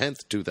October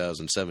 10th,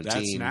 2017.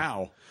 That's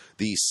now.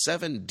 The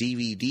 7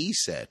 DVD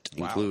set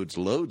includes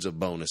loads of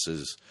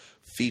bonuses,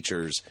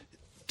 features,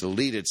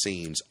 deleted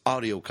scenes,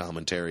 audio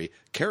commentary,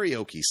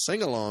 karaoke,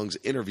 sing-alongs,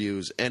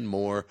 interviews, and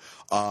more.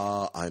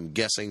 I'm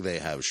guessing they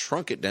have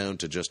shrunk it down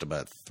to just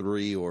about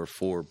 3 or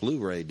 4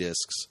 Blu-ray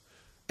discs,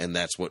 and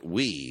that's what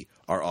we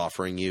are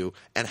offering you.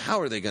 And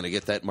how are they going to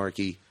get that,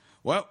 Marky?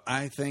 Well,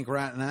 I think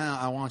right now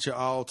I want you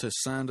all to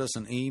send us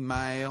an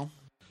email.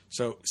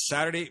 So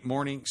Saturday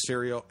morning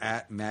cereal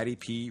at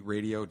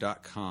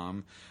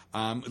MattyPRadio.com.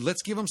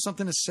 Let's give them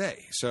something to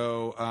say.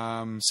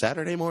 So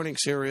Saturday morning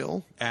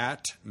cereal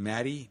at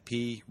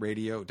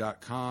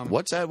MattyPRadio.com.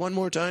 What's that one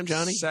more time,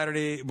 Johnny?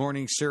 Saturday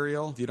morning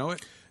cereal. Do you know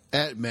it?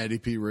 At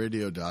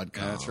MattyPRadio.com.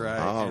 That's right.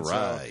 All And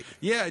right. So,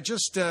 yeah,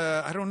 just,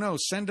 I don't know,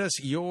 send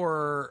us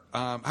your,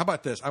 how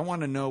about this? I want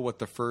to know what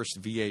the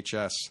first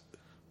VHS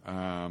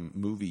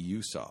movie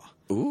you saw.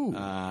 Ooh.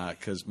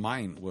 Because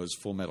mine was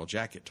Full Metal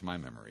Jacket to my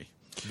memory.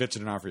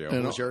 Vincent D'Onofrio.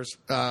 What was yours?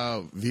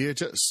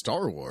 VHS,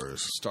 Star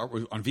Wars. Star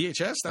Wars on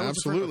VHS? That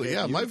Absolutely, was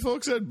yeah. My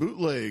folks had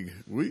bootleg.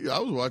 I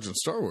was watching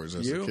Star Wars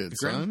as a kid,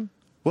 son.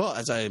 Well,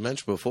 as I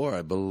mentioned before,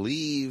 I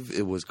believe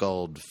it was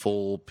called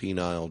Full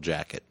Penile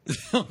Jacket.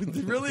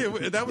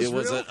 Really? That was It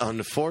was real? an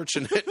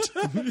unfortunate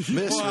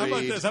misread.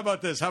 Well, how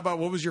about this? How about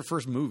what was your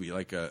first movie,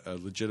 like a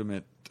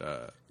legitimate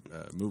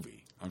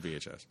movie on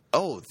VHS?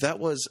 Oh, that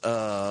was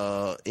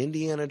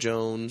Indiana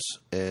Jones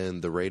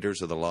and the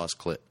Raiders of the Lost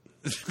Clip.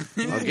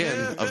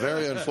 Again, a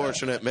very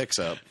unfortunate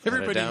mix-up at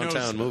a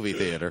downtown movie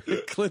theater.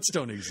 Clits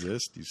don't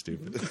exist, you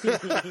stupid.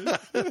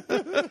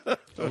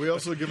 Are we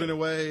also giving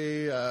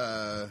away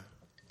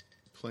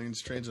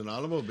planes, trains, and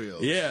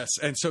automobiles? Yes,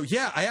 and so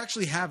I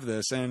actually have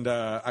this, and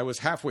I was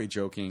halfway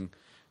joking.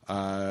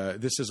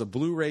 This is a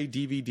Blu-ray,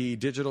 DVD,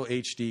 digital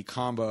HD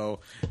combo,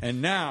 and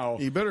now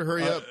you better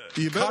hurry up.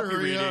 You better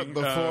hurry up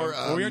before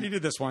we already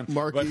did this one.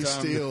 Marky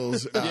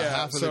steals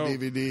half of the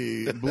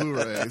DVD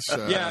Blu-ray.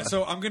 So. Yeah,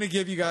 so I'm going to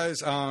give you guys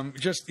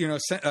just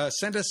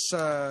send us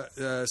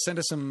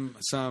some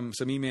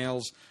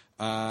emails.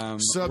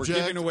 Subject, we're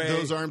giving away,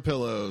 those aren't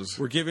pillows.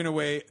 We're giving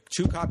away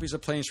 2 copies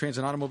of Planes, Trains,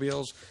 and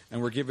Automobiles,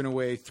 and we're giving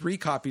away 3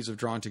 copies of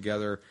Drawn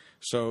Together.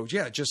 So,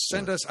 just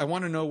send us. I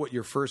want to know what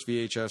your first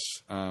VHS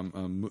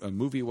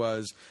movie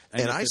was.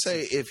 And I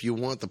say if you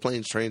want the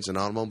Planes, Trains, and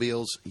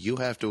Automobiles, you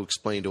have to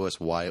explain to us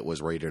why it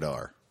was rated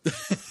R.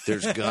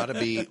 There's got to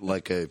be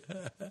like a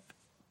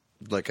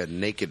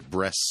naked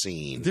breast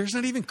scene. There's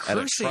not even cursing.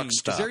 At a truck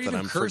stop Is there even that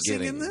I'm cursing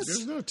forgetting. in this?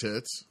 There's no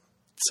tits.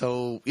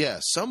 So,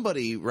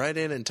 somebody write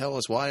in and tell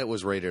us why it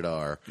was rated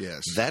R.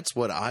 Yes. That's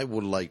what I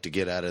would like to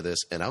get out of this,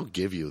 and I'll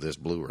give you this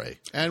Blu-ray.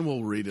 And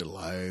we'll read it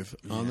live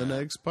on the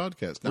next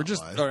podcast. We're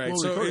just all right.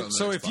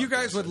 So if you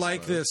guys would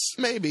like this,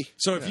 maybe.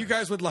 So if you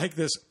guys would like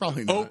this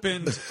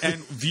opened and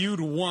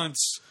viewed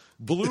once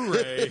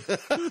Blu-ray,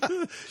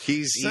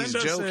 he's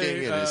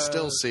joking and it's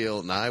still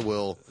sealed, and I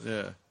will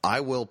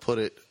put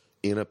it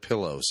in a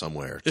pillow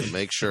somewhere to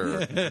make sure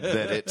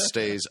that it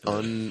stays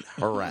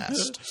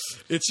unharassed.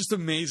 It's just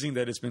amazing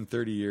that it's been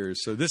 30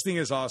 years. So this thing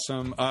is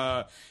awesome.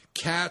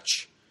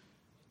 Catch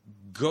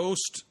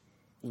Ghost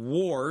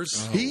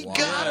Wars. He got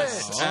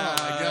it.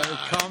 I got it.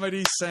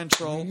 Comedy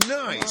Central.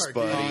 Nice,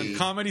 buddy. On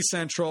Comedy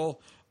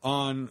Central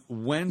on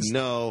Wednesday.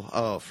 No.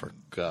 Oh, for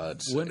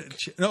God's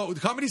sake. No,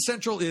 Comedy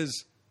Central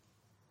is...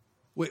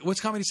 Wait, what's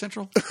Comedy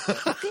Central?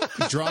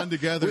 Drawn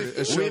Together.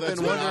 We've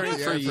been wondering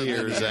for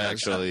years,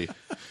 actually.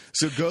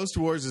 So Ghost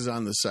Wars is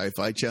on the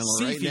SYFY channel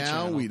right SYFY now.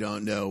 channel. We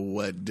don't know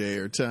what day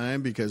or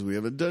time because we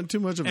haven't done too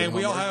much of it. And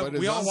we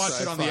all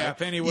watch it on the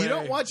app anyway. You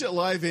don't watch it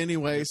live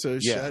anyway, so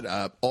shut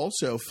up.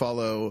 Also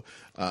follow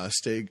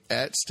Stay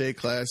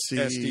Classy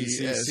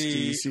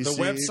SDCC. The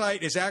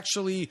website is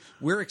actually,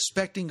 we're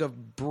expecting a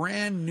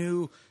brand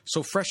new,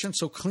 so fresh and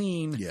so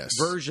clean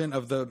version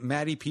of the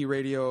Matty P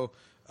Radio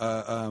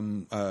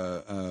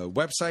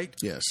website.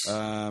 Yes.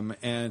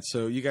 And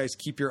so you guys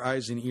keep your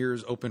eyes and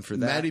ears open for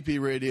that.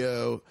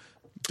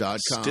 MattyPRadio.com.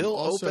 Still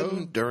also,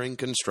 open during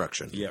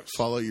construction. Yep.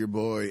 Follow your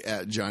boy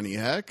at Johnny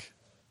Heck.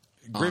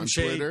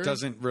 Grimshay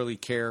doesn't really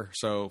care,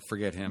 so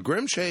forget him.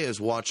 Grimshay is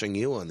watching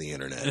you on the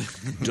internet.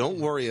 Don't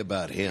worry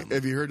about him.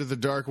 Have you heard of the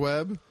dark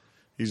web?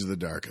 He's the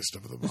darkest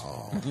of them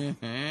all.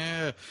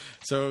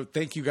 So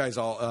thank you guys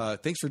all.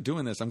 Thanks for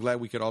doing this. I'm glad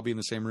we could all be in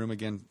the same room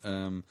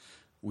again.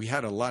 We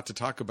had a lot to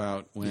talk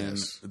about when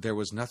there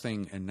was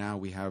nothing, and now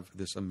we have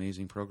this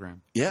amazing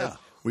program. Yeah.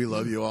 We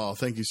love you all.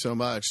 Thank you so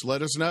much.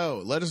 Let us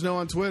know. Let us know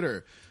on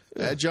Twitter.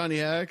 At Johnny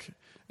Heck,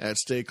 at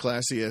Stay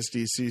Classy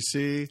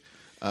SDCC,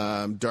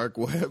 Dark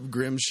Web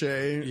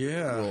Grimshay.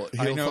 Yeah.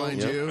 He'll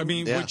find you. I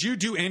mean, would you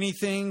do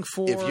anything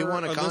for If you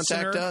want to a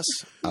contact listener?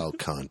 us, I'll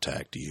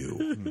contact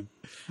you.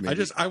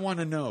 I want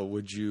to know,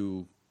 would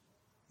you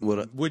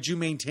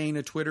maintain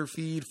a Twitter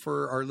feed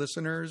for our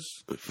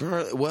listeners?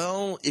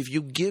 Well, if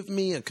you give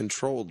me a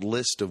controlled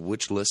list of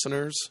which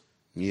listeners,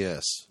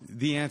 yes.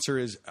 The answer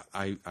is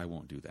I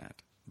won't do that.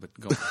 But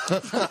go on.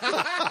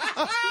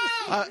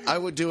 I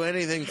would do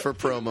anything for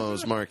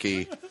promos,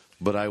 Marky,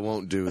 but I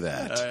won't do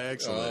that.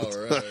 Excellent.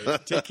 All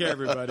right. Take care,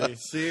 everybody.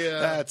 See ya.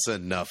 That's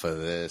enough of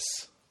this.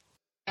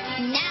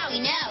 Now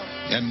we know.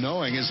 And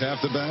knowing is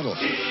half the battle.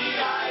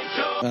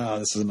 Oh,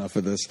 this is enough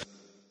of this.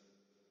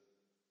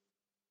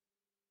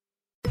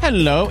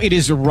 Hello, it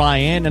is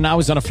Ryan, and I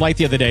was on a flight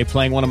the other day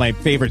playing one of my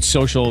favorite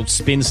social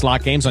spin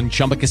slot games on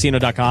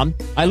ChumbaCasino.com.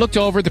 I looked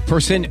over at the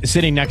person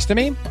sitting next to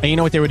me, and you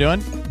know what they were doing?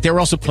 They were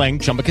also playing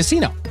Chumba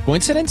Casino.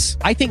 Coincidence?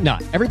 I think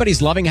not.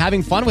 Everybody's loving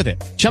having fun with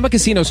it. Chumba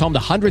Casino is home to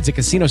hundreds of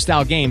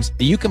casino-style games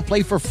that you can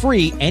play for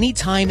free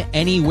anytime,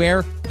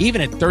 anywhere,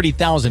 even at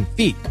 30,000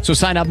 feet. So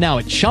sign up now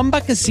at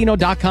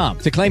ChumbaCasino.com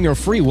to claim your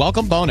free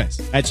welcome bonus.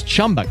 That's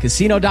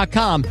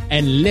ChumbaCasino.com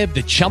and live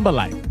the Chumba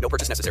life. No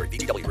purchase necessary.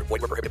 VGW. Void where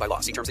prohibited by law.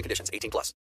 See terms and conditions. 18+.